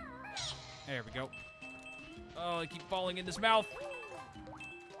 There we go. Oh, I keep falling in this mouth.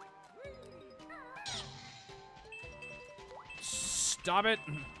 Stop it.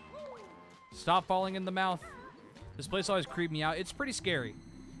 Stop falling in the mouth. This place always creeped me out. It's pretty scary.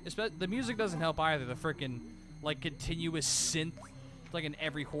 The music doesn't help either. The frickin', like, continuous synth. It's like in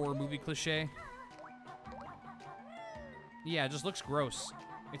every horror movie cliche. Yeah, it just looks gross.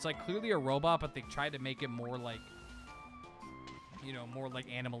 It's like clearly a robot, but they tried to make it more like, you know, more like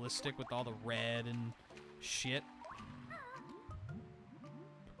animalistic with all the red and shit.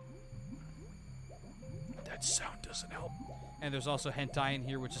 That sound doesn't help. And there's also hentai in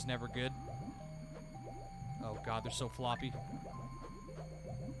here, which is never good. Oh god, they're so floppy.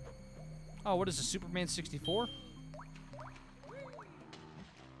 Oh, what is this, Superman 64?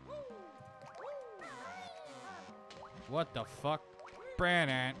 What the fuck?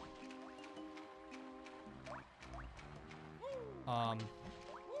 Branant.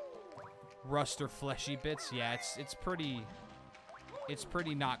 Rust or fleshy bits. Yeah, it's pretty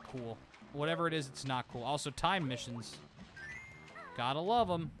not cool. Whatever it is, it's not cool. Also, time missions. Gotta love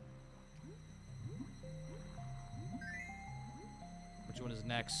them. Which one is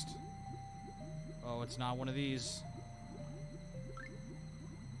next? Oh, it's not one of these.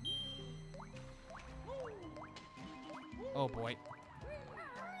 Oh boy.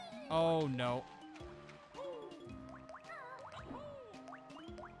 Oh no.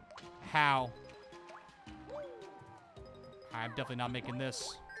 How? I'm definitely not making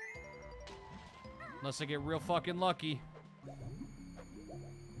this. Unless I get real fucking lucky.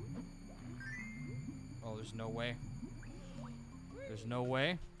 Oh, there's no way. There's no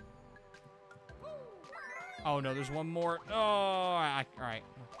way. Oh no, there's one more. Oh, alright.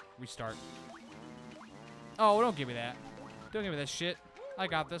 Restart. Oh, don't give me that. Don't give me that shit. I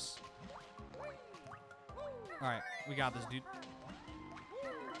got this. Alright, we got this, dude.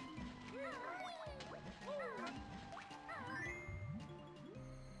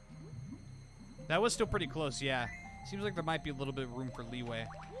 That was still pretty close, yeah. Seems like there might be a little bit of room for leeway.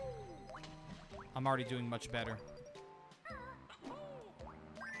 I'm already doing much better.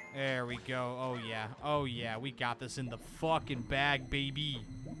 There we go. Oh, yeah. Oh, yeah. We got this in the fucking bag, baby.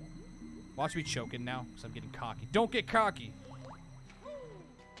 Watch me choking now, because I'm getting cocky. Don't get cocky!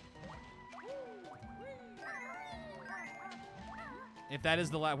 If that is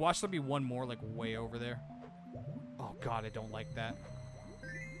the last... Watch there be one more, like, way over there. Oh, God, I don't like that.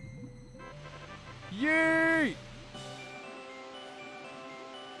 Yay!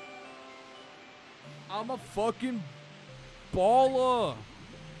 I'm a fucking baller. Is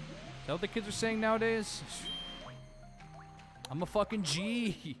that what the kids are saying nowadays? I'm a fucking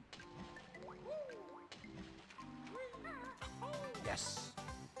G. Yes.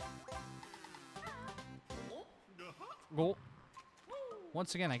 Goal.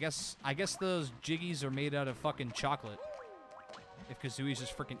 Once again, I guess those jiggies are made out of fucking chocolate. If Kazooie's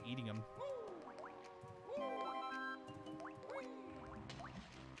just freaking eating them.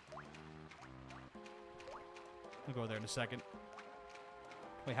 I'll go there in a second.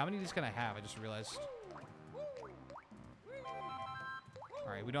 Wait, how many of these can I have? I just realized.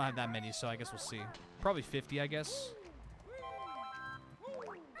 Alright, we don't have that many, so I guess we'll see. Probably 50, I guess.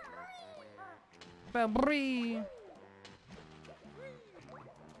 Alright,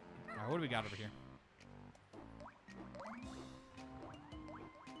 what do we got over here?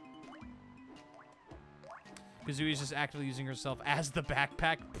 Kazooie's just actively using herself as the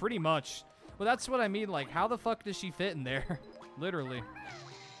backpack, pretty much. Well, that's what I mean, like, how the fuck does she fit in there? Literally.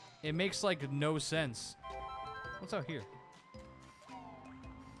 It makes, like, no sense. What's out here?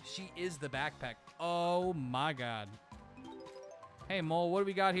 She is the backpack. Oh, my God. Hey, Mole, what do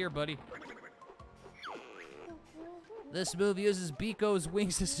we got here, buddy? This move uses Biko's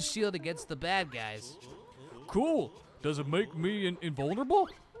wings as a shield against the bad guys. Cool. Does it make me invulnerable?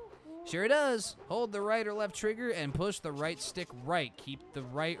 Sure does. Hold the right or left trigger and push the right stick right. Keep the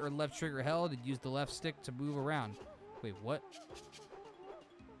right or left trigger held and use the left stick to move around. Wait, what?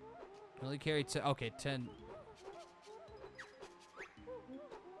 Only carry 10. Okay, 10.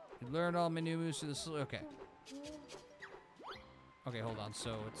 You learned all my new moves to this. Okay. Okay, hold on.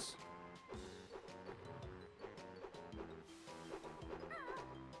 So it's.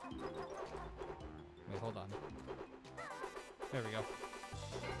 Wait, hold on. There we go.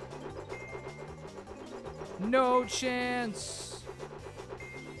 No chance!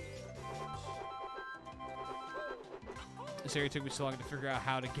 This area took me so long to figure out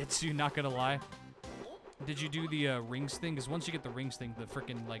how to get to, not gonna lie. Did you do the rings thing? Because once you get the rings thing, the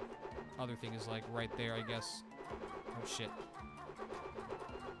freaking, like, other thing is, like, right there, I guess. Oh, shit.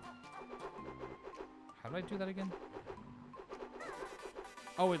 How did I do that again?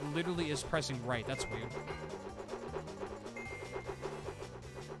 Oh, it literally is pressing right. That's weird.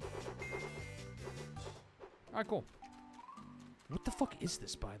 Alright, cool. What the fuck is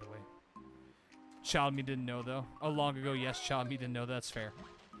this, by the way? Child me didn't know, though. Oh, long ago, yes, child me didn't know. That's fair.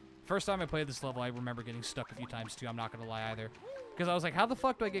 First time I played this level, I remember getting stuck a few times, too. I'm not gonna lie, either. Because I was like, how the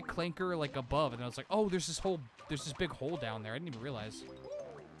fuck do I get Clanker, like, above? And I was like, oh, there's this big hole down there. I didn't even realize.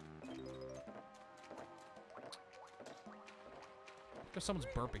 Because someone's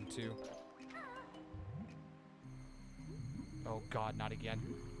burping, too. Oh, God, not again.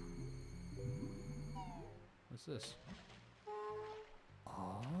 What's this?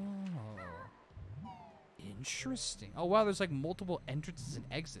 Oh. Interesting. Oh, wow, there's like multiple entrances and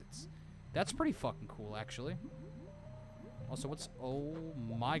exits. That's pretty fucking cool, actually. Also, what's... Oh,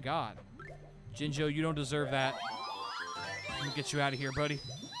 my God. Jinjo, you don't deserve that. Let me get you out of here, buddy.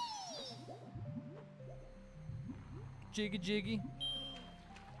 Jiggy, jiggy.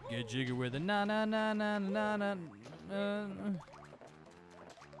 Get jiggy with a na-na-na-na-na-na-na.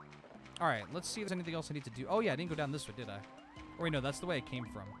 Alright, let's see if there's anything else I need to do. Oh, yeah, I didn't go down this way, did I? Or wait, no, that's the way I came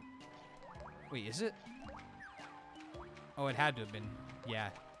from. Wait, is it? Oh, it had to have been. Yeah.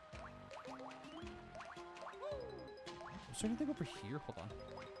 Was there anything over here? Hold on.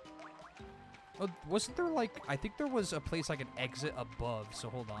 Oh, wasn't there, like... I think there was a place I could exit above, so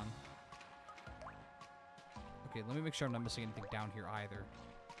hold on. Okay, let me make sure I'm not missing anything down here either.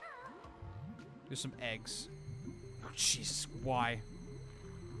 There's some eggs. Oh, Jesus, why?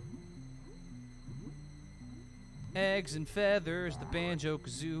 Eggs and feathers, the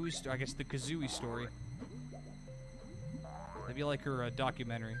Banjo-Kazooie story. I guess the Kazooie story. That'd be like her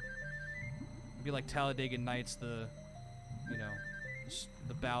documentary. It'd be like Talladega Nights, the, you know,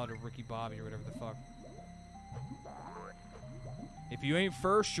 the Ballad of Ricky Bobby or whatever the fuck. If you ain't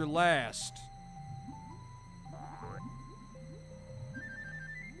first, you're last.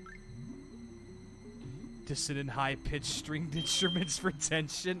 Dissonant high-pitched stringed instruments for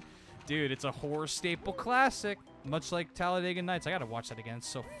tension. Dude, it's a horror staple classic. Much like Talladega Nights. I gotta watch that again. It's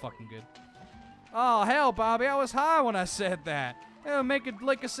so fucking good. Oh, hell, Bobby. I was high when I said that. It'll make it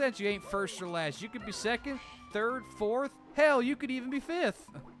like a sense. You ain't first or last. You could be second, third, fourth. Hell, you could even be fifth.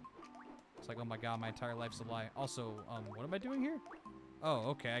 It's like, oh my god, my entire life's a lie. Also, what am I doing here?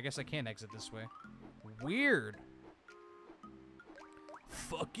 Oh, okay. I guess I can't exit this way. Weird.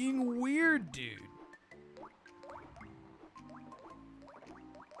 Fucking weird, dude.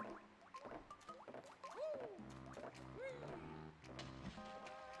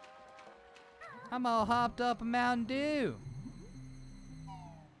 I'm all hopped up a Mountain Dew.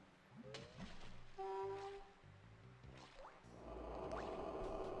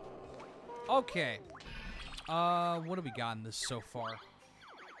 Okay. What have we gotten this so far?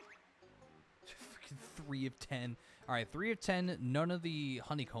 3 of 10. All right, 3 of 10. None of the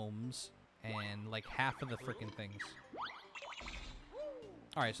honeycombs, and like half of the freaking things.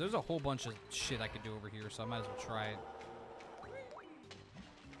 All right, so there's a whole bunch of shit I could do over here, so I might as well try it.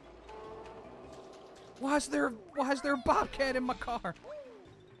 Why is there a bobcat in my car?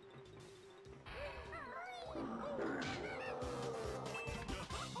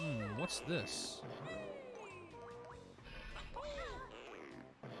 What's this?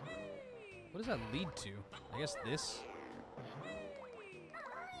 What does that lead to? I guess this?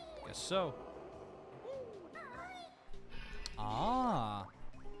 Guess so. Ah.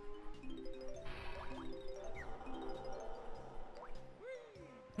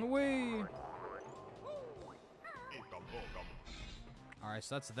 Whee! Alright,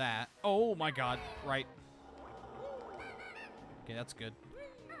 so that's that. Oh my god, right. Okay, that's good.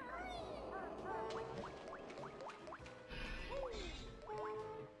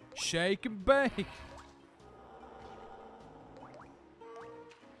 Shake and bake.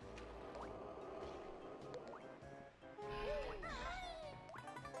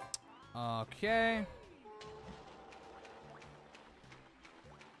 Okay.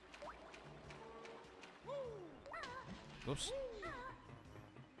 Whoops. What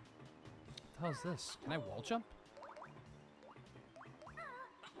the hell is this? Can I wall jump?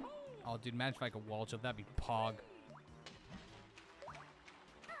 Oh, dude, imagine if I could wall jump. That'd be pog.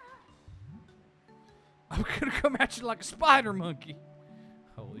 I'm gonna come at you like a spider monkey.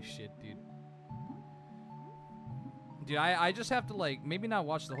 Holy shit, dude. Dude, I just have to, like, maybe not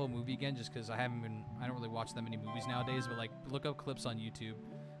watch the whole movie again just because I don't really watch that many movies nowadays, but, like, look up clips on YouTube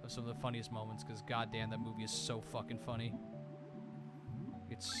of some of the funniest moments because, goddamn, that movie is so fucking funny.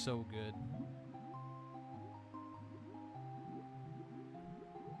 It's so good.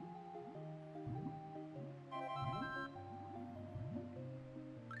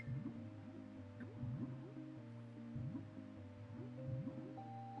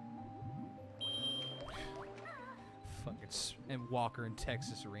 And Walker and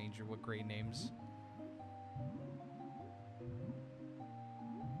Texas Ranger, what great names.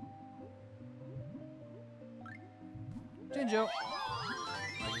 Jinjo.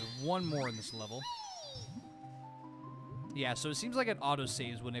 There's one more in this level. Yeah, so it seems like it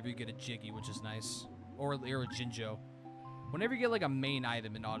auto-saves whenever you get a Jiggy, which is nice. Or a Jinjo. Whenever you get like a main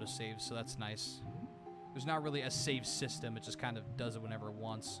item, it auto-saves, so that's nice. There's not really a save system, it just kind of does it whenever it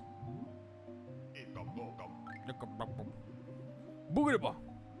wants. Boogity.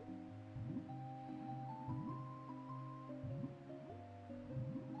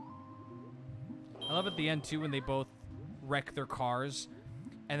 I love at the end too when they both wreck their cars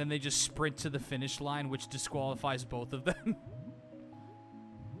and then they just sprint to the finish line, which disqualifies both of them.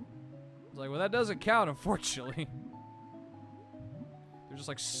 It's like, well, that doesn't count, unfortunately. They're just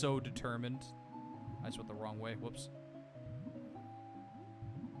like so determined. I just went the wrong way. Whoops.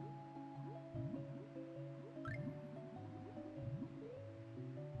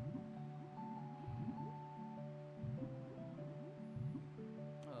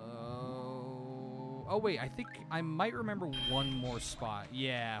 Oh, wait, I think I might remember one more spot.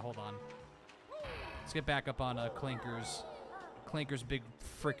 Yeah, hold on. Let's get back up on Clanker's big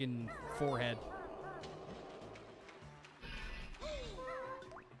frickin' forehead.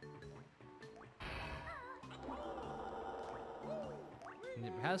 And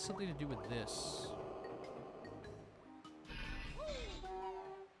it has something to do with this.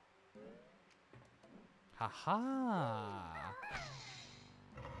 Haha.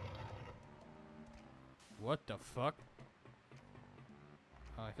 What the fuck?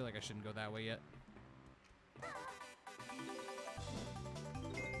 Oh, I feel like I shouldn't go that way yet.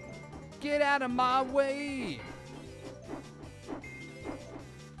 Get out of my way!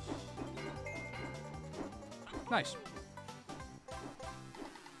 Nice.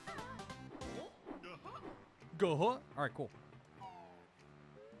 Go. All right, cool.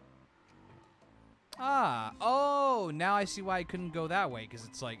 Ah, oh, now I see why I couldn't go that way, because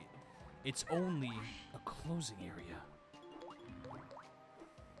it's like, it's only a closing area.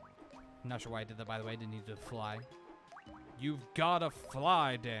 I'm not sure why I did that, by the way. I didn't need to fly. You've gotta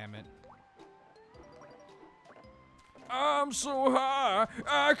fly, damn it. I'm so high,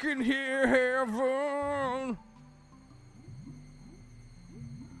 I can hear heaven.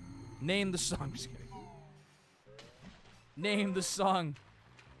 Name the song. Just kidding. Name the song.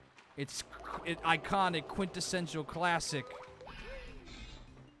 It's iconic, quintessential classic.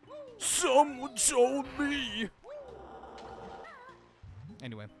 Someone told me.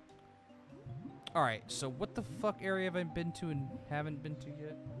 Anyway. Alright, so what the fuck area have I been to and haven't been to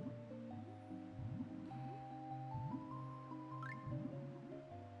yet?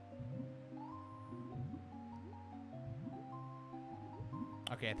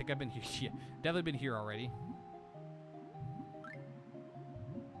 Okay, I think I've been here. Yeah, definitely been here already.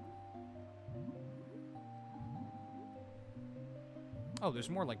 Oh,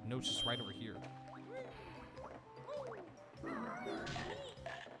 there's more like notes just right over here.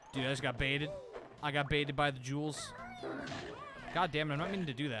 Dude, I just got baited. I got baited by the jewels. God damn it, I'm not meaning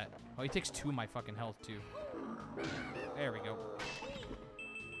to do that. Oh, he takes 2 of my fucking health, too. There we go.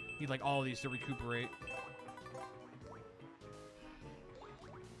 Need like all of these to recuperate.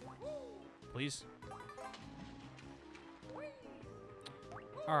 Please.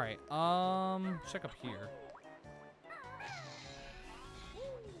 Alright, check up here.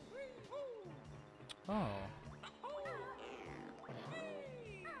 Oh.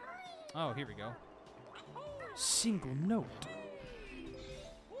 Oh, here we go. Single note.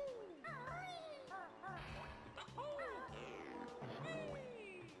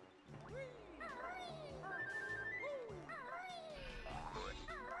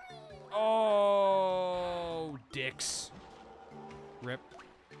 Oh, dicks. Rip.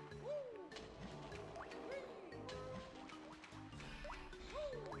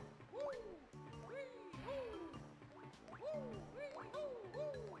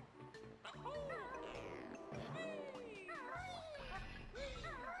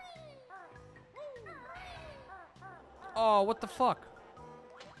 Oh, what the fuck?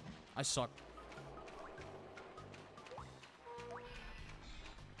 I suck.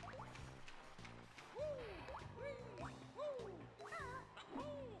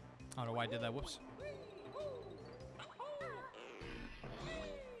 I don't know why I did that. Whoops.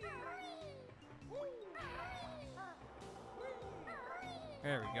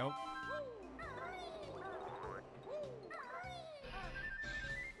 There we go.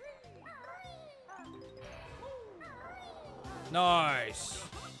 Nice.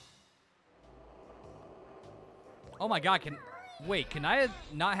 Oh my god, can I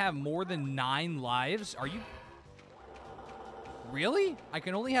not have more than 9 lives? Are you... Really? I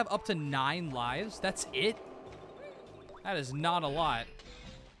can only have up to 9 lives? That's it? That is not a lot.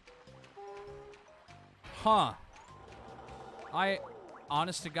 Huh. I,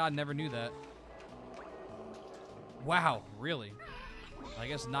 honest to God, never knew that. Wow, really? I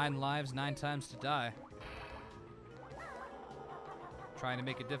guess 9 lives, 9 times to die. Trying to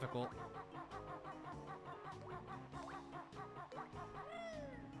make it difficult.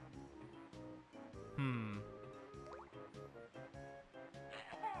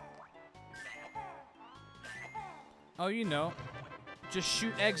 Oh, you know. Just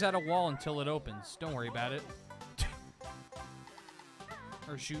shoot eggs at a wall until it opens. Don't worry about it.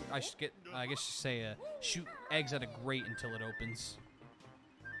 Or shoot, I guess you say, shoot eggs at a grate until it opens.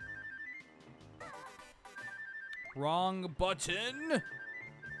 Wrong button!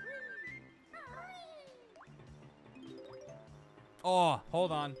 Oh,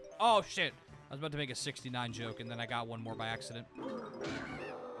 hold on. Oh, shit. I was about to make a 69 joke, and then I got one more by accident.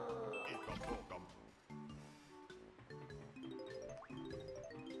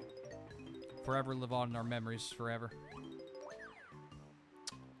 Forever live on in our memories, forever.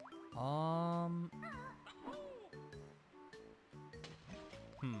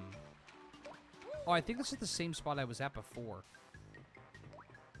 Oh, I think this is the same spot I was at before.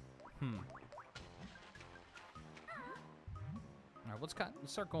 Alright, let's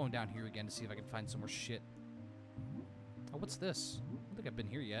start going down here again to see if I can find some more shit. Oh, what's this? I don't think I've been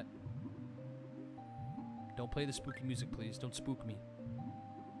here yet. Don't play the spooky music, please. Don't spook me.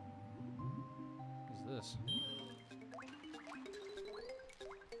 What's this?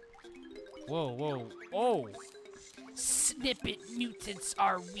 Whoa, whoa. Oh! Snippet mutants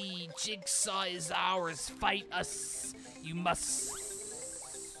are we. Jigsaw is ours. Fight us. You must.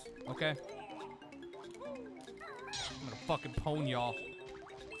 Okay. fucking pwn y'all.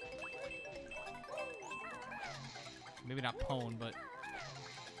 Maybe not pwn, but...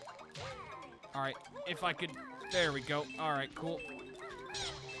 Alright, if I could... There we go. Alright, cool.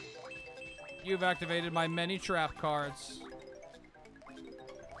 You've activated my many trap cards.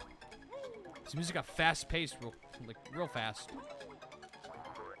 This music got fast-paced, real fast.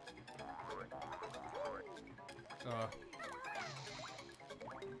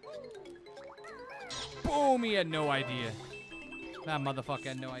 Boom! He had no idea. That motherfucker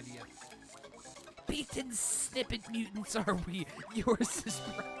had no idea. Beaten snippet mutants are we? Yours is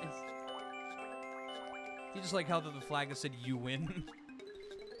prize. You just like how the flag that said you win.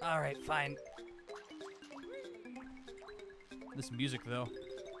 Alright, fine. This music, though.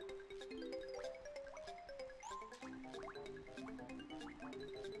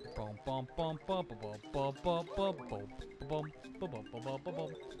 Bum bum bum bum bum bum bum bum bum bum bum bum bum bum.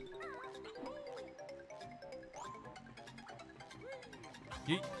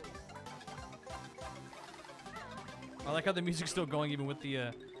 Yeet. I like how the music's still going even with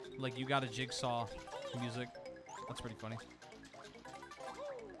the like you got a jigsaw music. That's pretty funny.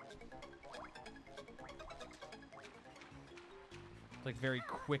 Like very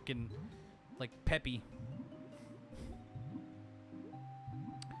quick and like peppy.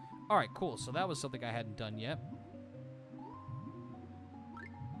 Alright, cool. So that was something I hadn't done yet.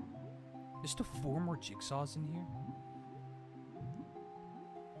 There's still 4 more jigsaws in here?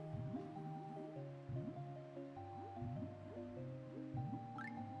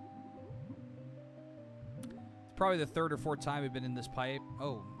 It's probably the 3rd or 4th time we've been in this pipe.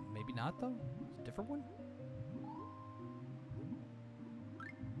 Oh, maybe not though? It's a different one?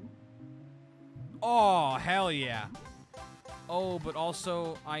 Oh, hell yeah. Oh, but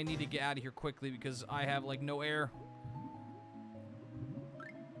also, I need to get out of here quickly because I have, like, no air.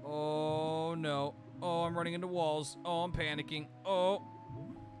 Oh, no. Oh, I'm running into walls. Oh, I'm panicking. Oh.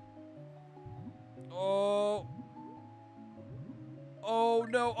 Oh. Oh,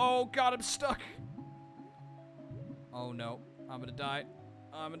 no. Oh, God, I'm stuck. Oh, no. I'm gonna die.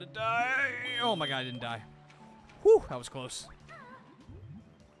 I'm gonna die. Oh, my God, I didn't die. Whew, that was close.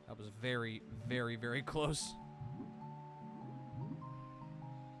 That was very, very, very close.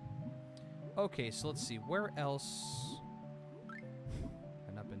 Okay, so let's see. Where else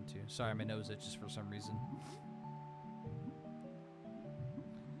I've not been to? Sorry, my nose itches for some reason.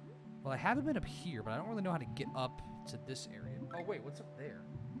 Well, I haven't been up here, but I don't really know how to get up to this area. Oh, wait, what's up there?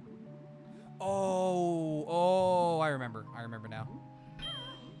 Oh, I remember. I remember now.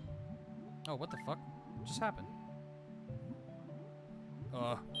 Oh, what the fuck just happened?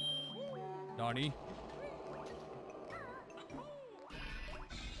 Nani?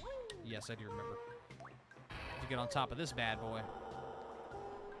 Yes, I do remember. To get on top of this bad boy.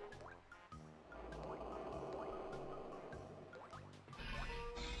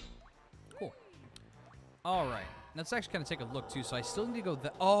 Cool. Alright. Let's actually kind of take a look, too. So I still need to go...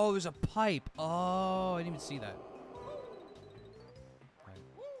 Oh, there's a pipe. Oh, I didn't even see that. Alright.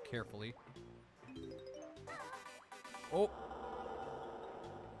 Carefully. Oh.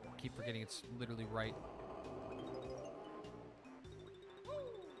 I keep forgetting it's literally right.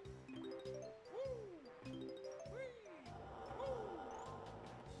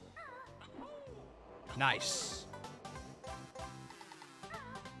 Nice.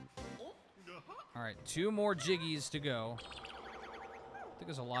 Alright, 2 more jiggies to go. I think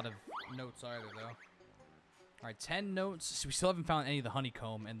there's a lot of notes either, though. Alright, 10 notes. So we still haven't found any of the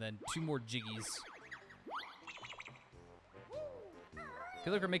honeycomb, and then 2 more jiggies. I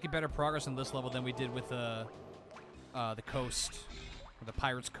feel like we're making better progress on this level than we did with the coast. Or the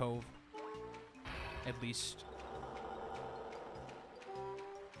Pirate's Cove. At least.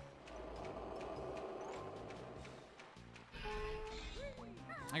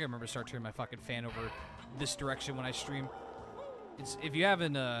 I gotta remember to start turning my fucking fan over this direction when I stream. It's if you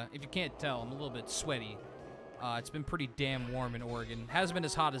can't tell, I'm a little bit sweaty. It's been pretty damn warm in Oregon. Hasn't been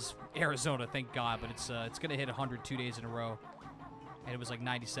as hot as Arizona, thank God, but it's gonna hit 100 2 days in a row, and it was like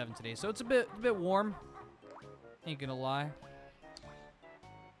 97 today, so it's a bit warm. Ain't gonna lie.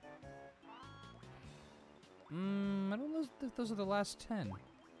 I don't know if those are the last 10.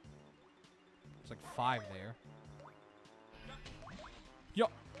 There's like 5 there. Yo.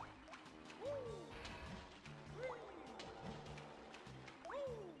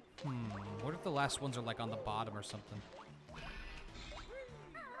 What if the last ones are like on the bottom or something?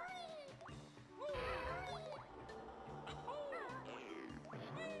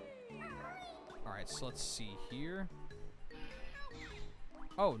 Alright, so let's see here.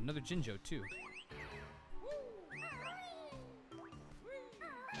 Oh, another Jinjo too.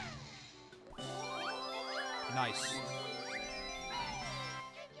 Nice.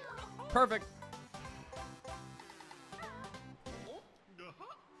 Perfect.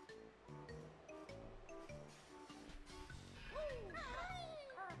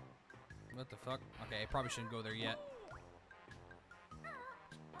 What the fuck? Okay, I probably shouldn't go there yet.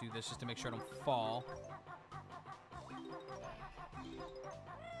 Do this just to make sure I don't fall.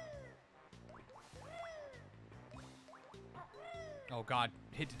 Oh god,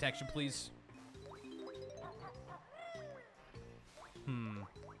 hit detection, please.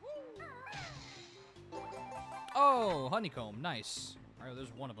 Oh, honeycomb, nice. Alright, well,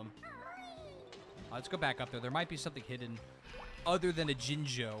 there's one of them. Let's go back up there. There might be something hidden other than a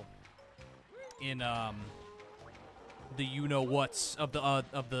Jinjo in the you-know-whats of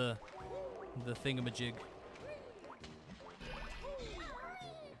the thingamajig.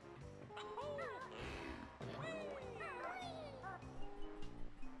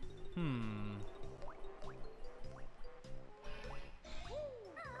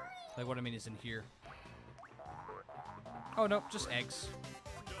 Like, what I mean is in here. Oh, no, just eggs.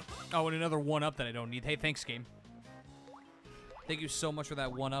 Oh, and another one-up that I don't need. Hey, thanks, game. Thank you so much for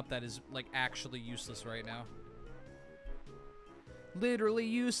that one-up that is, like, actually useless right now. Literally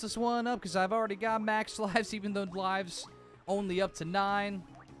useless one-up, because I've already got max lives, even though lives only up to 9.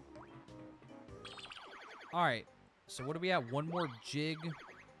 Alright, so what do we have? One more jig,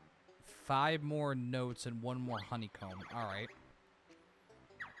 5 more notes, and 1 more honeycomb. Alright.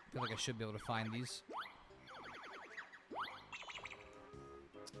 I feel like I should be able to find these.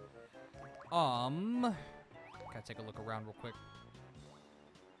 Gotta take a look around real quick.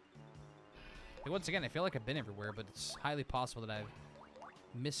 Hey, once again, I feel like I've been everywhere, but it's highly possible that I've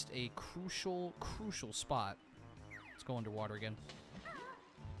missed a crucial spot. Let's go underwater again.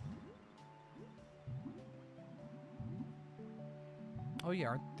 Oh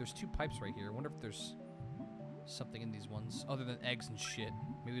yeah, there's 2 pipes right here. I wonder if there's something in these ones other than eggs and shit.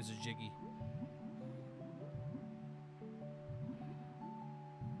 Maybe there's a jiggy.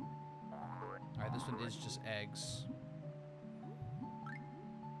 Alright, this one is just eggs.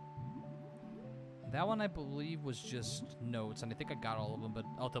 That one, I believe, was just notes, and I think I got all of them, but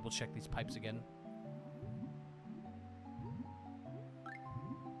I'll double check these pipes again.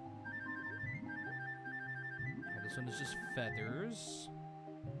 Alright, this one is just feathers.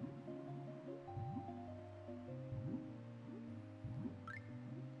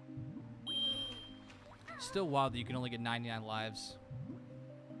 Still wild that you can only get 99 lives.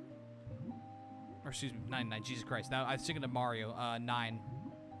 Or excuse me, 99. Jesus Christ. Now I was thinking of Mario. 9.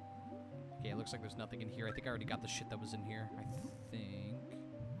 Okay, it looks like there's nothing in here. I think I already got the shit that was in here. I think.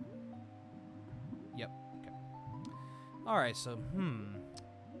 Yep. Okay. Alright, so,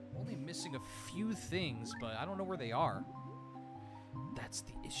 only missing a few things, but I don't know where they are. That's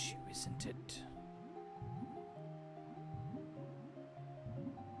the issue, isn't it?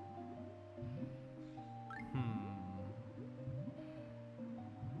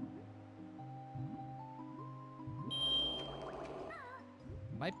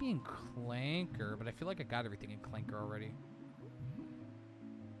 Might be in Clanker, but I feel like I got everything in Clanker already.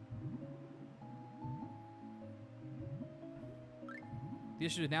 The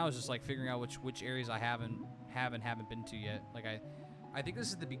issue now is just like figuring out which areas I haven't been to yet. Like I think this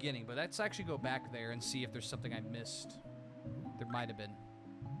is the beginning, but let's actually go back there and see if there's something I missed. There might have been.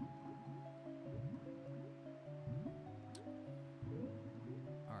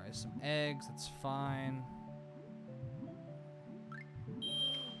 All right, some eggs. That's fine.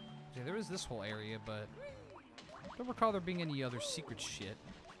 Yeah, there is this whole area, but I don't recall there being any other secret shit.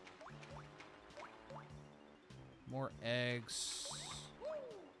 More eggs.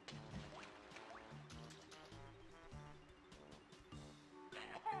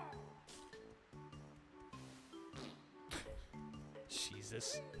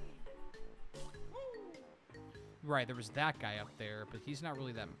 Jesus. Right, there was that guy up there, but he's not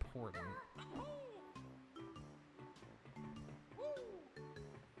really that important.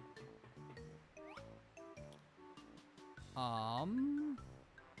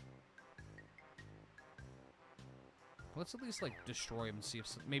 Let's at least like destroy him and see if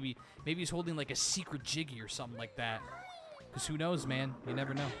maybe he's holding like a secret jiggy or something like that. Cause who knows, man? You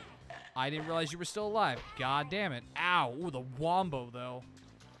never know. I didn't realize you were still alive. God damn it! Ow! Ooh, the wombo though.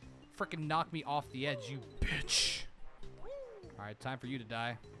 Frickin' knocked me off the edge, you bitch. All right, time for you to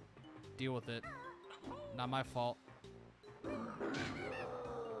die. Deal with it. Not my fault.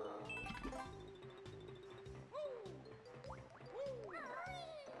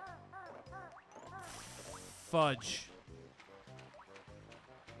 Fudge.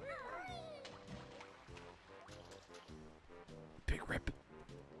 Big rip.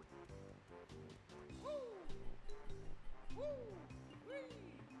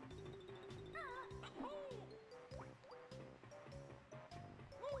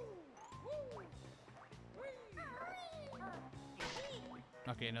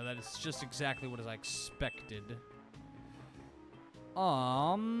 Okay, no, that is just exactly what I expected.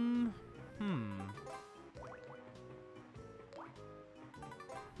 I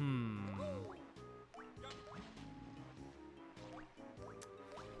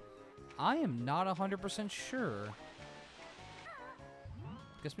am not 100% sure.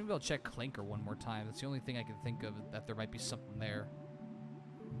 Guess maybe I'll check Clanker one more time. That's the only thing I can think of that there might be something there.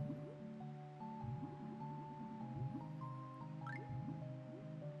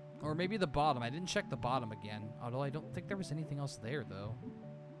 Or maybe the bottom. I didn't check the bottom again. Although I don't think there was anything else there, though.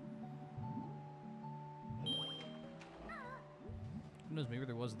 Who knows? Maybe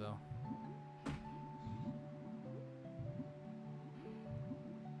there was, though.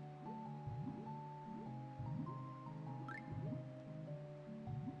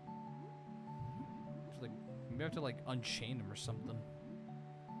 Like, maybe I have to, like, unchain him or something.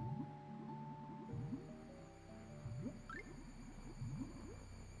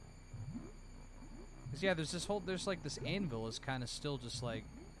 Cause yeah, there's like this anvil is kind of still just like,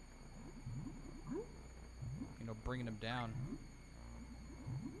 you know, bringing him down.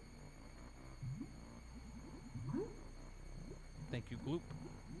 Thank you, Gloop.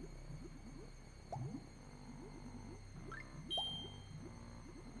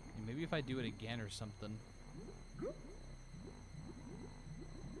 And maybe if I do it again or something. Oh,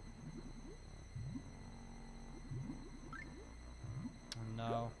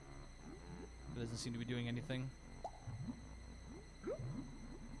 no. It doesn't seem to be doing anything.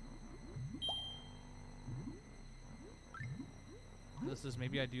 This is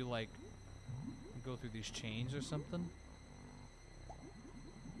maybe I do like go through these chains or something.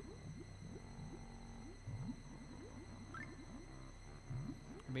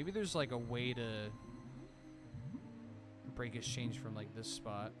 Maybe there's like a way to break his chains from like this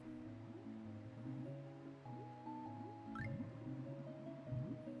spot.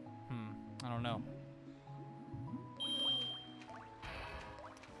 I don't know.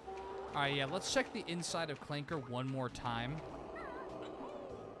 Alright, yeah, let's check the inside of Clanker one more time.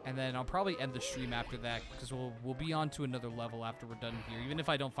 And then I'll probably end the stream after that, because we'll be on to another level after we're done here, even if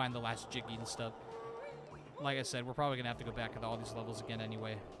I don't find the last Jiggy and stuff. Like I said, we're probably going to have to go back to all these levels again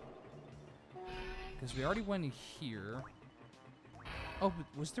anyway. Because we already went in here. Oh, but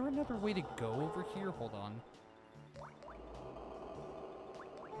was there another way to go over here? Hold on.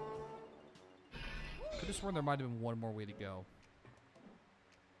 Could have sworn there might have been one more way to go.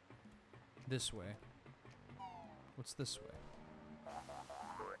 This way. What's this way?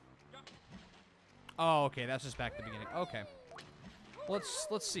 Oh, okay, that's just back to the beginning. Okay. Let's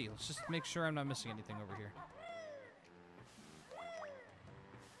see. Let's just make sure I'm not missing anything over here.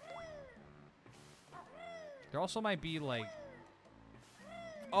 There also might be like...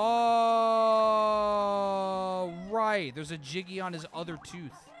 Oh, right. There's a Jiggy on his other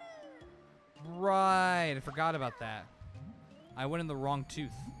tooth. Right, I forgot about that. I went in the wrong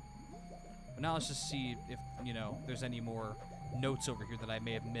tooth. But now let's just see if, you know, there's any more notes over here that I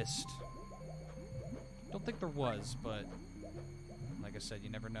may have missed. Don't think there was, but like I said, you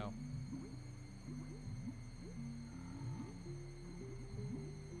never know.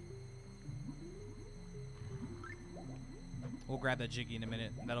 We'll grab that Jiggy in a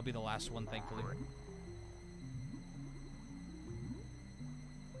minute. That'll be the last one, thankfully.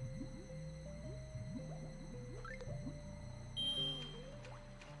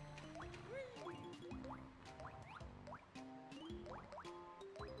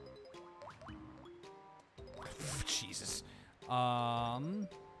 Jesus.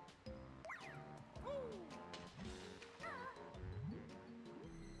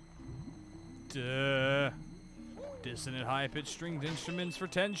 Duh. Dissonant high-pitched stringed instruments for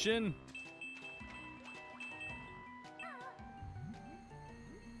tension.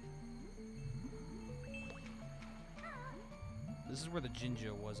 This is where the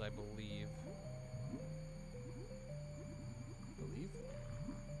Jinjo was, I believe.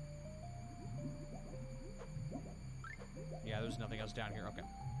 Yeah, there's nothing else down here. Okay.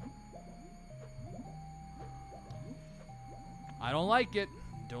 I don't like it.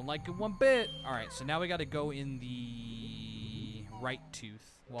 Don't like it one bit. All right, so now we got to go in the right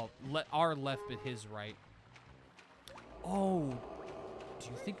tooth. Well, our left, but his right. Oh, do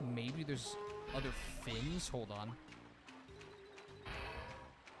you think maybe there's other fins? Hold on.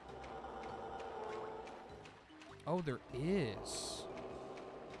 Oh, there is.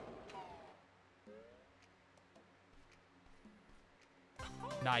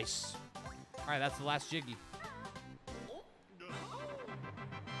 Nice. All right, that's the last Jiggy.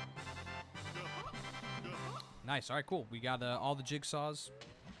 Nice. All right, cool. We got all the jigsaws,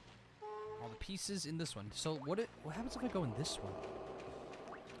 all the pieces in this one. So what happens if I go in this one?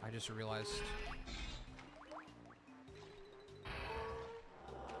 I just realized.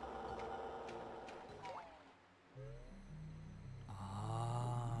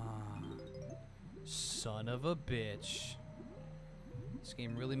 Ah. Son of a bitch. This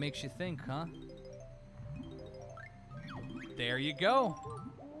game really makes you think, huh? There you go.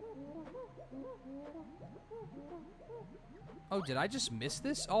 Oh, did I just miss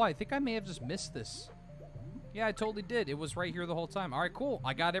this? Oh, I think I may have just missed this. Yeah, I totally did. It was right here the whole time. All right, cool.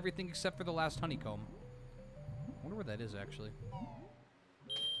 I got everything except for the last honeycomb. I wonder where that is, actually.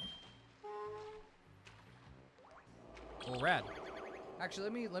 Well, rad.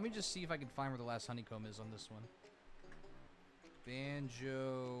 Actually, let me just see if I can find where the last honeycomb is on this one.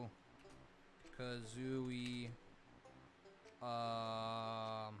 Banjo-Kazooie.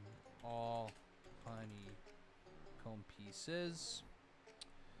 All honeycomb pieces.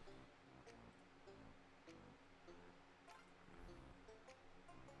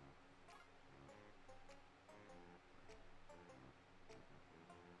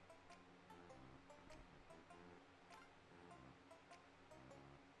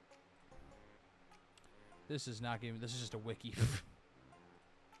 This is not game. This is just a wiki.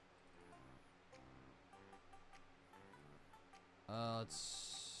 Let's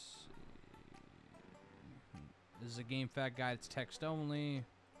see. This is a game fact guide. It's text only.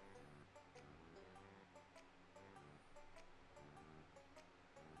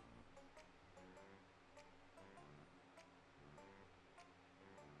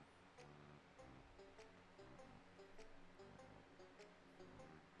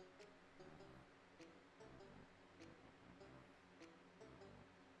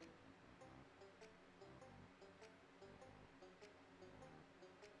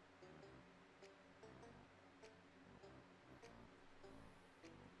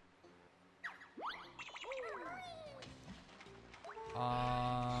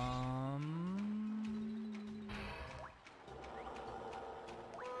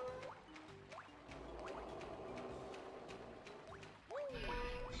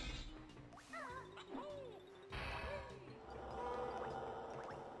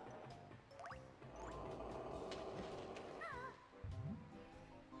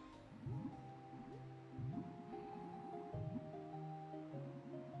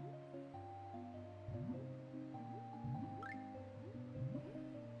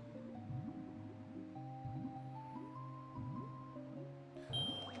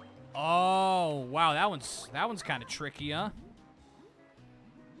 Oh, wow, that one's kind of tricky, huh?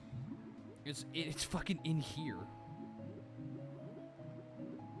 It's fucking in here.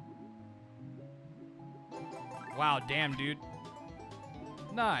 Wow, damn, dude.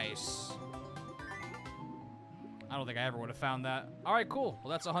 Nice. I don't think I ever would have found that. All right, cool. Well,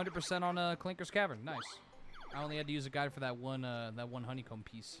 that's 100% on Clinker's Cavern. Nice. I only had to use a guide for that one honeycomb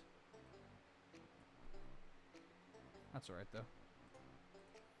piece. That's all right, though.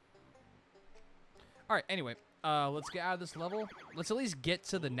 All right, anyway, let's get out of this level. Let's at least get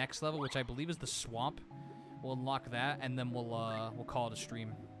to the next level, which I believe is the swamp. We'll unlock that, and then we'll call it a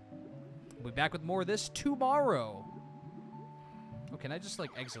stream. We'll be back with more of this tomorrow. Oh, can I just, like,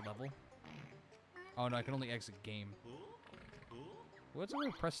 exit level? Oh, no, I can only exit game. What's it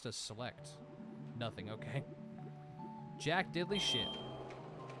press to select? Nothing, okay. Jack diddly shit.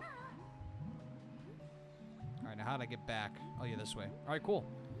 All right, now how do I get back? Oh, yeah, this way. All right,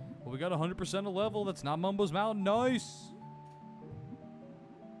 cool. Well, we got 100% a level. That's not Mumbo's Mountain. Nice.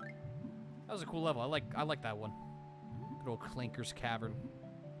 That was a cool level. I like that one. Good old Clanker's Cavern.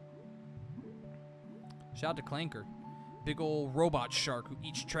 Shout out to Clanker. Big old robot shark who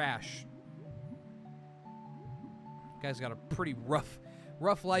eats trash. Guy's got a pretty rough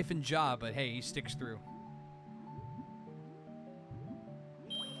life and job, but hey, he sticks through.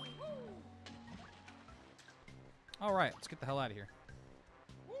 All right, let's get the hell out of here.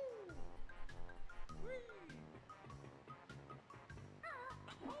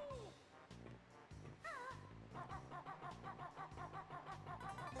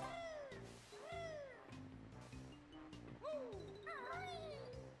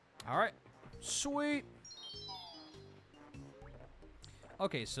 All right, sweet.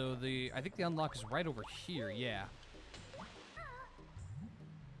 Okay, so I think the unlock is right over here, yeah.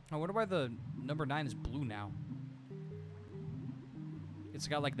 I wonder why the number 9 is blue now. It's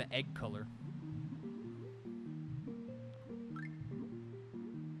got like the egg color.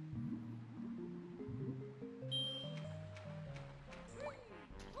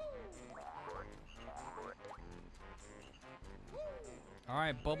 All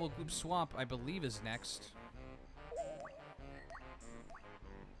right, Bubble Goop Swamp, I believe, is next.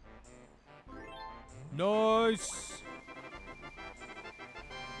 Nice.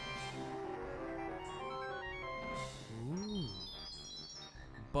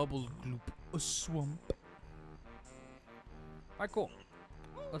 Bubble gloop a swamp. Alright, cool.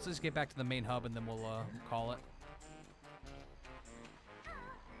 Let's just get back to the main hub and then we'll call it.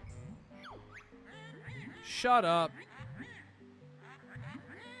 Shut up.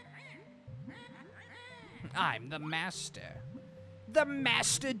 I'm the master. The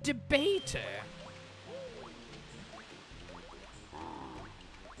master debater.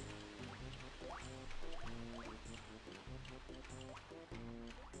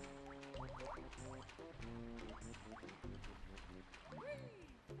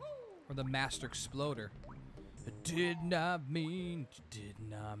 Or the master exploder. I did not mean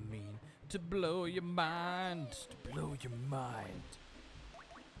to blow your mind, to blow your mind.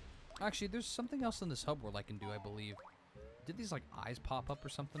 Actually, there's something else in this hub world I can do, I believe. Did these, like, eyes pop up or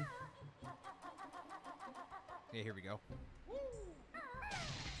something? Yeah, here we go.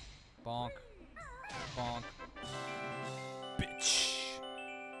 Bonk. Bonk. Bitch.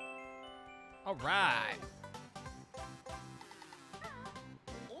 Alright.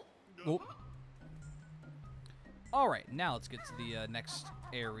 Oh. Alright, now let's get to the next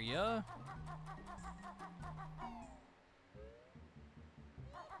area.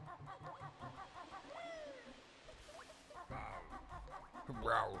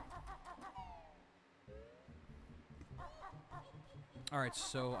 Alright,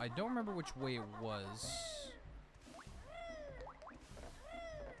 so I don't remember which way it was.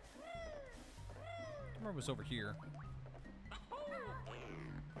 I remember it was over here.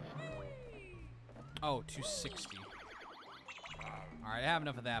 Oh, 260. Alright, I have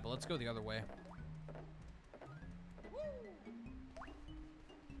enough of that, but let's go the other way.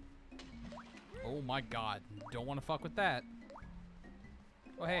 Oh my god. Don't want to fuck with that.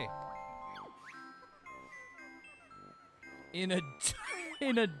 Oh, hey.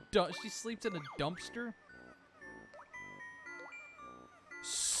 She sleeps in a dumpster?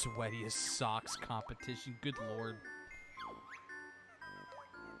 Sweatiest socks competition. Good lord.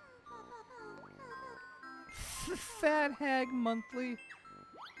 Fat Hag Monthly.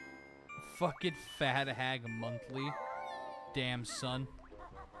 Fucking Fat Hag Monthly. Damn, son.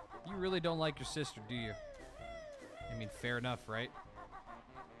 You really don't like your sister, do you? I mean, fair enough, right?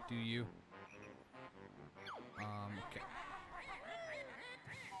 Do you? Okay.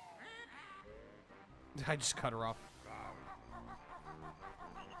 I just cut her off.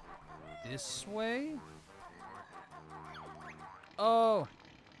 This way? Oh!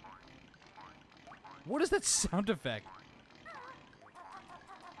 What is that sound effect?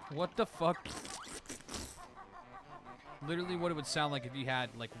 What the fuck? Literally what it would sound like if you had,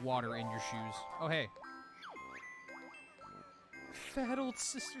 like, water in your shoes. Oh, hey. Fat old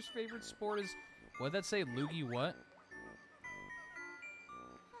sister's favorite sport is... What'd that say? Loogie what?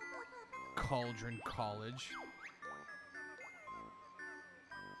 Cauldron College.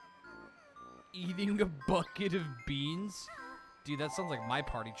 Eating a bucket of beans? Dude, that sounds like my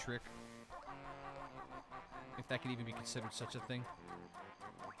party trick. If that could even be considered such a thing.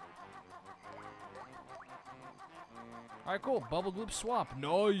 Alright, cool. Bubble Gloop Swamp.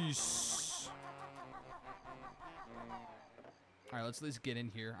 Nice! Alright, let's at least get in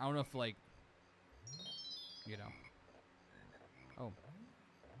here. I don't know if, like... You know. Oh.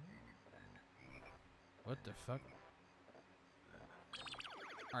 What the fuck?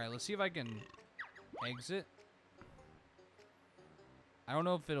 Alright, let's see if I can exit. I don't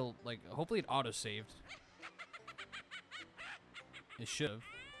know if it'll, like, hopefully it auto-saved. It should've.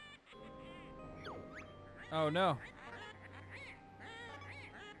 Oh, no.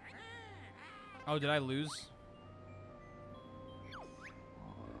 Oh, did I lose?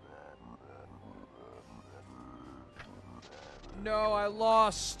 No, I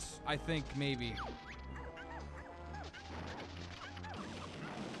lost. I think, maybe.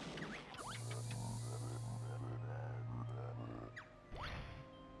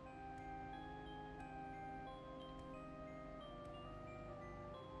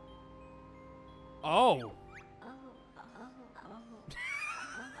 Oh!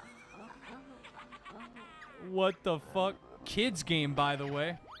 What the fuck? Kids game, by the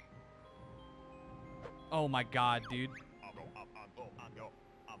way. Oh my god, dude.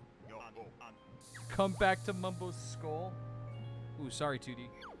 Come back to Mumbo's skull. Ooh, sorry, 2D.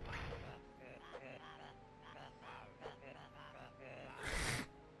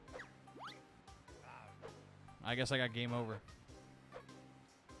 I guess I got game over.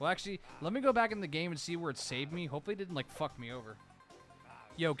 Well, actually, let me go back in the game and see where it saved me. Hopefully it didn't, like, fuck me over.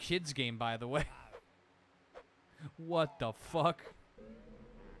 Yo, kids game, by the way. What the fuck?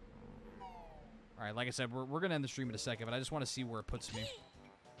 Alright, like I said, we're going to end the stream in a second, but I just want to see where it puts me.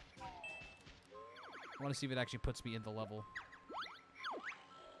 I want to see if it actually puts me in the level.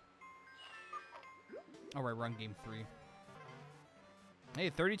 All right, run game 3. Hey,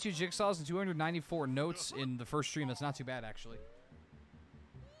 32 jigsaws and 294 notes in the first stream. That's not too bad, actually.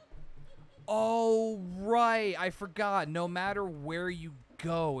 Oh, right. I forgot. No matter where you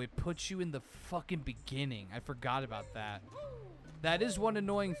go, it puts you in the fucking beginning. I forgot about that. That is one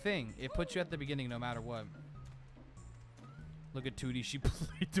annoying thing. It puts you at the beginning no matter what. Look at Tootie. She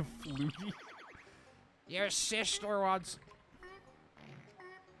played the flutie. Your sister wants...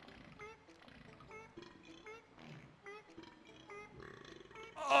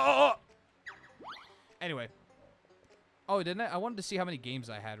 Oh! Anyway. Oh, didn't I? I wanted to see how many games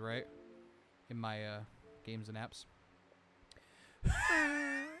I had, right? In my games and apps.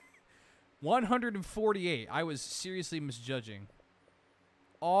 148. I was seriously misjudging.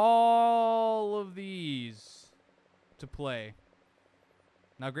 All of these to play.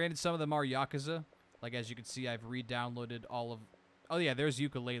 Now, granted, some of them are Yakuza. Like, as you can see, I've re-downloaded all of... Oh, yeah, there's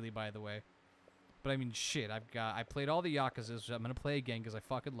Ukulele, by the way. But, I mean, shit, I played all the Yakuzas, which I'm going to play again because I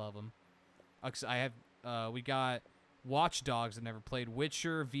fucking love them. We got Watch Dogs I never played.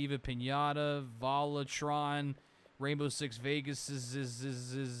 Witcher, Viva Pinata, Volatron, Rainbow Six Vegas,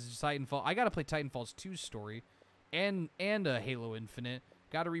 Titanfall. I got to play Titanfall's 2 story and Halo Infinite.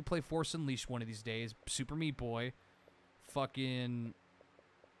 Got to replay Force Unleashed one of these days. Super Meat Boy. Fucking...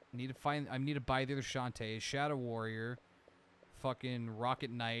 I need to buy the other Shantae. Shadow Warrior. Fucking Rocket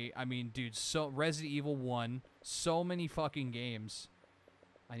Knight. I mean, dude, so Resident Evil 1. So many fucking games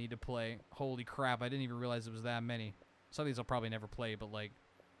I need to play. Holy crap, I didn't even realize it was that many. Some of these I'll probably never play, but like...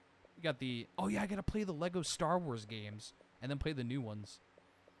 You got the... Oh yeah, I gotta play the Lego Star Wars games. And then play the new ones.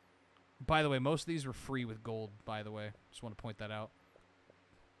 By the way, most of these were free with gold, by the way. Just want to point that out.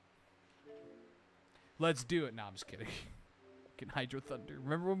 Let's do it. No, I'm just kidding. Hydro Thunder.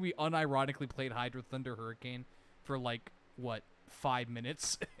 Remember when we unironically played Hydro Thunder Hurricane for like, what, 5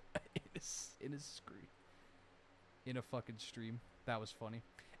 minutes in a screen? In a fucking stream. That was funny.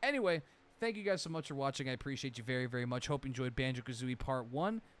 Anyway, thank you guys so much for watching. I appreciate you very, very much. Hope you enjoyed Banjo-Kazooie Part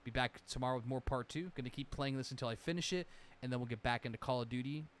 1. Be back tomorrow with more Part 2. Gonna keep playing this until I finish it, and then we'll get back into Call of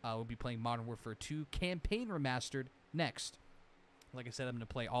Duty. We'll be playing Modern Warfare 2 Campaign Remastered next. Like I said, I'm gonna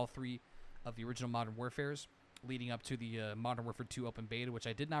play all 3 of the original Modern Warfares, leading up to the Modern Warfare 2 open beta, which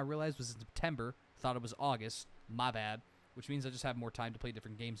I did not realize was in September. Thought it was August. My bad. Which means I just have more time to play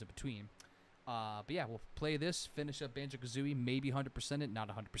different games in between. But yeah, we'll play this, finish up Banjo-Kazooie, maybe 100% it. Not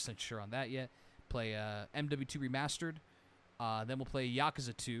 100% sure on that yet. Play MW2 Remastered. Then we'll play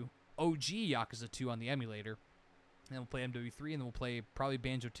Yakuza 2. OG Yakuza 2 on the emulator. And then we'll play MW3, and then we'll play probably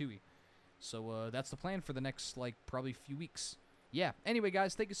Banjo-Tooie. So that's the plan for the next, like, probably few weeks. Yeah, anyway,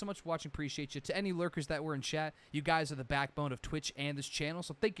 guys, thank you so much for watching. Appreciate you. To any lurkers that were in chat, you guys are the backbone of Twitch and this channel,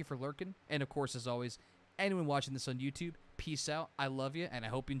 so thank you for lurking. And, of course, as always, anyone watching this on YouTube, peace out. I love you, and I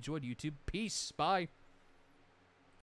hope you enjoyed YouTube. Peace. Bye.